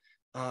area,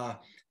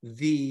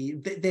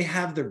 they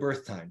have their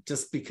birth time,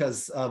 just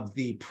because of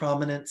the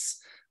prominence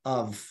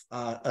of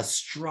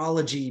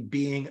astrology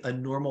being a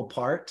normal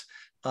part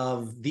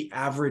of the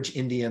average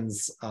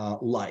Indian's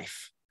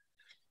life.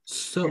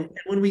 So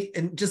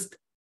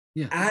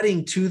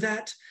adding to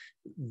that,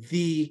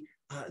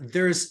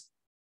 there's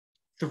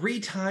 3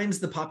 times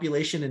the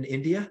population in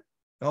India.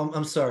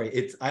 I'm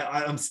sorry,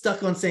 I'm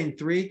stuck on saying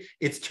 3.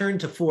 It's turned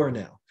to 4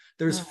 now.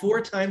 There's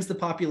 4 times the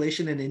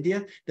population in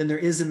India than there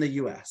is in the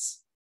US.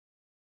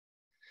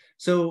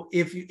 So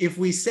if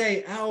we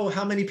say,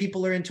 how many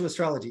people are into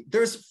astrology?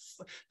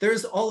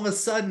 There's all of a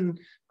sudden,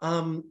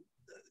 the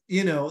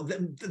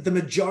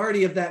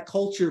majority of that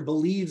culture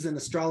believes in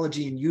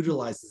astrology and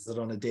utilizes it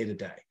on a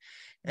day-to-day.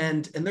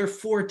 And there are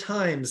 4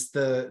 times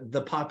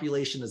the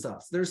population as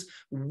us. There's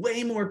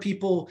way more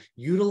people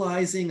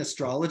utilizing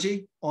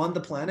astrology on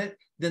the planet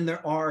than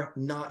there are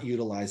not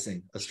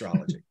utilizing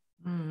astrology.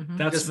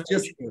 That's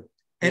just true.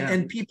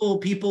 And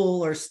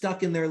people are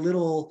stuck in their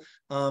little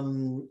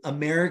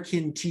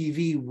American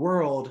TV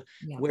world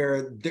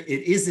where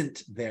it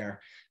isn't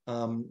there.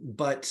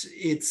 But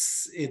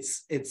it's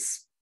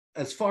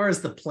as far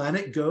as the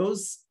planet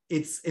goes,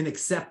 it's an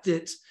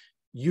accepted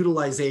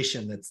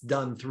utilization that's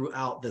done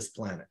throughout this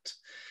planet.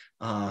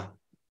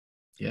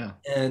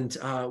 And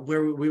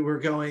where we were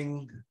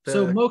going.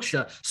 So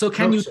moksha. So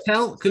could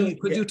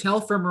you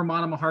tell from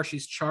Ramana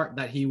Maharshi's chart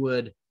that he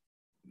would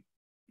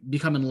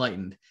become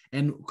enlightened?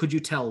 And could you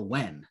tell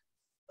when?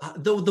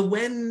 The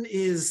when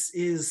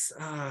is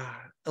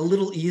a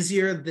little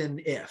easier than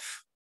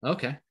if.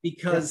 Okay.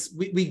 Because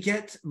we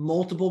get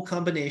multiple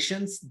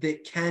combinations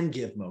that can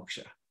give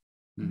moksha.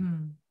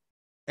 Mm-hmm.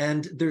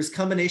 And there's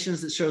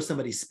combinations that show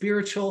somebody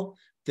spiritual.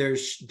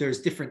 There's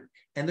different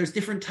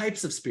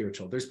types of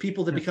spiritual. There's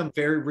people that become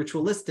very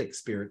ritualistic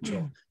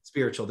spiritual.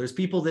 There's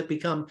people that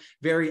become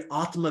very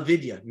atma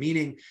vidya,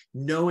 meaning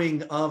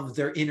knowing of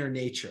their inner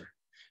nature.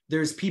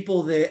 There's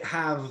people that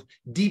have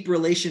deep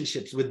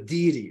relationships with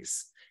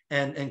deities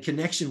and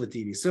connection with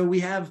deities. So we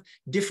have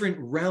different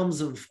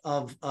realms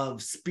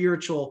of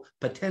spiritual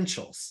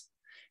potentials.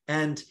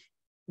 And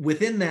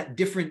within that,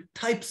 different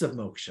types of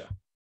moksha.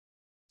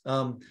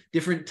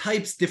 Different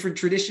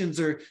traditions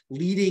are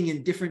leading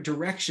in different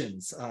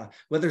directions.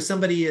 Whether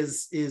somebody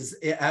is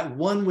at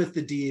one with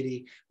the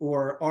deity,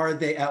 or are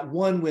they at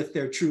one with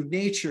their true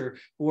nature,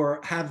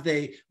 or have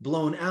they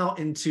blown out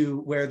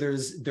into where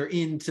they're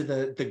into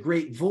the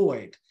great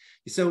void.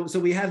 So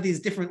we have these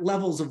different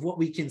levels of what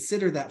we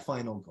consider that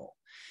final goal.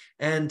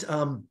 And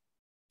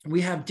we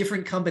have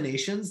different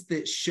combinations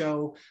that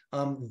show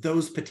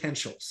those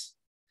potentials.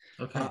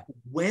 Okay.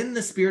 When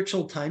the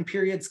spiritual time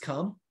periods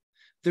come,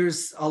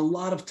 there's a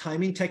lot of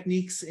timing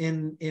techniques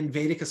in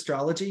Vedic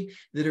astrology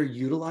that are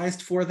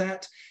utilized for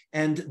that,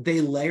 and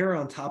they layer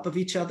on top of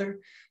each other.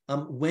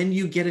 When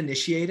you get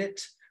initiated,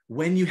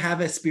 when you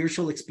have a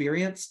spiritual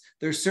experience,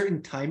 there's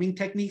certain timing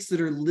techniques that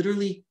are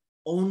literally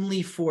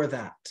only for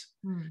that.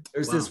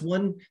 There's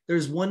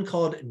one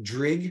called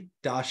Drig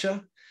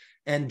Dasha,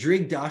 and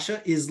Drig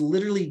Dasha is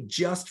literally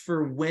just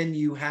for when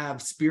you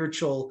have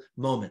spiritual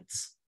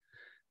moments.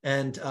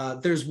 And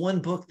there's one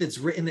book that's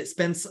written that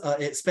spends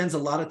a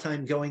lot of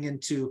time going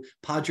into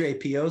Padre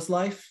Pio's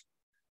life.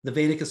 The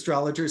Vedic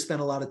astrologers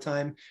spent a lot of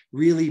time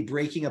really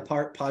breaking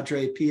apart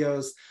Padre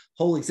Pio's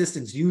whole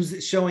existence,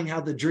 showing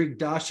how the Drig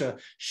Dasha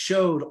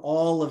showed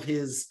all of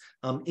his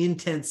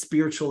intense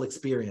spiritual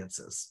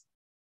experiences.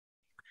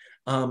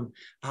 And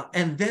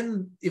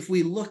then if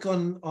we look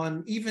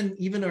on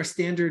even our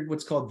standard,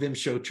 what's called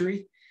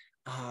Vimshotri,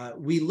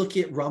 we look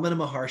at Ramana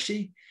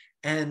Maharshi,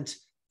 and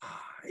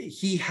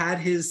he had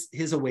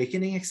his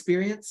awakening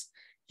experience.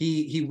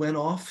 He went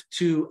off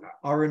to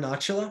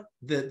Arunachala,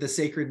 the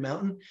sacred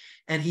mountain,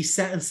 and he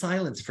sat in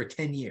silence for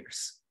 10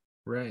 years.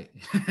 Right.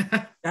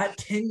 That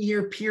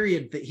 10-year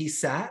period that he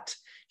sat,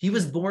 he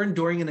was born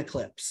during an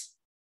eclipse.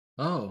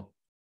 Oh.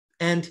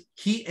 And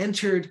he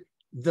entered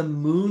the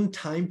moon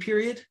time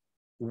period,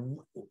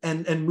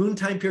 and moon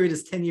time period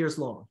is 10 years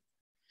long.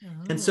 Oh.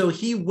 And so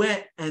he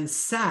went and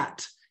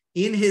sat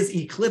in his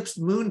eclipsed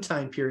moon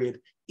time period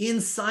in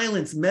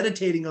silence,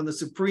 meditating on the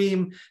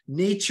supreme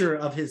nature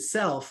of his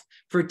self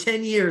for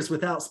 10 years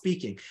without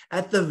speaking.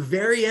 At the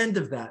very end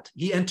of that,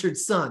 he entered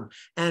sun,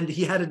 and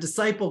he had a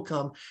disciple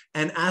come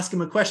and ask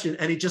him a question,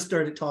 and he just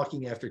started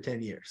talking after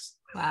 10 years.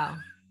 Wow.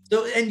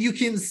 So, and you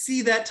can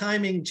see that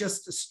timing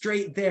just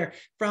straight there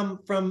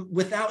from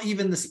without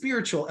even the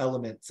spiritual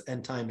elements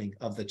and timing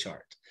of the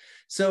chart.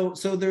 So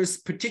there's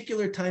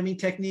particular timing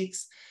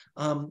techniques.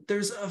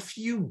 There's a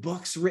few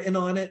books written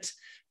on it.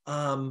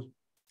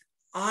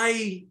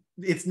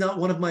 It's not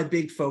one of my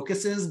big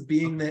focuses,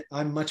 being that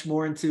I'm much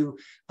more into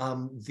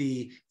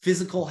the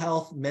physical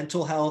health,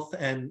 mental health,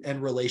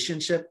 and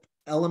relationship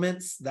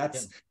elements.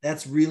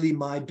 That's really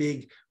my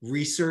big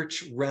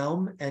research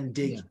realm and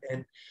dig.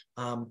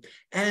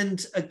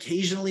 And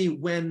occasionally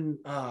when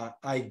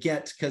I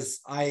get, because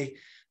I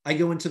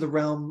go into the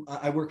realm,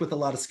 I work with a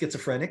lot of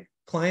schizophrenic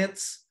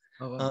clients.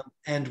 Oh, wow.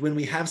 And when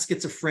we have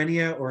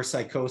schizophrenia or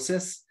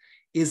psychosis,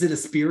 is it a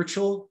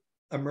spiritual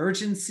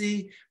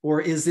emergency, or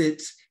is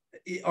it,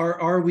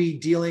 are we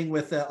dealing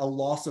with a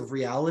loss of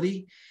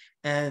reality?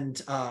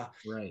 And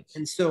right.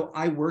 And so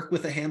I work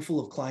with a handful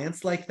of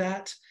clients like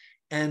that.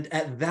 And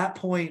at that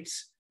point,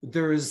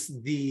 there's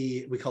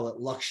we call it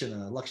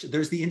lakshana.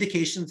 There's the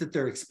indications that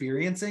they're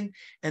experiencing.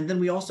 And then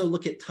we also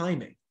look at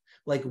timing.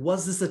 Like,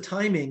 was this a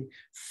timing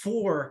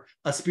for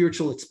a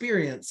spiritual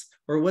experience,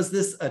 or was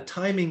this a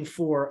timing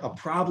for a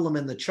problem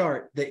in the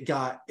chart that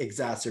got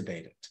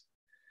exacerbated?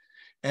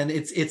 And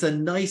it's a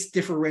nice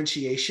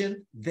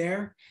differentiation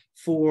there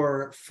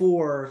for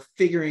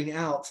figuring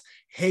out,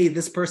 hey,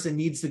 this person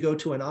needs to go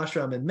to an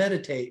ashram and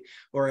meditate,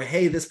 or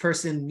hey, this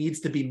person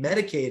needs to be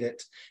medicated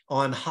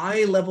on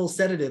high level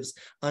sedatives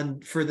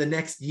for the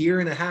next year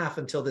and a half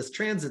until this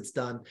transit's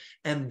done,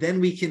 and then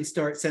we can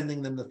start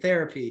sending them the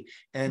therapy,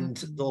 and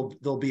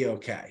they'll be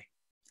okay.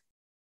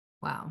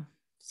 Wow.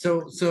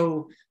 So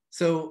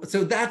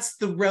that's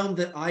the realm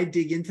that I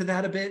dig into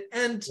that a bit,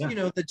 and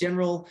the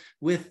general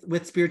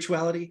with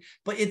spirituality.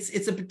 But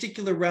it's a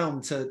particular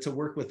realm to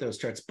work with those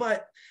charts.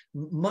 But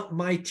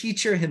my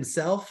teacher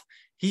himself,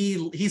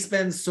 he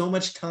spends so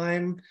much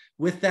time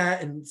with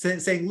that and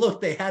saying,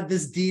 look, they had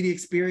this deity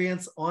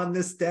experience on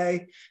this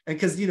day, and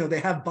because they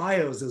have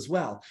bios as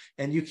well,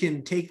 and you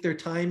can take their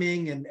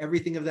timing and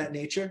everything of that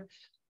nature.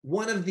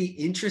 One of the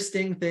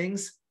interesting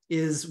things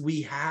is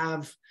we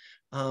have.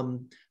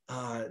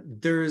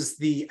 There's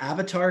the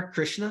avatar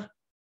Krishna,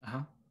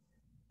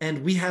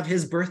 and we have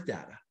his birth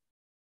data.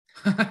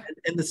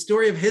 and the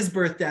story of his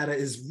birth data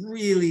is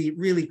really,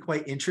 really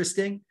quite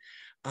interesting.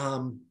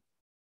 In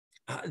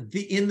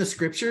the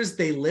scriptures,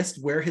 they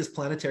list where his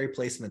planetary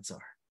placements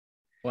are.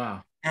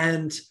 Wow.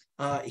 And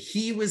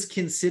he was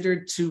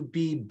considered to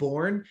be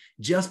born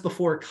just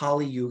before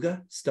Kali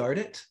Yuga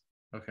started.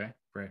 Okay,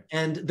 great.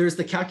 And there's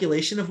the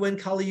calculation of when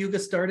Kali Yuga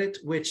started,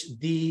 which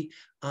the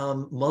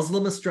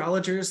Muslim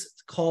astrologers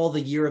call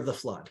the year of the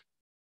flood.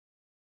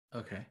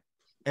 Okay.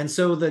 And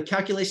so the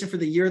calculation for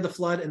the year of the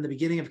flood and the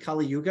beginning of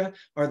Kali Yuga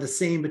are the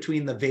same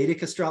between the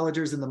Vedic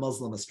astrologers and the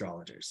Muslim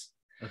astrologers.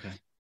 Okay.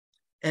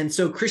 And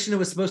so Krishna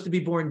was supposed to be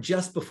born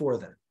just before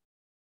then.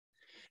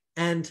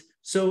 And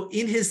so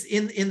in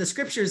the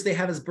scriptures, they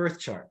have his birth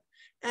chart.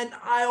 And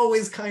I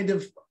always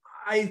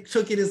I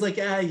took it as like,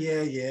 yeah,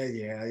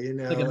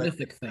 like a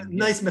mythic thing.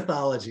 Nice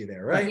mythology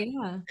there, right?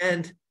 Yeah.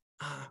 And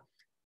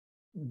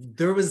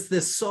there was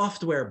this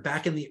software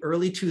back in the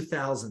early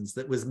 2000s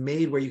that was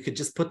made where you could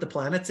just put the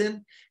planets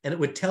in, and it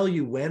would tell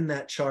you when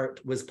that chart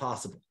was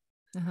possible.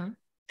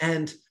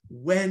 And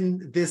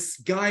when this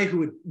guy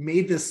who had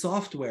made this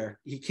software,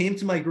 he came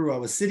to my guru, I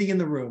was sitting in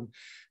the room,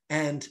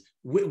 and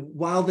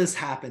while this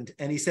happened,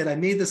 and he said, I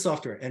made this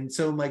software. And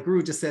so my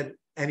guru just said,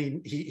 and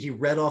he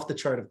read off the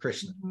chart of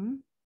Krishna.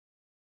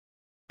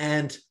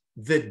 And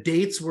the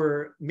dates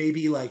were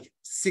maybe like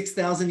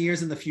 6,000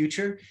 years in the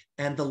future.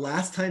 And the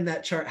last time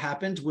that chart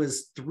happened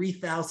was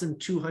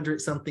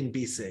 3,200 something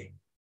BC.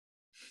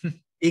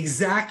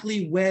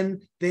 Exactly when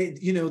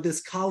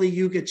this Kali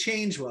Yuga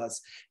change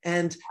was.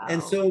 And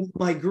so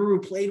my guru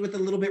played with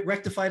it a little bit,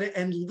 rectified it,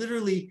 and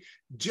literally,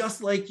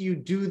 just like you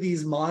do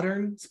these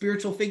modern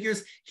spiritual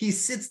figures, he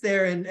sits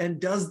there and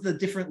does the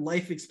different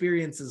life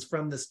experiences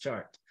from this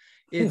chart.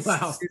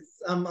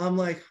 I'm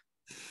like,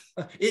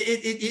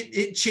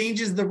 it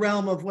changes the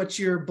realm of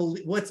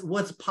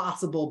what's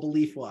possible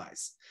belief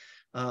wise.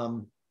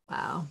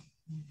 Wow.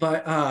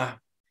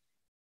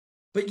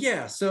 But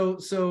yeah, so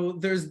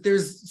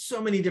there's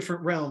so many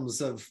different realms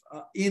of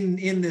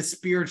in this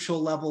spiritual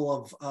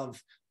level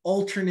of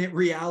alternate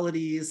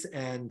realities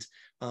and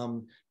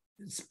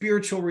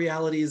spiritual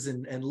realities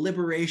and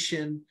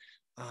liberation,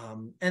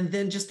 and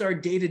then just our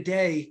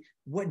day-to-day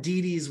what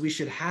deities we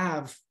should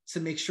have to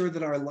make sure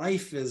that our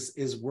life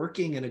is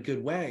working in a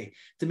good way,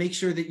 to make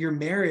sure that your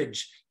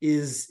marriage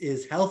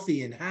is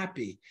healthy and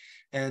happy,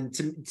 and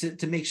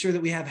to make sure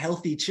that we have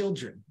healthy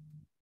children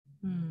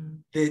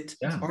that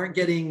aren't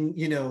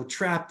getting,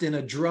 trapped in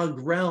a drug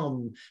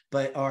realm,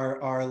 but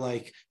are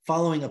like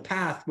following a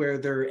path where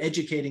they're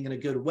educating in a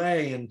good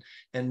way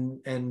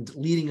and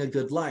leading a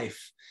good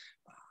life.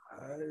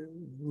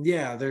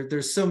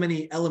 There's so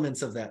many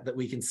elements of that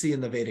we can see in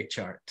the Vedic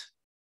chart.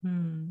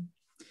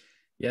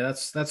 Yeah,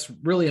 that's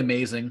really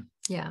amazing.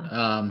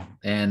 Yeah.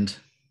 And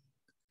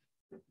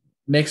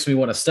makes me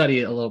want to study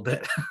it a little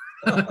bit.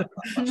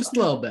 Just a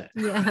little bit.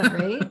 Yeah,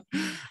 right.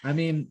 I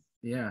mean,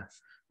 yeah.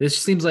 This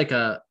seems like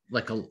a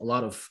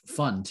lot of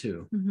fun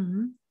too.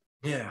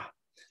 Yeah.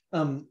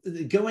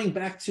 Going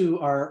back to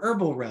our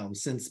herbal realm,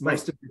 since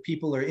most of the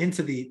people are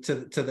into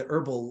the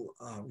herbal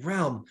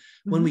realm,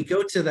 when we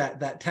go to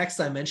that text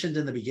I mentioned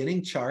in the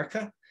beginning,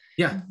 Charaka,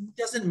 he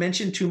doesn't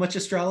mention too much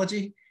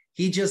astrology.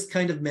 He just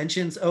kind of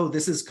mentions, oh,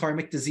 this is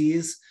karmic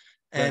disease,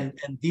 and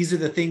these are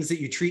the things that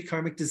you treat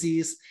karmic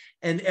disease.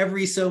 And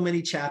every so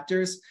many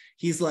chapters,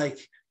 he's like,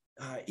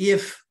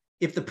 if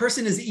the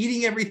person is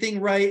eating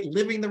everything right,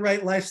 living the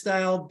right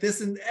lifestyle,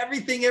 this and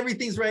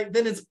everything's right,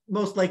 then it's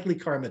most likely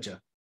karmaja,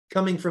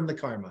 coming from the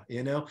karma,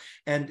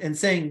 and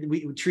saying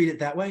we treat it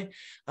that way.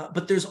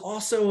 But there's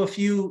also a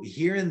few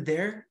here and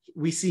there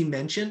we see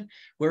mention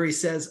where he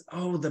says,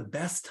 oh, the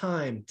best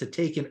time to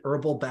take an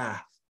herbal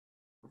bath.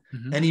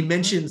 And he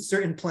mentions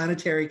certain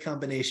planetary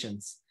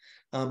combinations.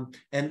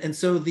 And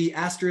so the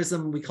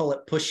asterism, we call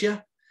it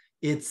Pushya.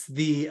 It's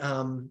the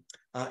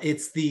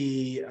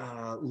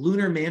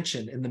lunar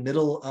mansion in the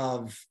middle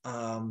of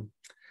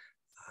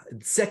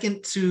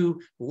second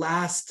to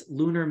last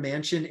lunar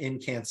mansion in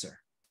Cancer.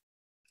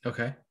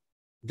 Okay.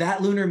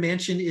 That lunar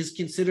mansion is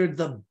considered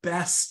the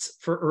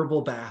best for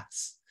herbal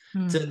baths.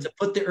 To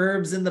put the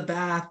herbs in the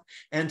bath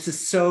and to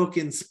soak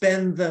and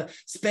spend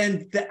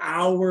the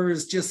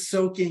hours just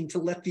soaking to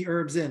let the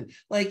herbs in.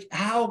 Like,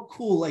 how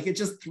cool. Like, it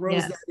just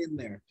throws that in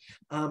there.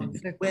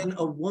 When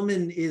a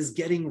woman is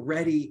getting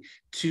ready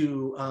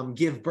to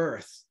give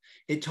birth,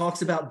 it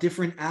talks about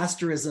different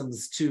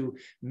asterisms to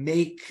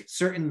make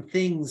certain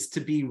things to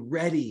be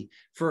ready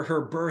for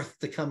her birth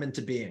to come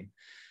into being.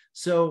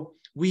 So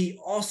we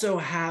also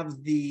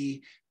have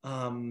the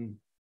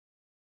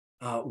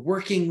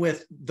working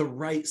with the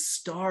right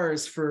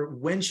stars for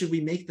when should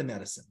we make the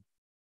medicine.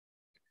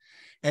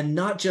 And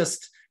not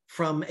just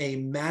from a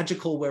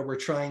magical where we're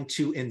trying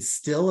to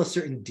instill a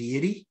certain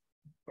deity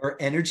or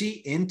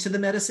energy into the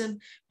medicine,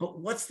 but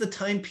what's the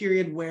time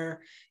period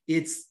where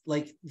it's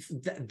like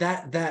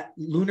that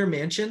lunar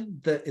mansion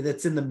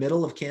that's in the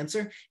middle of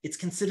Cancer, it's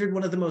considered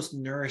one of the most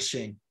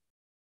nourishing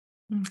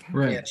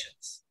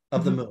mansions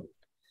of the moon.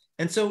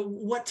 And so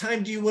what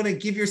time do you want to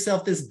give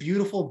yourself this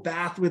beautiful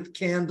bath with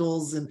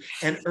candles and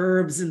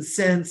herbs and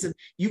scents? And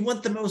you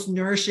want the most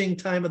nourishing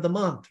time of the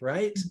month,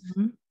 right?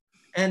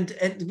 And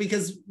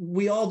because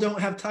we all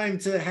don't have time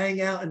to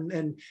hang out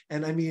and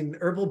I mean,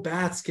 herbal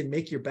baths can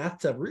make your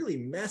bathtub really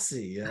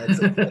messy. It's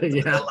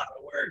a lot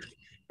of work.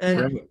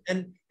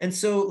 And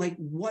so, like,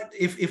 what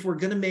if we're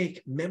going to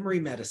make memory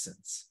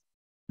medicines?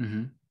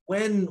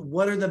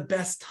 What are the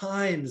best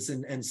times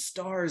and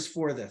stars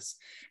for this?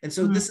 And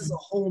so this is a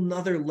whole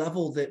nother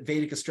level that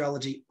Vedic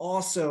astrology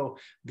also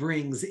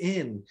brings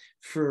in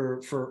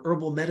for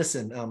herbal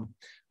medicine,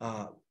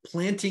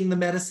 planting the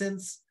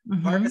medicines,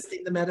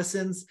 harvesting the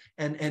medicines,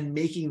 and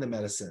making the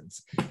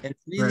medicines, and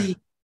really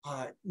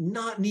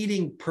not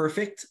needing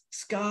perfect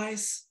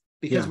skies,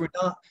 because we're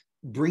not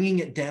bringing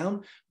it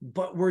down,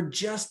 but we're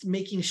just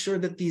making sure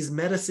that these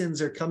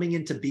medicines are coming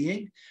into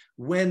being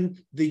when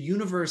the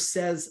universe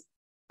says,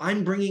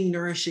 I'm bringing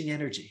nourishing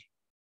energy.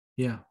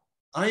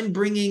 I'm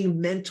bringing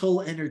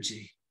mental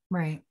energy.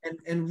 Right.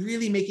 And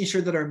really making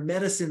sure that our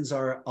medicines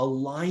are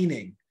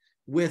aligning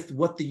with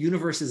what the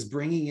universe is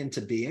bringing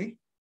into being.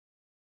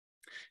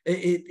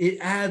 It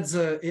adds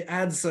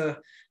a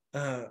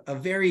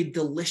very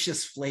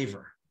delicious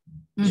flavor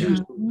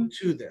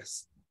to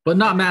this. But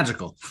not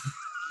magical.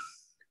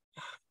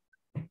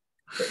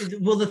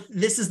 Well,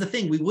 this is the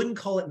thing. We wouldn't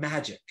call it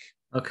magic.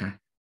 Okay.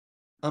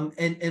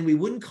 And we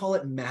wouldn't call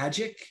it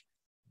magic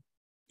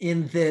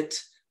in that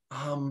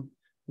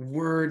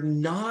we're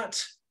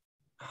not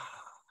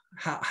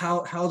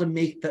how to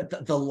make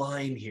the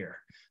line here.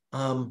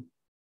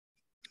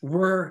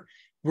 We're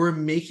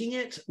making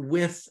it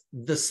with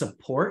the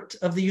support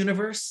of the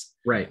universe.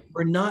 Right.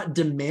 We're not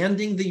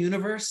demanding the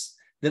universe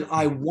that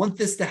I want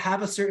this to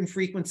have a certain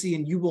frequency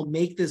and you will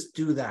make this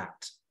do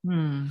that.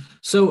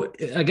 So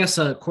I guess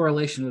a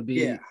correlation would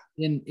be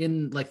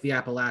in like the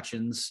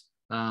Appalachians,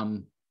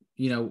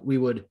 we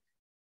would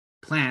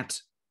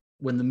plant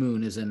when the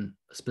moon is in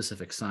a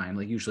specific sign,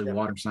 like usually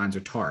water signs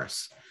are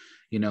Taurus,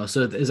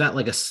 so is that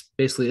like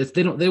basically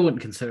they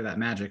wouldn't consider that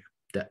magic,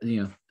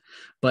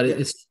 but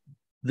it's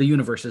the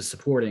universe is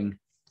supporting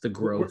the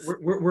growth.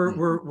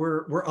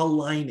 We're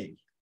aligning.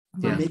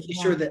 We're making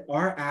sure that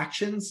our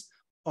actions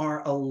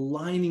are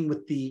aligning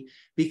with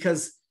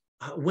because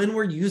when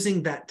we're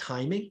using that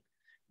timing,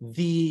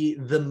 the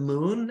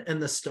moon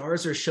and the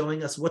stars are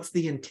showing us what's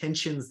the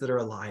intentions that are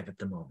alive at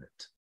the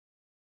moment.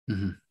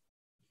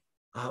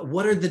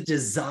 What are the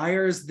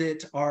desires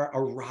that are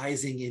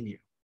arising in you?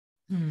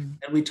 And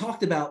we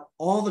talked about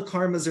all the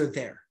karmas are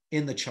there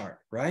in the chart,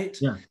 right?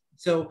 Yeah.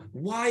 So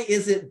why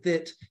is it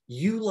that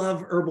you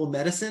love herbal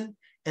medicine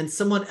and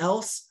someone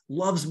else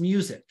loves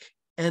music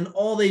and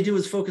all they do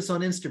is focus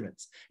on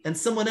instruments, and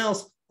someone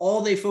else,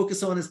 all they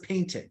focus on is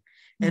painting?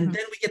 And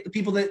then we get the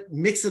people that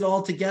mix it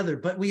all together.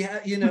 But we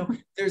have,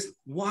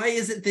 why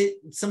is it that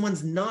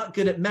someone's not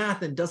good at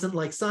math and doesn't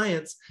like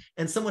science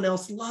and someone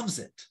else loves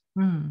it?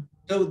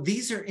 So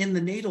these are in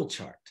the natal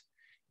chart.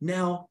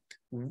 Now,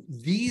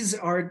 these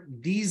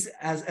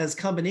as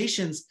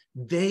combinations,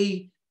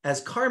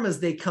 as karmas,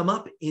 they come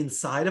up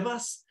inside of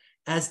us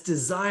as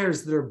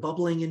desires that are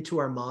bubbling into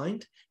our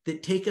mind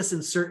that take us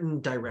in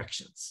certain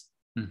directions.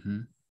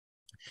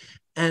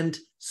 And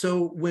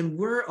so when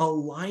we're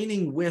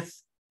aligning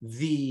with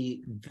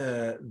the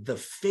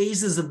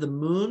phases of the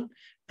moon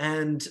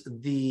and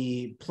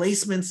the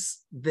placements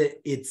that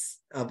it's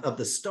of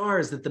the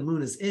stars that the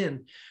moon is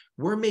in,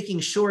 we're making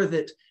sure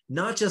that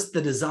not just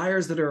the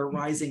desires that are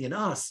arising in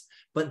us,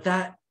 but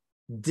that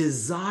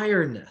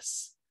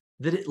desireness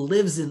that it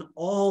lives in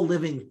all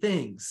living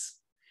things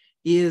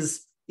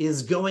is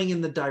going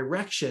in the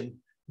direction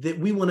that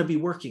we want to be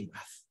working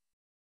with.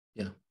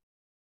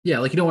 Yeah,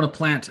 like you don't want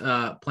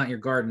to plant your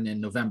garden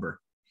in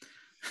November.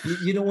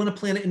 You don't want to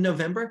plant it in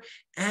November,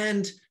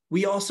 and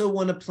we also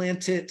want to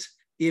plant it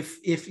if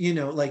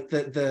like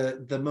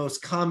the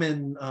most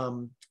common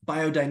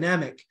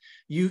biodynamic.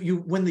 You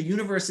when the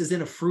universe is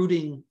in a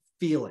fruiting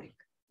feeling,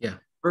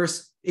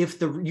 versus if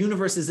the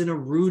universe is in a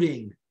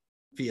rooting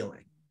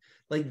feeling,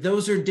 like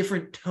those are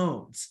different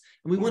tones,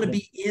 and we want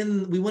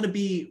to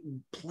be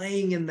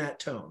playing in that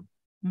tone,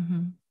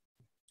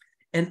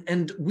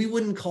 and we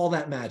wouldn't call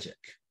that magic,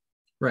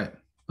 right?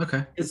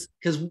 Okay.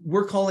 Because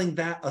we're calling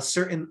that a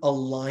certain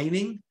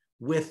aligning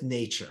with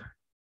nature.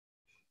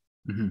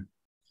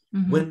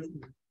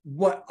 When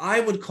what I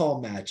would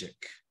call magic,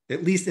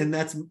 at least, and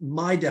that's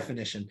my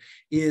definition,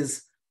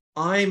 is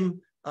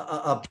I'm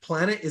a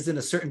planet is in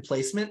a certain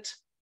placement,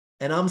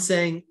 and I'm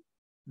saying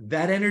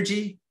that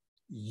energy,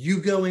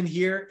 you go in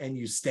here and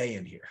you stay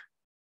in here.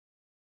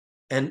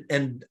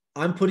 And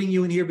I'm putting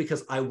you in here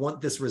because I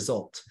want this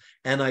result.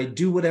 And I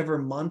do whatever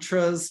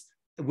mantras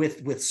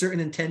with certain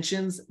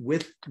intentions,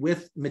 with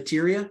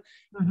materia,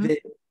 that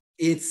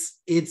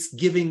it's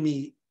giving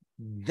me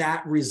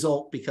that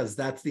result because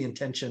that's the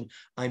intention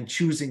I'm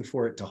choosing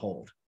for it to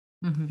hold.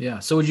 Yeah.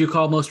 So would you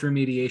call most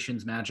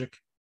remediations magic?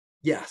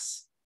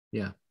 Yes.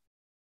 Yeah.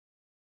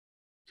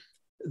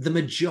 The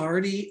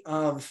majority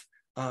of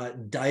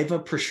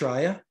Daiva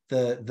Prashraya,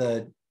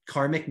 the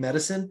karmic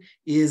medicine,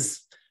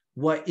 is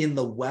what in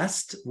the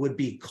West would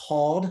be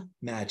called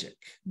magic.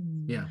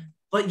 Yeah.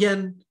 But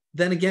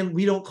then again,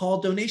 we don't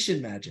call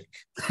donation magic.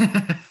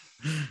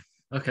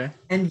 Okay.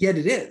 And yet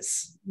it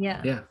is.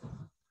 Yeah.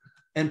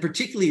 And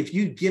particularly if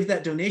you give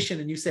that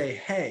donation and you say,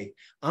 hey,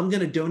 I'm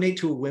going to donate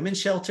to a women's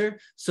shelter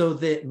so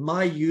that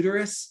my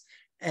uterus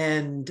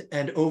and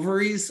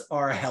ovaries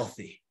are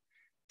healthy.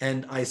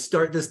 And I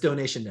start this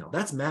donation now.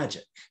 That's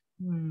magic.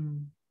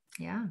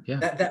 Yeah.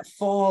 That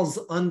falls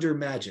under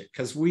magic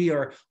because we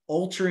are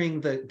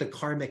altering the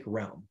karmic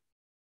realm.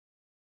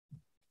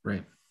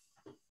 Right.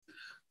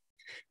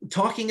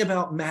 Talking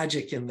about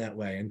magic in that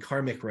way and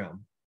karmic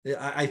realm,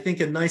 I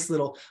think a nice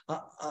little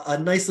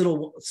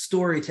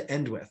story to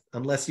end with,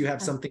 unless you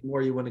have something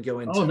more you want to go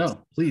into. Oh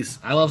no, please!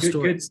 I love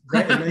stories.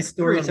 Right? A nice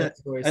story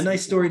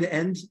to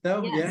end,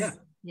 though. Yes.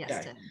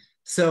 Yeah.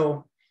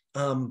 So,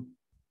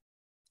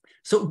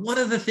 so one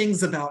of the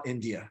things about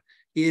India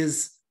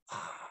is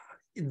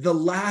there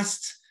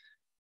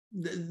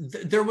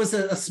was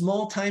a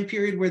small time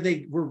period where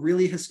they were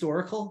really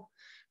historical,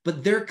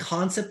 but their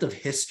concept of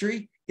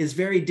history is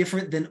very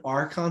different than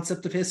our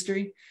concept of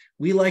history.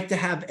 We like to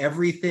have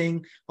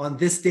everything on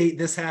this date,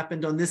 this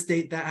happened, on this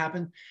date, that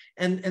happened.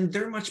 And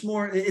they're much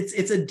more,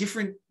 it's a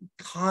different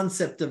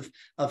concept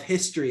of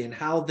history and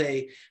how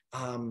they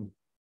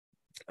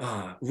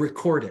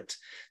record it.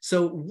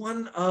 So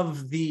one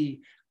of the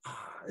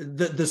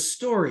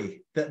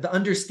story, the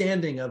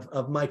understanding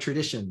of my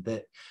tradition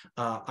that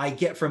I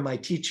get from my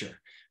teacher,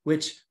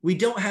 which we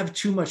don't have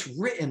too much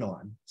written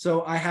on,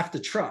 so I have to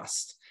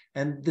trust.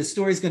 And the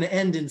story is going to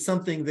end in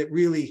something that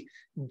really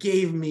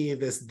gave me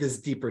this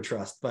deeper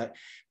trust. But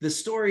the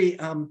story,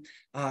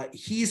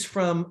 he's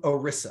from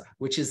Orissa,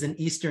 which is in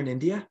Eastern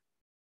India.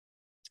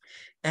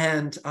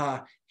 And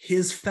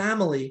his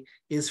family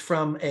is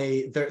from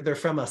they're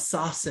from a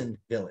Sasan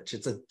village.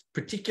 It's a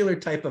particular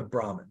type of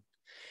Brahmin.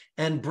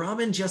 And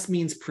Brahmin just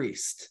means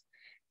priest.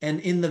 And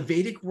in the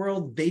Vedic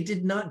world, they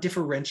did not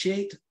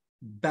differentiate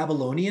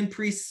Babylonian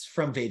priests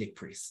from Vedic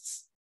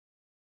priests.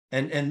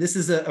 And this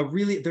is a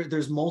really,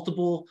 there's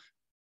multiple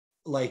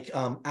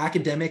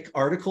academic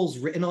articles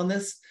written on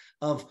this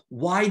of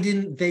why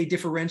didn't they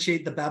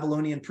differentiate the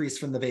Babylonian priests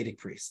from the Vedic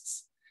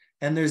priests?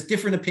 And there's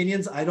different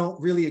opinions. I don't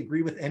really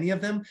agree with any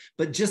of them,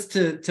 but just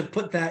to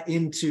put that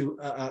into,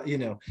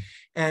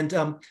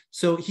 and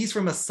so he's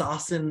from a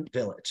Sasan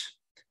village.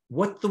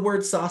 What the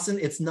word Sasan?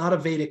 It's not a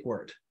Vedic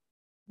word.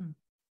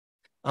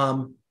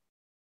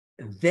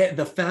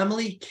 The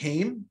family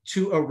came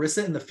to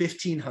Orissa in the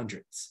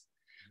 1500s.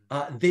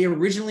 They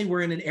originally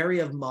were in an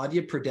area of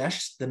Madhya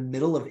Pradesh, the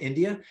middle of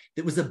India,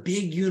 that was a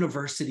big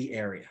university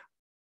area.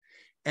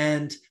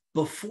 And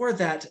before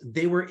that,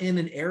 they were in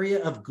an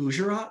area of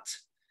Gujarat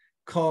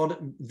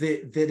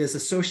that is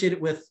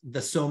associated with the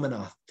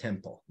Somanath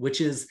temple,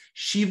 which is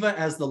Shiva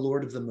as the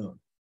Lord of the Moon.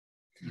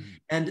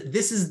 And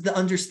this is the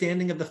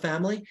understanding of the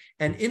family.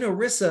 And in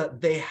Orissa,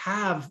 they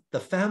have the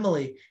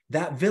family,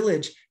 that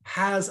village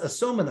has a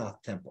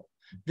Somanath temple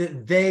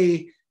that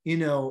they,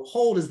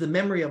 hold as the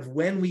memory of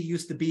when we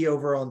used to be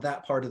over on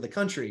that part of the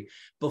country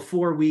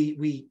before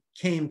we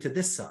came to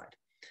this side.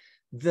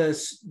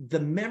 The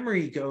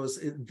memory goes,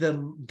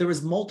 there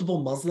was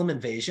multiple Muslim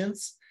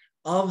invasions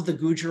of the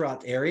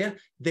Gujarat area.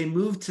 They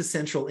moved to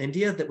central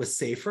India that was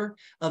safer.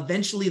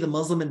 Eventually, the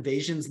Muslim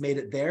invasions made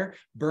it there,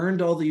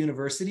 burned all the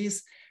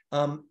universities,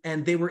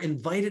 and they were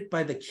invited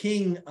by the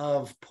king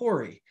of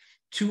Puri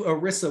to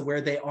Orissa,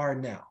 where they are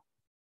now.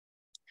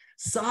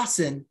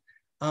 Sasan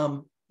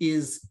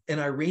is an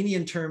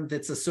Iranian term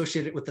that's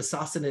associated with the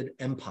Sassanid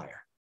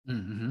Empire.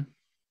 Mm-hmm.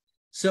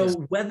 So yes.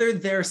 Whether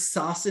they're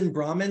Sasan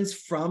Brahmins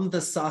from the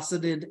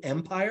Sassanid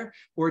Empire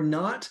or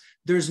not,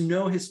 there's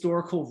no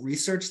historical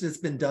research that's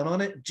been done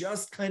on it,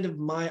 just kind of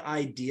my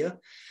idea.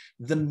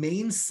 The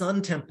main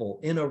sun temple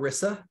in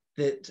Orissa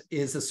that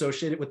is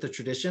associated with the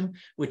tradition,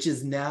 which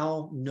is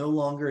now no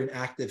longer an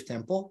active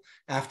temple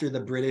after the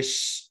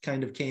British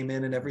kind of came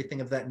in and everything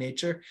of that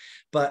nature.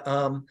 But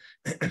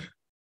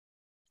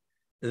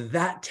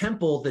that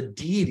temple, the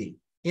deity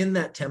in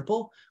that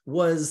temple,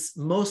 was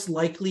most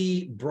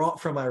likely brought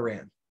from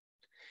Iran.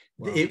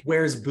 Wow. It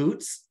wears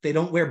boots. They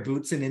don't wear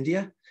boots in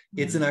India.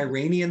 It's an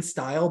Iranian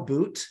style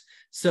boot.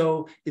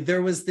 So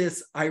there was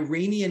this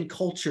Iranian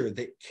culture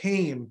that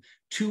came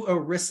to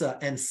Orissa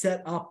and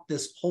set up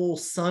this whole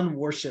sun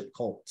worship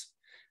cult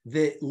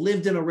that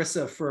lived in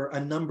Orissa for a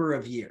number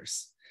of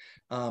years.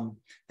 And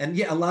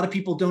yeah, a lot of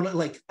people don't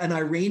like an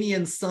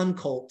Iranian sun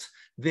cult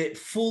that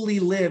fully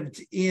lived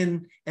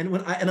in, and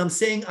I'm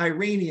saying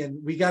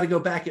Iranian, we got to go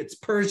back, it's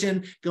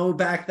Persian, go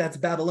back, that's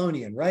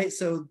Babylonian, right?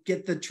 So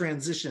get the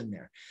transition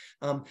there.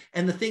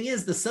 And the thing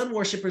is, the sun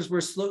worshippers were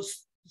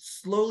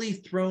slowly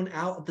thrown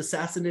out of the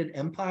Sassanid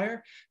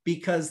Empire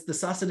because the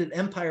Sassanid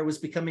Empire was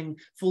becoming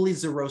fully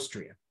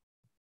Zoroastrian.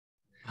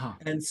 Huh.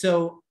 And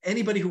so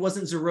anybody who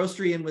wasn't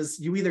Zoroastrian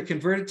you either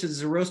converted to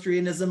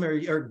Zoroastrianism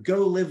or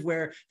go live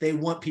where they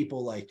want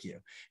people like you.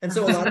 And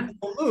so a lot of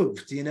people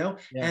moved, Yeah.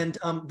 And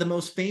the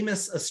most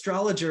famous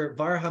astrologer,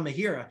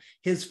 Varahamihira,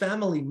 his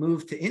family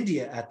moved to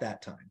India at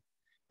that time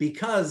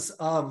because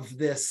of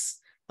this,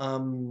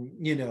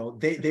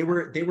 they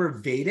were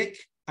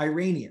Vedic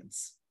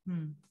Iranians.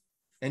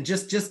 And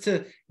just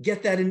to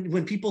get that in,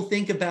 when people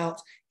think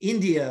about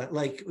India,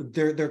 like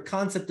their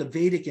concept of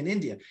Vedic in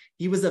India,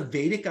 he was a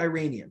Vedic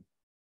Iranian.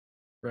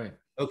 Right.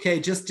 Okay,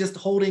 just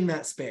holding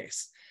that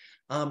space.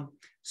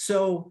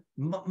 So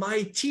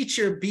my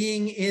teacher,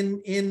 being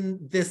in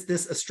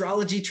this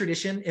astrology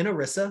tradition in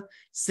Orissa,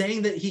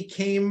 saying that he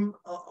came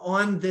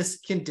on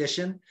this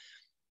condition,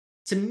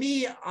 to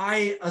me,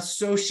 I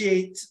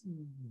associate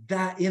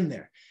that in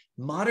there.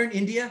 Modern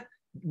India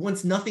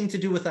wants nothing to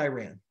do with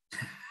Iran.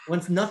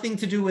 Wants nothing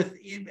to do with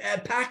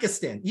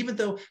Pakistan, even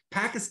though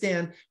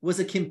Pakistan was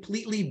a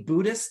completely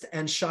Buddhist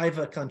and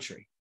Shaiva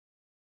country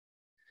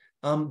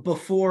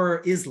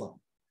before Islam.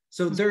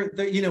 So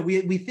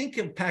we think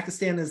of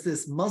Pakistan as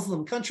this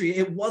Muslim country.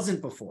 It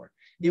wasn't before.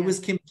 It was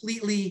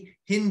completely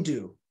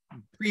Hindu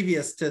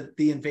previous to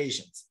the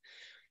invasions.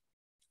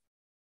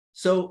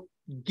 So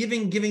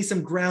giving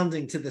some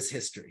grounding to this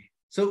history.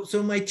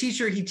 So my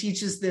teacher, he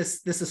teaches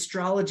this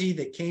astrology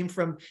that came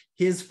from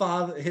his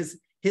father, his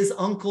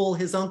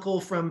uncle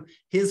from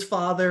his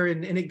father,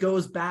 and it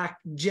goes back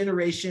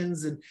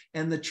generations,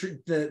 and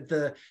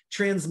the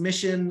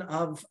transmission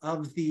of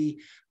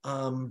the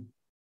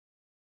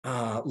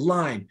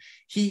line.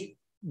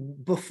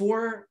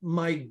 Before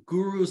my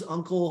guru's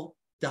uncle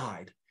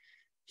died,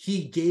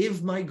 he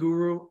gave my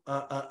guru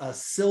a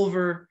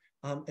silver,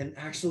 and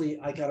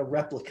actually I got a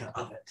replica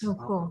of it. Oh,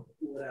 cool. I'll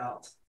pull it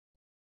out.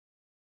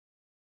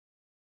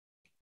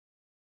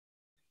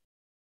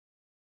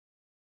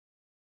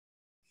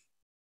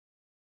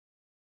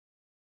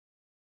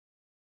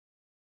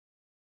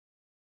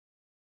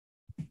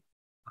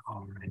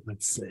 All right,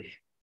 let's see.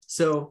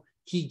 So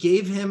he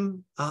gave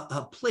him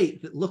a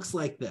plate that looks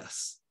like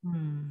this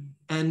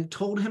and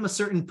told him a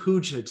certain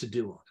puja to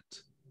do on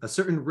it, a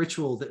certain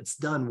ritual that's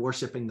done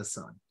worshiping the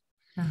sun.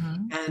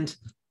 And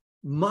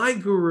my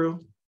guru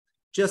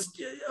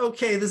just,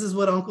 okay, this is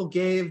what uncle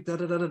gave,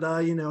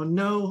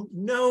 no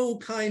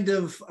kind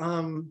of,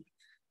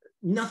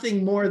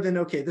 nothing more than,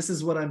 okay, this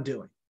is what I'm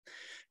doing.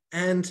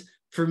 And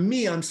for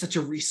me, I'm such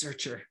a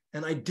researcher,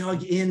 and I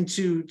dug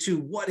into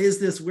what is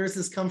this? Where's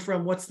this come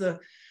from? What's the...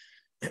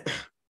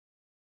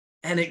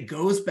 And it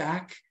goes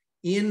back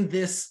in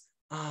this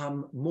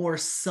more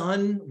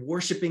sun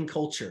worshiping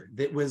culture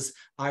that was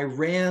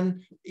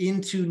Iran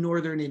into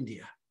northern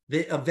India,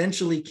 that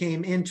eventually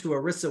came into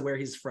Orissa, where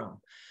he's from.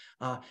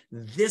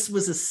 This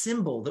was a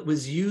symbol that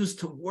was used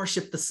to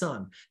worship the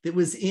sun, that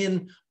was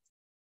in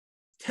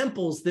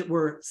temples that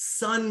were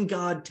sun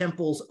god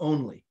temples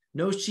only.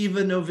 No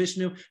Shiva, no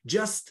Vishnu,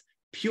 just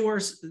pure,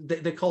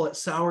 they call it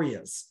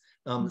Sauryas,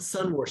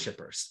 sun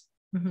worshippers.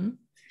 Mm-hmm.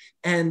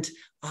 And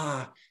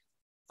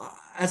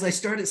as I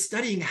started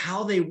studying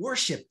how they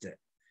worshipped it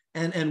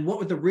and what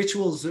were the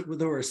rituals that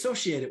were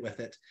associated with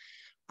it,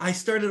 I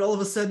started all of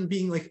a sudden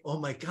being like, oh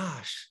my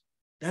gosh,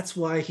 that's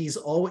why he's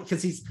always,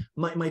 because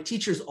my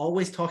teacher's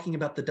always talking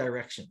about the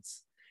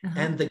directions.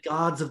 And the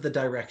gods of the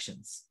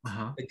directions,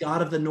 the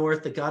god of the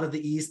north, the god of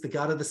the east, the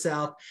god of the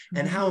south,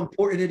 and how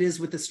important it is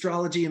with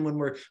astrology. And when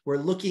we're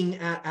looking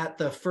at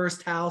the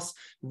first house,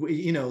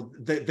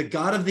 the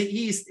god of the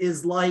east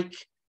is like,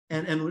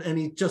 and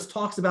he just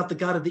talks about the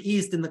god of the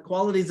east and the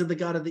qualities of the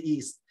god of the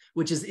east,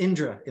 which is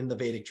Indra in the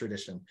Vedic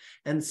tradition.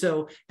 And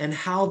so, and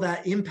how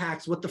that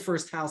impacts what the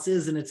first house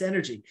is and its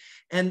energy.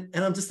 And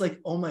I'm just like,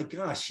 oh my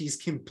gosh, he's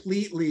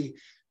completely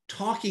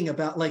talking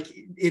about, like,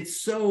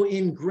 it's so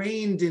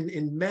ingrained and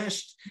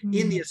enmeshed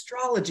in the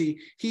astrology,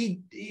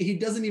 he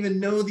doesn't even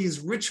know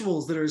these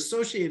rituals that are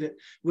associated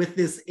with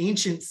this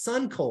ancient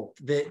sun cult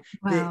that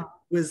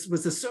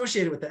was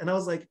associated with it. And I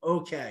was like,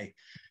 okay.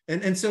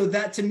 And so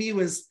that to me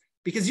was,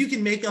 because you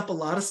can make up a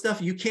lot of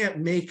stuff, you can't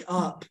make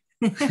up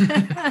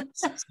and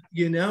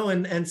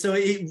so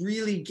it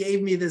really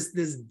gave me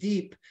this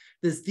deep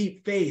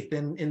faith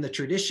in the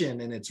tradition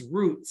and its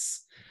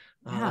roots.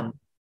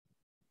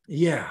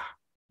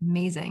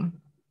 Amazing.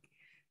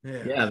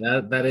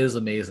 Yeah, that is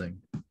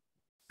amazing.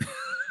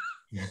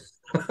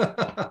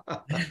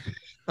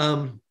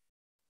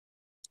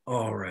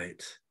 All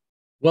right.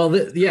 Well,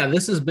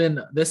 this has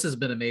been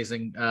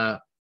amazing.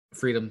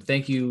 Freedom,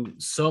 thank you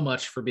so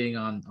much for being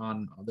on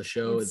the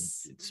show.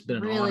 It's been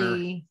an honor.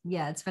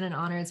 Yeah, it's been an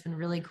honor. It's been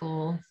really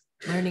cool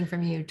learning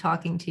from you,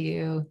 talking to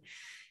you.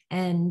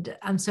 And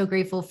I'm so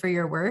grateful for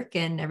your work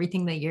and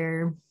everything that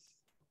you're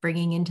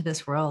bringing into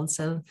this world.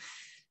 So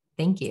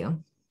thank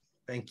you.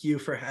 Thank you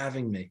for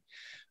having me.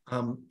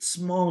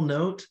 Small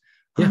note,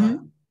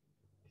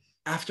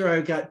 after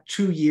I got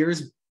 2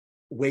 years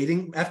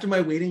waiting, after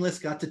my waiting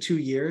list got to 2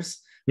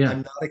 years,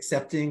 I'm not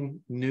accepting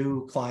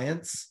new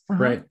clients.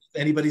 Right.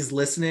 If anybody's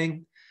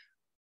listening,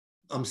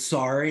 I'm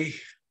sorry.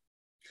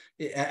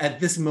 At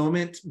this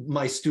moment,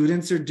 my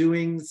students are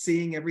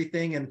seeing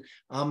everything, and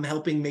I'm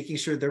helping, making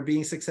sure they're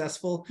being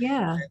successful.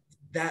 Yeah.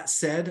 That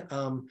said,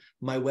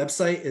 my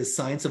website is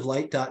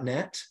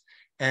scienceoflight.net.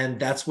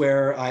 And that's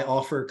where I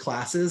offer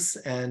classes.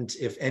 And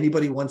if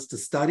anybody wants to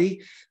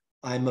study,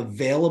 I'm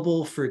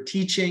available for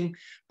teaching.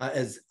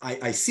 As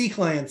I see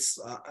clients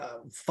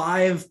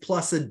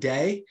 5+ a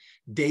day,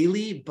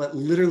 daily, but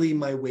literally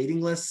my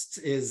waiting list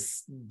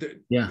is,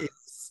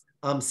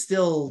 I'm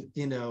still,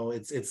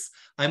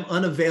 I'm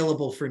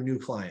unavailable for new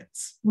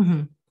clients.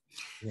 Yeah.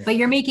 But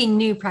you're making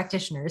new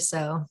practitioners,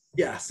 so.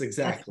 Yes,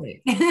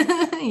 exactly.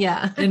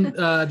 Yeah. And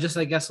just,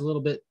 I guess, a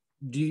little bit,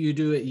 do you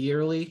do it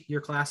yearly,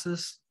 your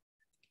classes?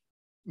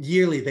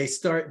 Yearly.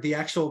 The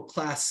actual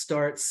class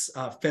starts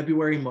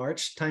February,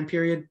 March time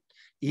period.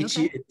 Each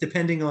year,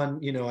 depending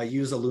on, I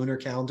use a lunar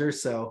calendar.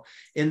 So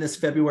in this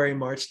February,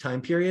 March time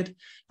period,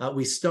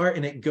 we start,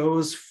 and it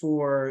goes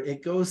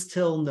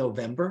till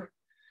November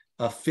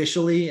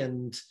officially.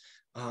 And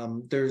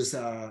there's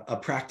a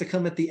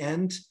practicum at the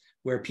end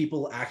where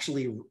people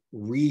actually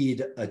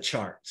read a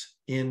chart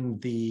in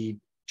the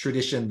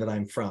tradition that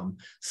I'm from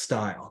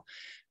style.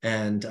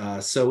 And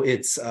so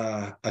it's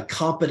a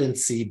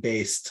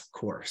competency-based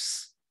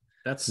course.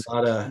 That's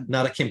not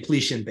a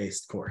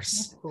completion-based course.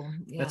 That's cool.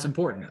 Yeah. That's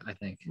important, I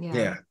think.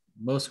 Yeah.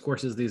 Most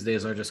courses these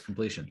days are just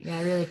completion. Yeah,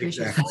 I really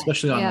appreciate that.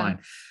 Especially online.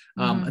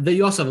 That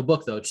you also have a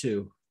book though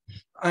too.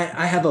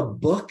 I have a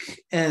book,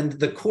 and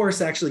the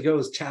course actually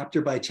goes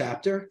chapter by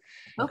chapter.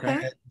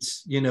 Okay.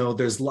 And,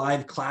 there's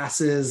live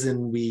classes,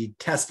 and we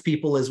test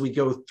people as we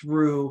go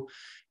through.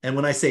 And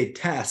when I say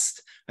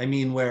test, I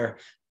mean where,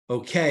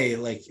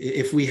 like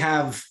if we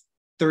have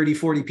 30,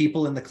 40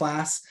 people in the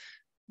class,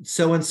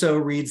 so-and-so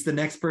reads the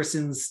next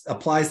person's,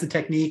 applies the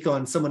technique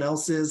on someone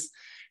else's,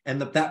 and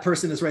that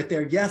person is right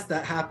there. Yes,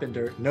 that happened,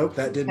 or nope,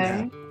 that didn't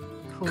happen.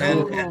 Cool.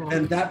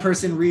 And that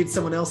person reads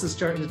someone else's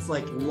chart, and it's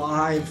like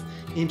live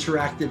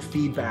interactive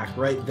feedback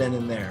right then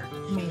and there.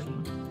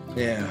 Amazing.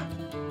 Yeah.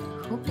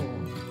 Cool.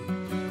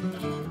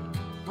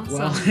 Awesome.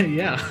 Well,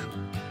 yeah.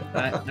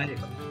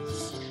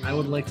 I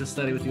would like to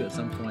study with you at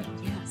some point.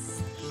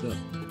 Yes. So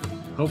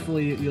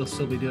hopefully you'll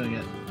still be doing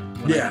it.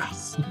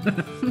 Yes.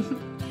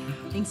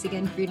 Thanks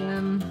again,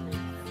 Freedom.